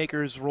what team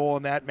makers' role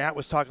in that. Matt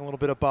was talking a little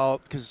bit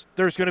about, because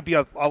there's going to be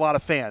a lot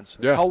of fans.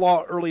 Yeah.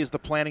 How early is the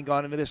planning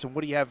gone into this, and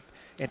what do you have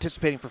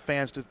anticipating for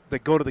fans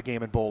that go to the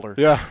game in Boulder?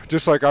 Yeah,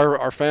 just like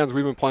our fans,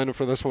 we've been planning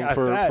for this one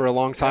for a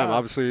long time. Yeah.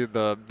 Obviously,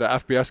 the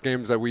FBS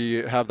games that we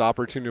have the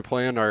opportunity to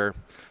play in are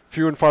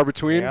few and far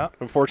between. Yeah.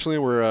 Unfortunately,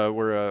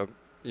 we're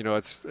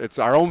it's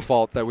our own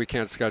fault that we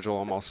can't schedule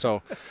almost.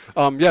 So,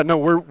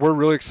 we're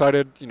really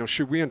excited.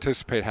 Should we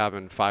anticipate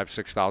having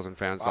 5,000-6,000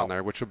 fans down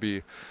there, which will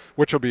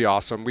be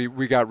awesome.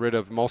 We got rid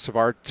of most of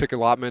our ticket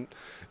allotment,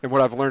 and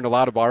what I've learned a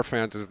lot about our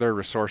fans is they're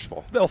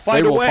resourceful. They'll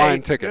find a way. They will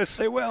find tickets. Yes,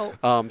 they will.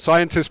 So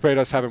I anticipate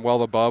us having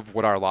well above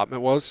what our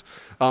allotment was.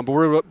 But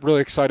we're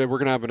really excited. We're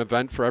going to have an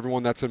event for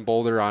everyone that's in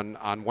Boulder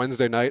on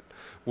Wednesday night.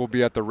 We'll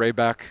be at the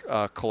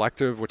Rayback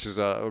Collective, which is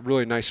a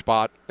really nice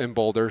spot in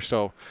Boulder.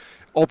 So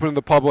open to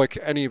the public.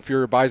 If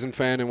you're a Bison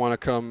fan and want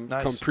to come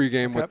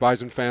pregame with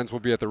Bison fans, we'll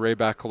be at the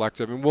Rayback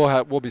Collective, and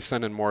we'll be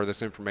sending more of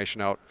this information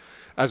out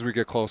as we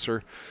get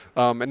closer.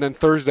 And then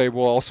Thursday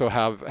we'll also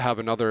have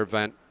another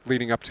event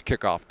leading up to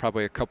kickoff,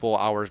 probably a couple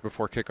hours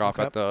before kickoff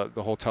at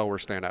the hotel we're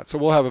staying at. So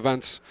we'll have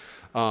events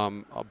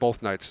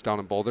both nights down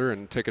in Boulder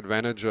and take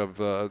advantage of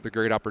the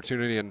great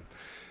opportunity. And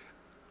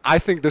I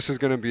think this is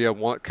going to be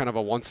kind of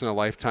a once in a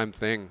lifetime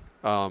thing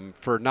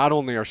for not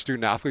only our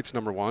student athletes,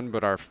 number one,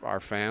 but our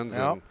fans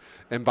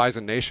and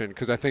Bison Nation,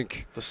 because I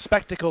think the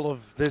spectacle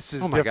of this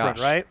is different,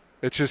 right?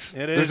 It's just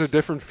there's a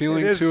different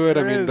feeling to it.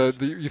 I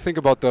mean, you think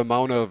about the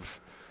amount of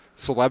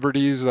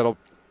celebrities that'll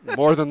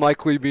more than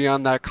likely be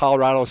on that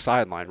Colorado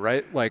sideline,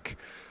 right? Like,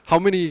 how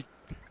many,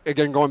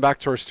 again, going back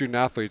to our student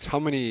athletes, how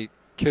many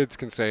kids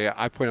can say,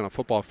 I played on a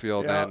football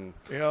field and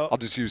I'll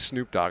just use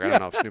Snoop Dogg. I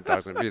don't know if Snoop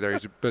Dogg's going to be there.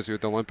 He's busy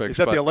with the Olympics. He's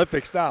at the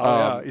Olympics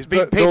now, He's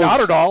being paid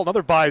Otterdahl,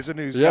 another Bison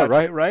who's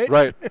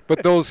right?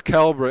 But those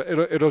caliber,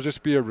 it'll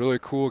just be a really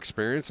cool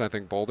experience. I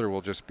think Boulder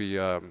will just be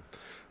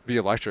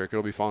electric.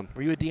 It'll be fun.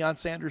 Were you a Deion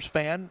Sanders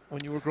fan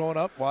when you were growing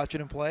up, watching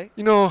him play?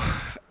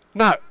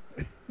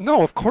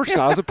 No, of course not.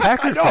 I was a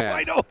Packer fan.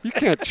 I know. You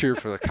can't cheer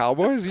for the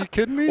Cowboys. Are you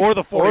kidding me? Or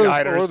the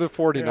 49ers. Or the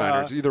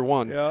 49ers, either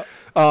one. Yeah.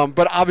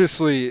 But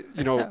obviously,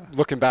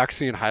 looking back,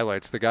 seeing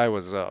highlights, the guy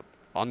was an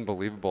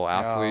unbelievable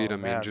athlete.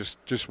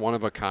 Just one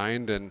of a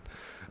kind. And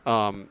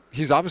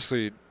he's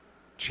obviously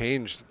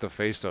changed the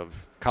face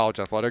of college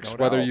athletics,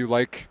 whether you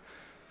like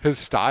his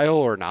style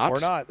or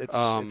not.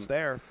 It's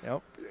there.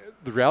 Yep.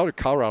 The reality of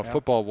Colorado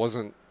football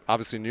wasn't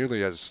obviously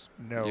nearly as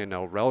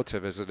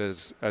relative as it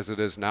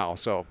is now.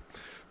 So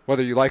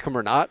whether you like him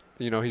or not,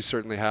 he's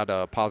certainly had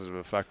a positive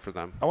effect for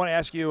them. I want to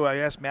ask you, I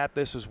asked Matt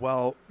this as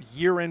well,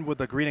 year in with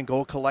the Green and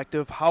Gold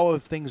Collective, how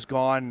have things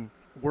gone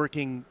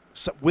working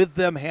with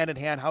them hand in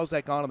hand? How's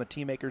that gone on the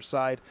team makers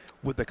side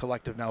with the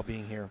collective now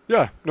being here?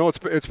 Yeah, no,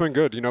 it's been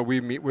good. We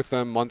meet with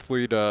them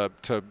monthly to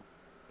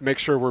make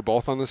sure we're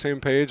both on the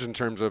same page in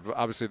terms of,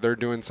 obviously they're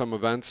doing some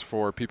events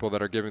for people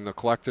that are giving the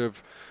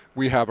collective.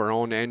 We have our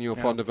own annual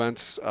fund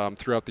events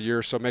throughout the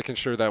year, so making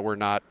sure that we're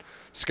not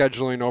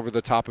scheduling over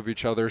the top of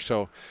each other.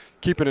 So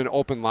keeping an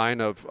open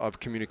line of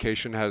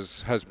communication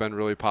has been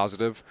really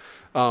positive.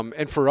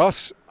 And for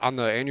us on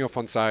the annual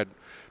fund side,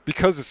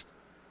 because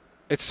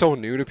it's so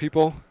new to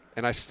people,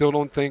 and I still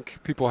don't think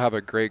people have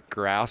a great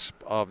grasp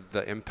of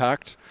the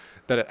impact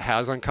that it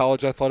has on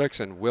college athletics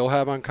and will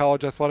have on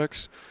college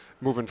athletics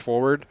moving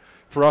forward.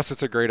 For us,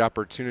 it's a great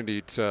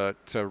opportunity to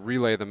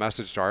relay the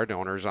message to our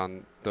donors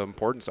on the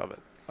importance of it,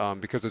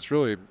 because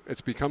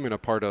it's becoming a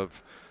part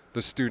of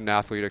the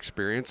student-athlete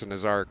experience, and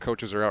as our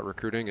coaches are out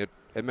recruiting, it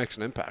makes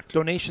an impact.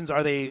 Donations,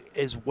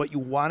 is what you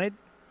wanted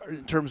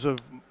in terms of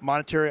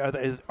monetary,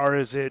 or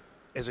is it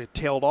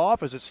tailed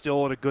off? Is it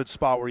still in a good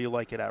spot where you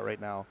like it at right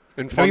now?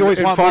 In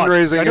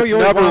fundraising, it's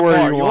never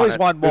where you want it. You always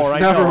want more.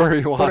 It's never where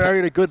you want it. But are you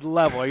at a good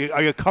level?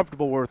 Are you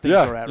comfortable where things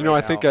are at right now?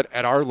 I think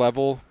at our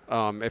level,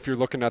 if you're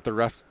looking at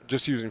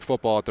just using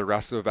football at the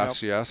rest of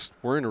FCS,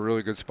 we're in a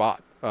really good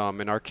spot.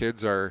 And our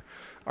kids are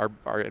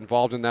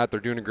involved in that. They're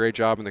doing a great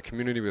job in the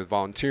community with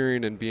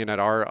volunteering and being at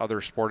our other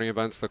sporting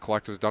events. The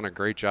collective's done a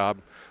great job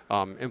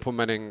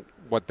implementing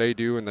what they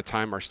do and the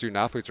time our student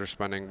athletes are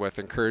spending with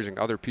encouraging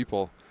other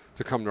people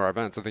to come to our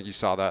events. I think you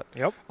saw that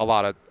a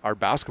lot at our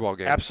basketball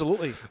games.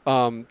 Absolutely.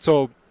 I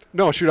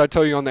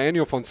tell you on the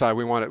annual fund side,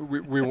 we want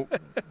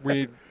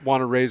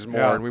to raise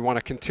more, and we want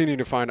to continue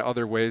to find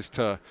other ways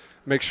to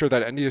make sure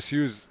that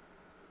NDSU is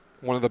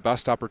one of the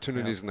best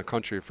opportunities in the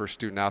country for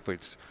student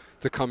athletes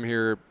to come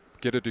here,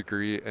 get a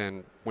degree,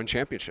 and win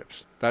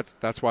championships.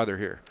 That's why they're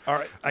here. All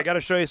right, I got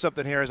to show you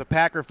something here. As a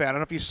Packer fan, I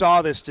don't know if you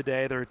saw this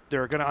today. They're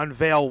going to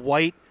unveil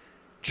white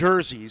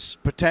jerseys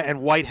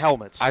and white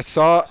helmets. I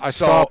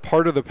saw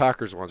part of the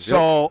Packers ones.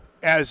 So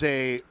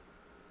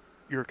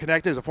you're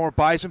connected as a former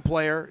Bison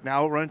player,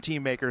 now running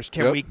Team Makers.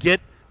 Can we get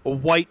a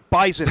white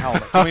Bison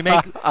helmet? Can we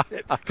make?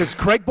 Because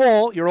Craig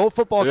Bull, your old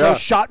football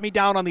coach, shot me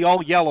down on the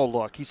all yellow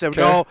look. He said,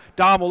 "No,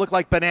 Dom will look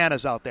like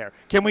bananas out there."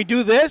 Can we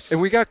do this? And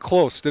we got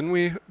close, didn't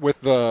we?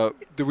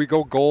 Did we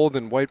go gold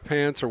and white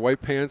pants, or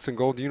white pants and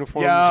gold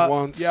uniforms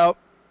once? Yep.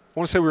 I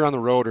want to say we were on the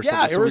road or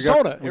something. Yeah,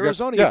 Arizona.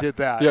 Arizona did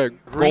that. Yeah,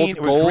 green.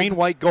 It was gold. green,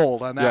 white,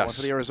 gold on that one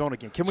for the Arizona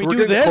game. Can we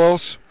do this?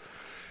 Close.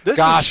 This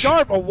is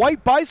sharp. A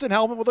white Bison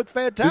helmet would look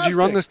fantastic. Did you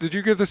run this? Did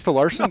you give this to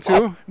Larsen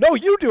too? No,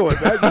 you do it,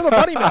 man. You're the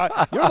money man.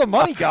 You're the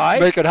money guy.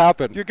 Make it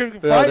happen. You're gonna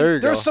there you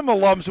go. There's some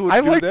alums who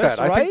would do this,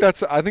 that. right?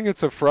 I think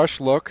it's a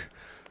fresh look.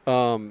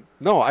 Because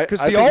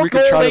I the all think we could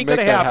gold try ain't to make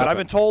gonna that happen. I've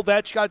been told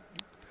that got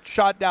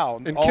shot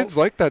down. And kids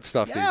like that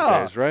stuff these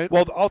days, right?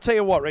 Well, I'll tell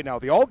you what. Right now,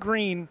 the all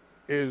green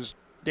is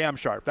damn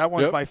sharp. That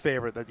one's my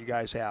favorite that you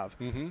guys have.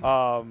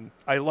 Mm-hmm.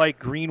 I like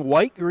green,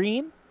 white,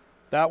 green.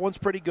 That one's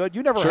pretty good.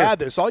 You never had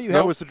this. All you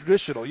had was the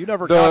traditional. You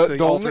never got the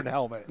alternate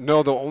helmet.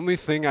 No, the only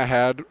thing I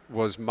had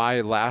was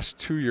my last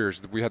 2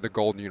 years that we had the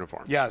golden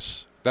uniforms.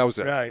 Yes. That was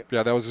it. Right.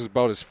 Yeah, that was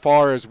about as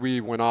far as we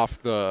went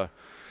off the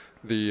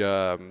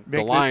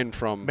line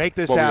from make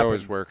this what happen. we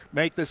always work.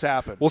 Make this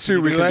happen. We'll see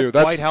what we can do.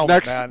 That's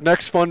That's helmet,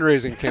 next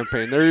fundraising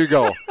campaign. There you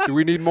go. Do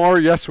we need more?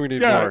 Yes, we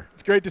need more.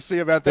 It's great to see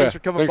you, man. Thanks for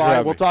coming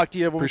by. We'll talk to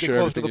you when we get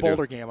close to the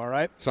Boulder game, all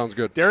right? Sounds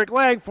good. Derrick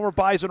Lang, former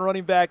Bison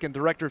running back and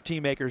director of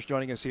Team Makers,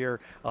 joining us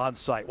here on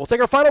site. We'll take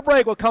our final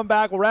break. We'll come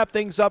back. We'll wrap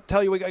things up,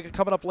 tell you what we got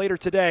coming up later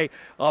today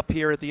up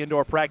here at the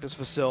indoor practice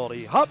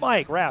facility. Hot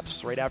Mic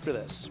wraps right after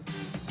this.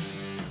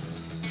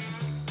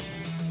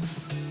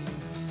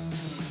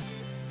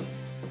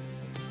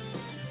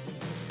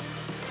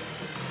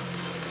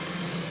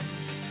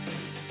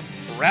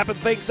 Wrapping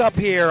things up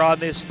here on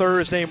this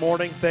Thursday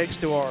morning. Thanks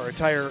to our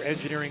entire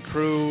engineering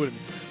crew and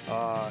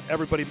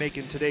everybody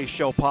making today's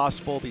show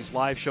possible. These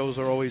live shows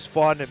are always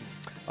fun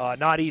and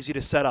not easy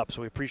to set up,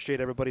 so we appreciate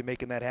everybody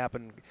making that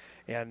happen.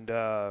 And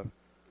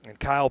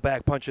Kyle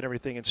back punching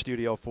everything in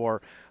studio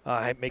for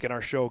making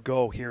our show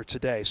go here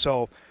today.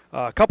 So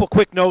a couple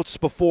quick notes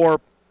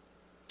before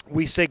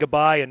we say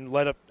goodbye and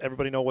let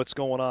everybody know what's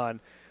going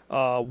on.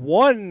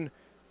 One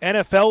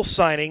NFL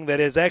signing that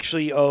is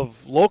actually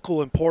of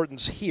local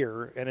importance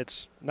here, and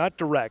it's not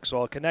direct, so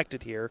I'll connect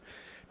it here.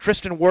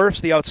 Tristan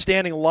Wirfs, the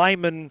outstanding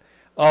lineman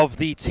of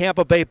the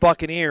Tampa Bay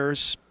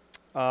Buccaneers,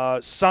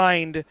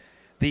 signed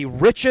the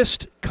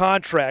richest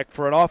contract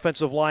for an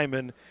offensive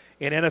lineman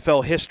in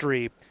NFL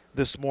history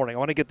this morning. I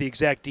want to get the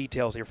exact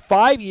details here.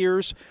 5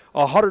 years,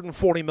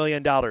 $140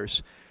 million.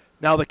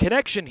 Now, the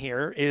connection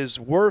here is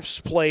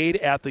Wirfs played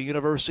at the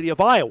University of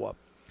Iowa.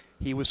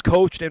 He was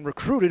coached and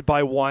recruited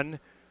by one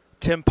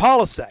Tim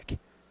Polasek,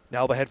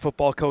 now the head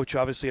football coach,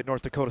 obviously, at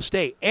North Dakota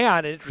State.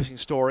 And an interesting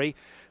story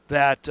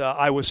that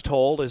I was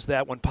told is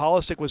that when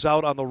Polasek was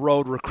out on the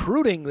road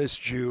recruiting this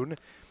June,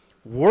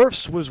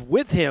 Wirfs was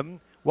with him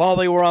while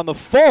they were on the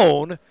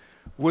phone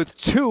with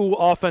two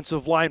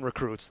offensive line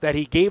recruits, that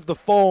he gave the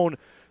phone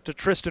to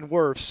Tristan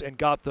Wirfs and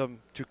got them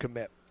to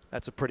commit.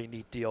 That's a pretty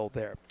neat deal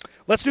there.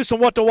 Let's do some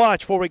What to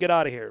Watch before we get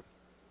out of here.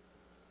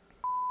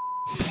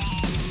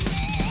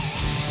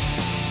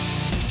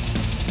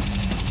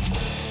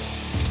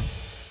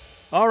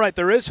 All right,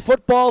 there is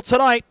football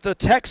tonight. The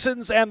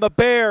Texans and the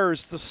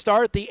Bears to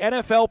start the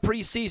NFL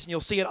preseason.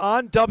 You'll see it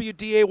on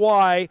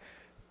WDAY.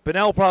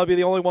 Benell will probably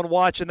be the only one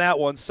watching that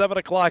one. 7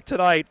 o'clock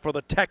tonight for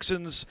the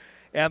Texans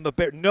and the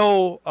Bears.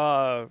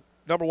 No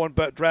number one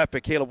draft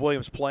pick Caleb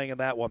Williams playing in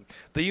that one.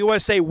 The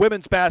USA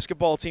women's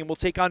basketball team will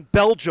take on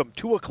Belgium,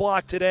 2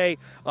 o'clock today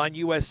on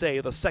USA,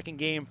 the second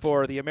game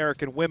for the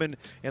American women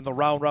in the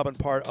round-robin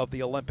part of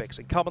the Olympics.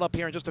 And coming up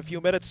here in just a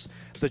few minutes,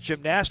 the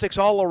gymnastics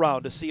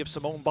all-around to see if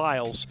Simone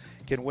Biles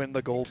can win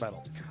the gold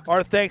medal.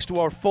 Our thanks to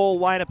our full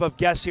lineup of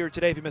guests here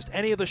today. If you missed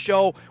any of the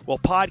show, we'll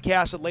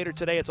podcast it later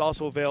today. It's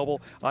also available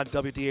on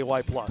WDAY+.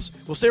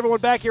 We'll see everyone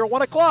back here at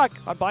 1 o'clock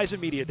on Bison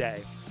Media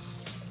Day.